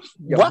 What?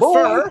 Yeah, What boy.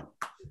 for?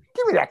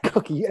 Give me that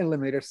cookie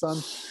eliminator,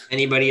 son.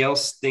 Anybody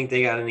else think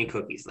they got any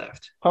cookies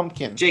left?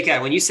 pumpkin.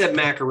 JCat, when you said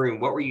macaroon,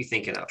 what were you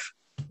thinking of?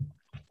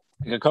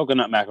 Like a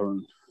coconut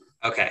macaroon.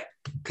 Okay.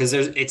 Because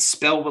it's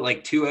spelled with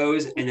like two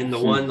O's, and then the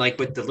one like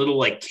with the little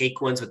like cake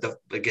ones with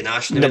the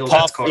ganache in the The middle.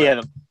 puff, That's called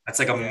yeah. that's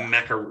like a Yeah.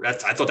 macaroon. I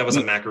thought that was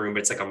a macaroon,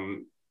 but it's like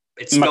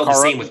it's spelled the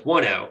Macaron- same with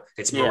one O.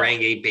 It's Yeah.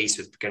 meringue based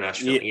with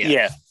ganache Yeah. filling.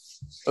 Yeah.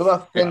 What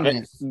about Thin Yeah.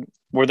 Mints?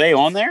 Were they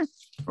on there?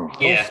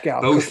 Yeah, Girl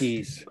Scout both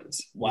cookies.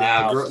 ones.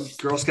 Wow. No,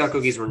 Girl Scout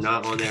cookies were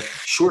not on there.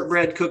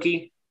 Shortbread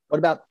cookie, What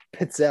about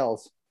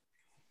pizzelles?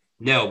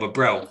 no. But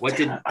bro, what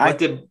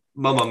did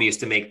Mum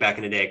used to make back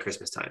in the day at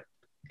Christmas time?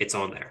 It's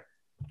on there.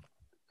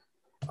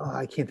 Oh,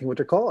 I can't think what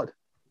they're called.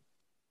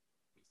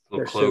 Little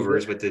They're so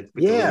clovers good. with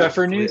the Yeah. little-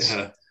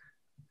 Pfeffernuss?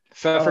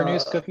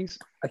 Pfeffernuss cookies.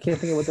 I can't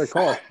think of what they're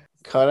called.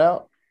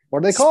 Cutout? What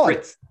are they called?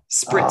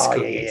 Spritz Oh,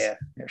 cookies yeah.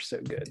 They're so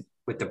good.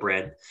 with the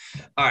bread.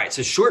 All right,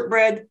 so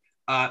shortbread.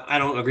 I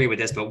don't agree with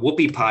this, but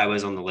whoopie pie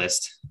was on the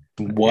list.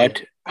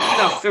 What?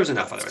 No, there was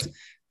enough otherwise.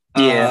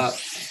 Yeah.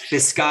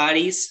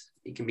 Biscottis.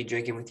 You can be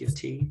drinking with your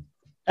tea.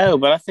 Oh,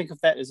 but I think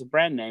of that as a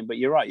brand name. But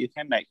you're right, you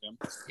can make them.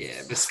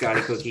 Yeah,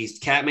 biscotti cookies.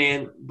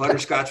 Catman,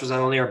 butterscotch was not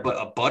on there, but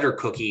a butter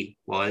cookie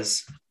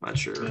was. Not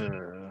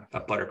sure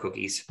about butter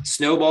cookies.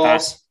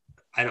 Snowballs.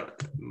 I don't.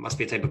 Must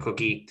be a type of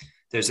cookie.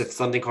 There's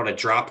something called a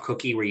drop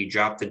cookie where you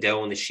drop the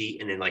dough on the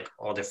sheet and then like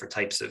all different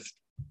types of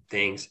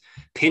things.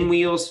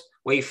 Pinwheels,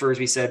 wafers.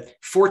 We said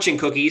fortune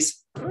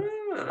cookies.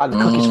 The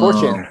Cookies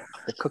Fortune.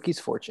 The cookie's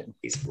fortune.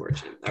 He's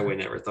fortune. I would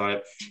never thought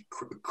it.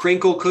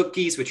 Crinkle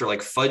cookies, which are like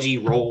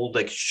fudgy rolled,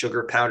 like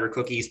sugar powder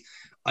cookies.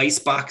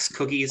 Icebox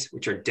cookies,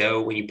 which are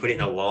dough when you put it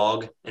in a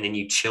log and then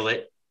you chill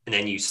it and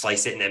then you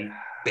slice it and then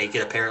bake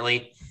it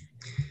apparently.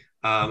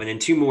 And then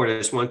 2 more.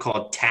 There's one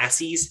called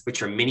Tassies,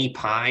 which are mini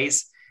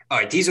pies. All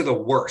right, these are the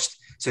worst.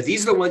 So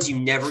these are the ones you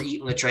never eat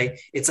on the tray.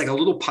 It's like a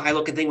little pie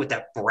looking thing with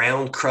that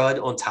brown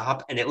crud on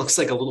top, and it looks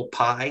like a little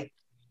pie.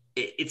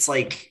 It's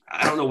like,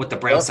 I don't know what the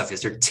brown stuff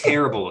is. They're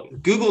terrible.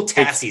 Google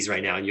Tassies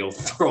right now and you'll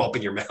throw up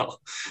in your mouth.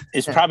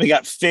 It's probably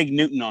got Fig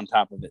Newton on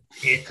top of it.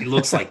 It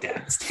looks like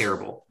that. It's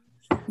terrible.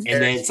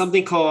 And then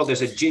something called,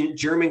 there's a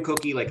German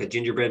cookie, like a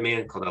gingerbread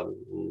man, called a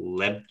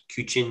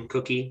Lebkuchen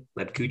cookie.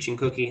 I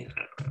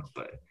don't know,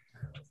 but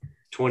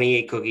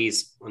 28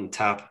 cookies on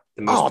top.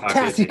 The most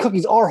popular Tassie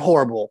cookies are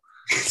horrible.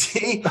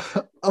 See?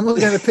 I'm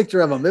looking at a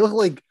picture of them. They look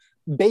like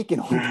bacon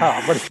on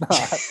top, but it's not.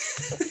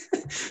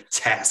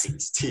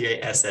 Tassies,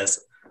 Tassies.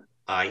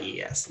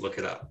 Look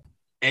it up.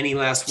 Any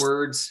last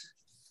words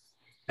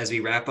as we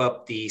wrap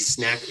up the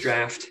snack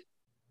draft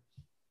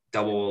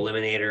double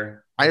eliminator?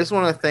 I just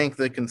want to thank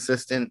the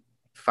consistent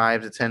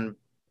 5 to 10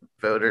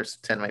 voters.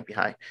 10 might be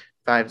high.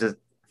 5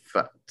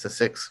 to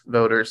 6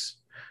 voters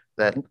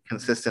that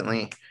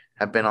consistently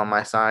have been on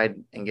my side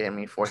and getting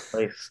me 4th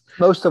place.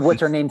 Most of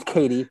which are named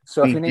Katie.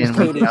 So if your name's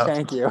Katie,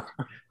 thank you.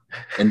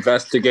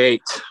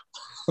 Investigate.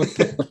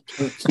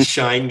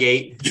 Shine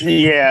Gate.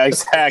 Yeah,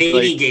 exactly.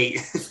 80 Gate.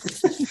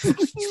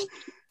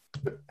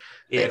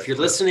 Yeah, if you're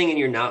listening and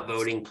you're not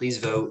voting, please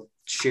vote.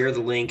 Share the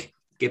link.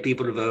 Get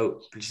people to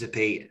vote.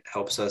 Participate.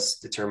 Helps us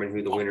determine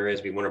who the winner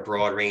is. We want a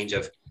broad range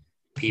of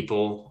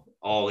people,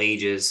 all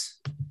ages.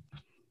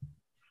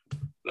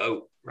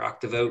 Vote. Rock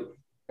the vote.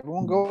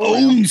 Everyone go.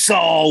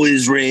 Bonesaw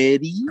is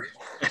ready.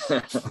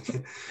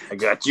 I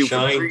got you.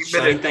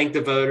 Shine, thank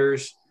the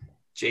voters.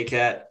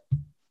 J-Cat.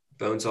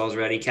 Bonesaw's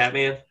ready.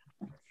 Catman.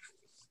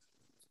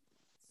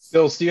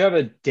 Bills, do you have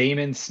a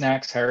Damon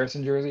Snacks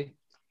Harrison jersey?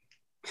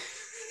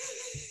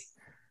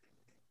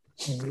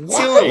 Is he on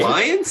the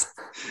Lions?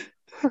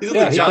 He's on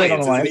the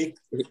Giants, isn't he?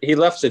 He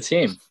left the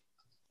team.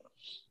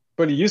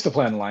 But he used to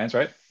play on the Lions,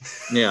 right?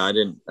 Yeah, I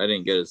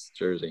didn't get his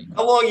jersey.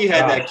 How long you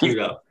had that queued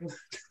up?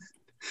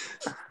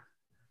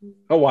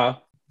 Oh,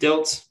 wow.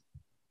 Dilts,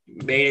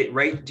 made it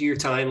right to your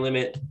time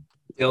limit.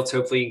 Dilts,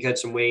 hopefully you can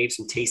catch some waves,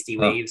 some tasty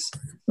waves.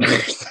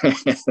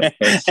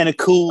 And a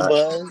cool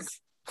buzz.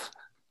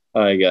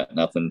 I got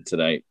nothing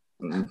tonight.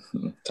 I'm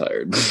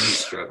tired.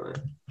 Struggling.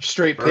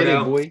 Straight pity,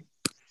 Burnout. boy.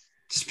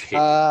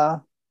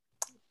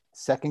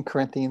 2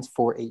 Corinthians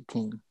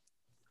 4:18.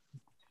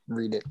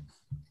 Read it.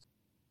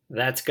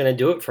 That's going to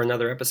do it for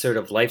another episode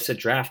of Life's a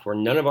Draft, where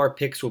none of our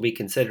picks will be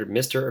considered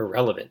Mr.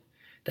 Irrelevant.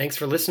 Thanks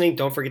for listening.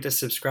 Don't forget to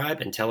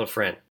subscribe and tell a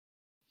friend.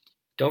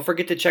 Don't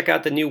forget to check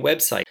out the new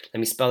website. Let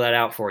me spell that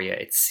out for you.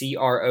 It's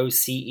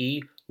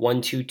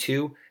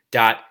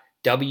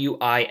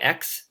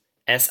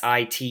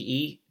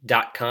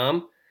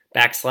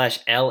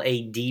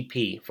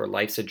croce122.wixsite.com/LADP for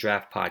Life's a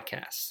Draft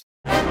podcasts.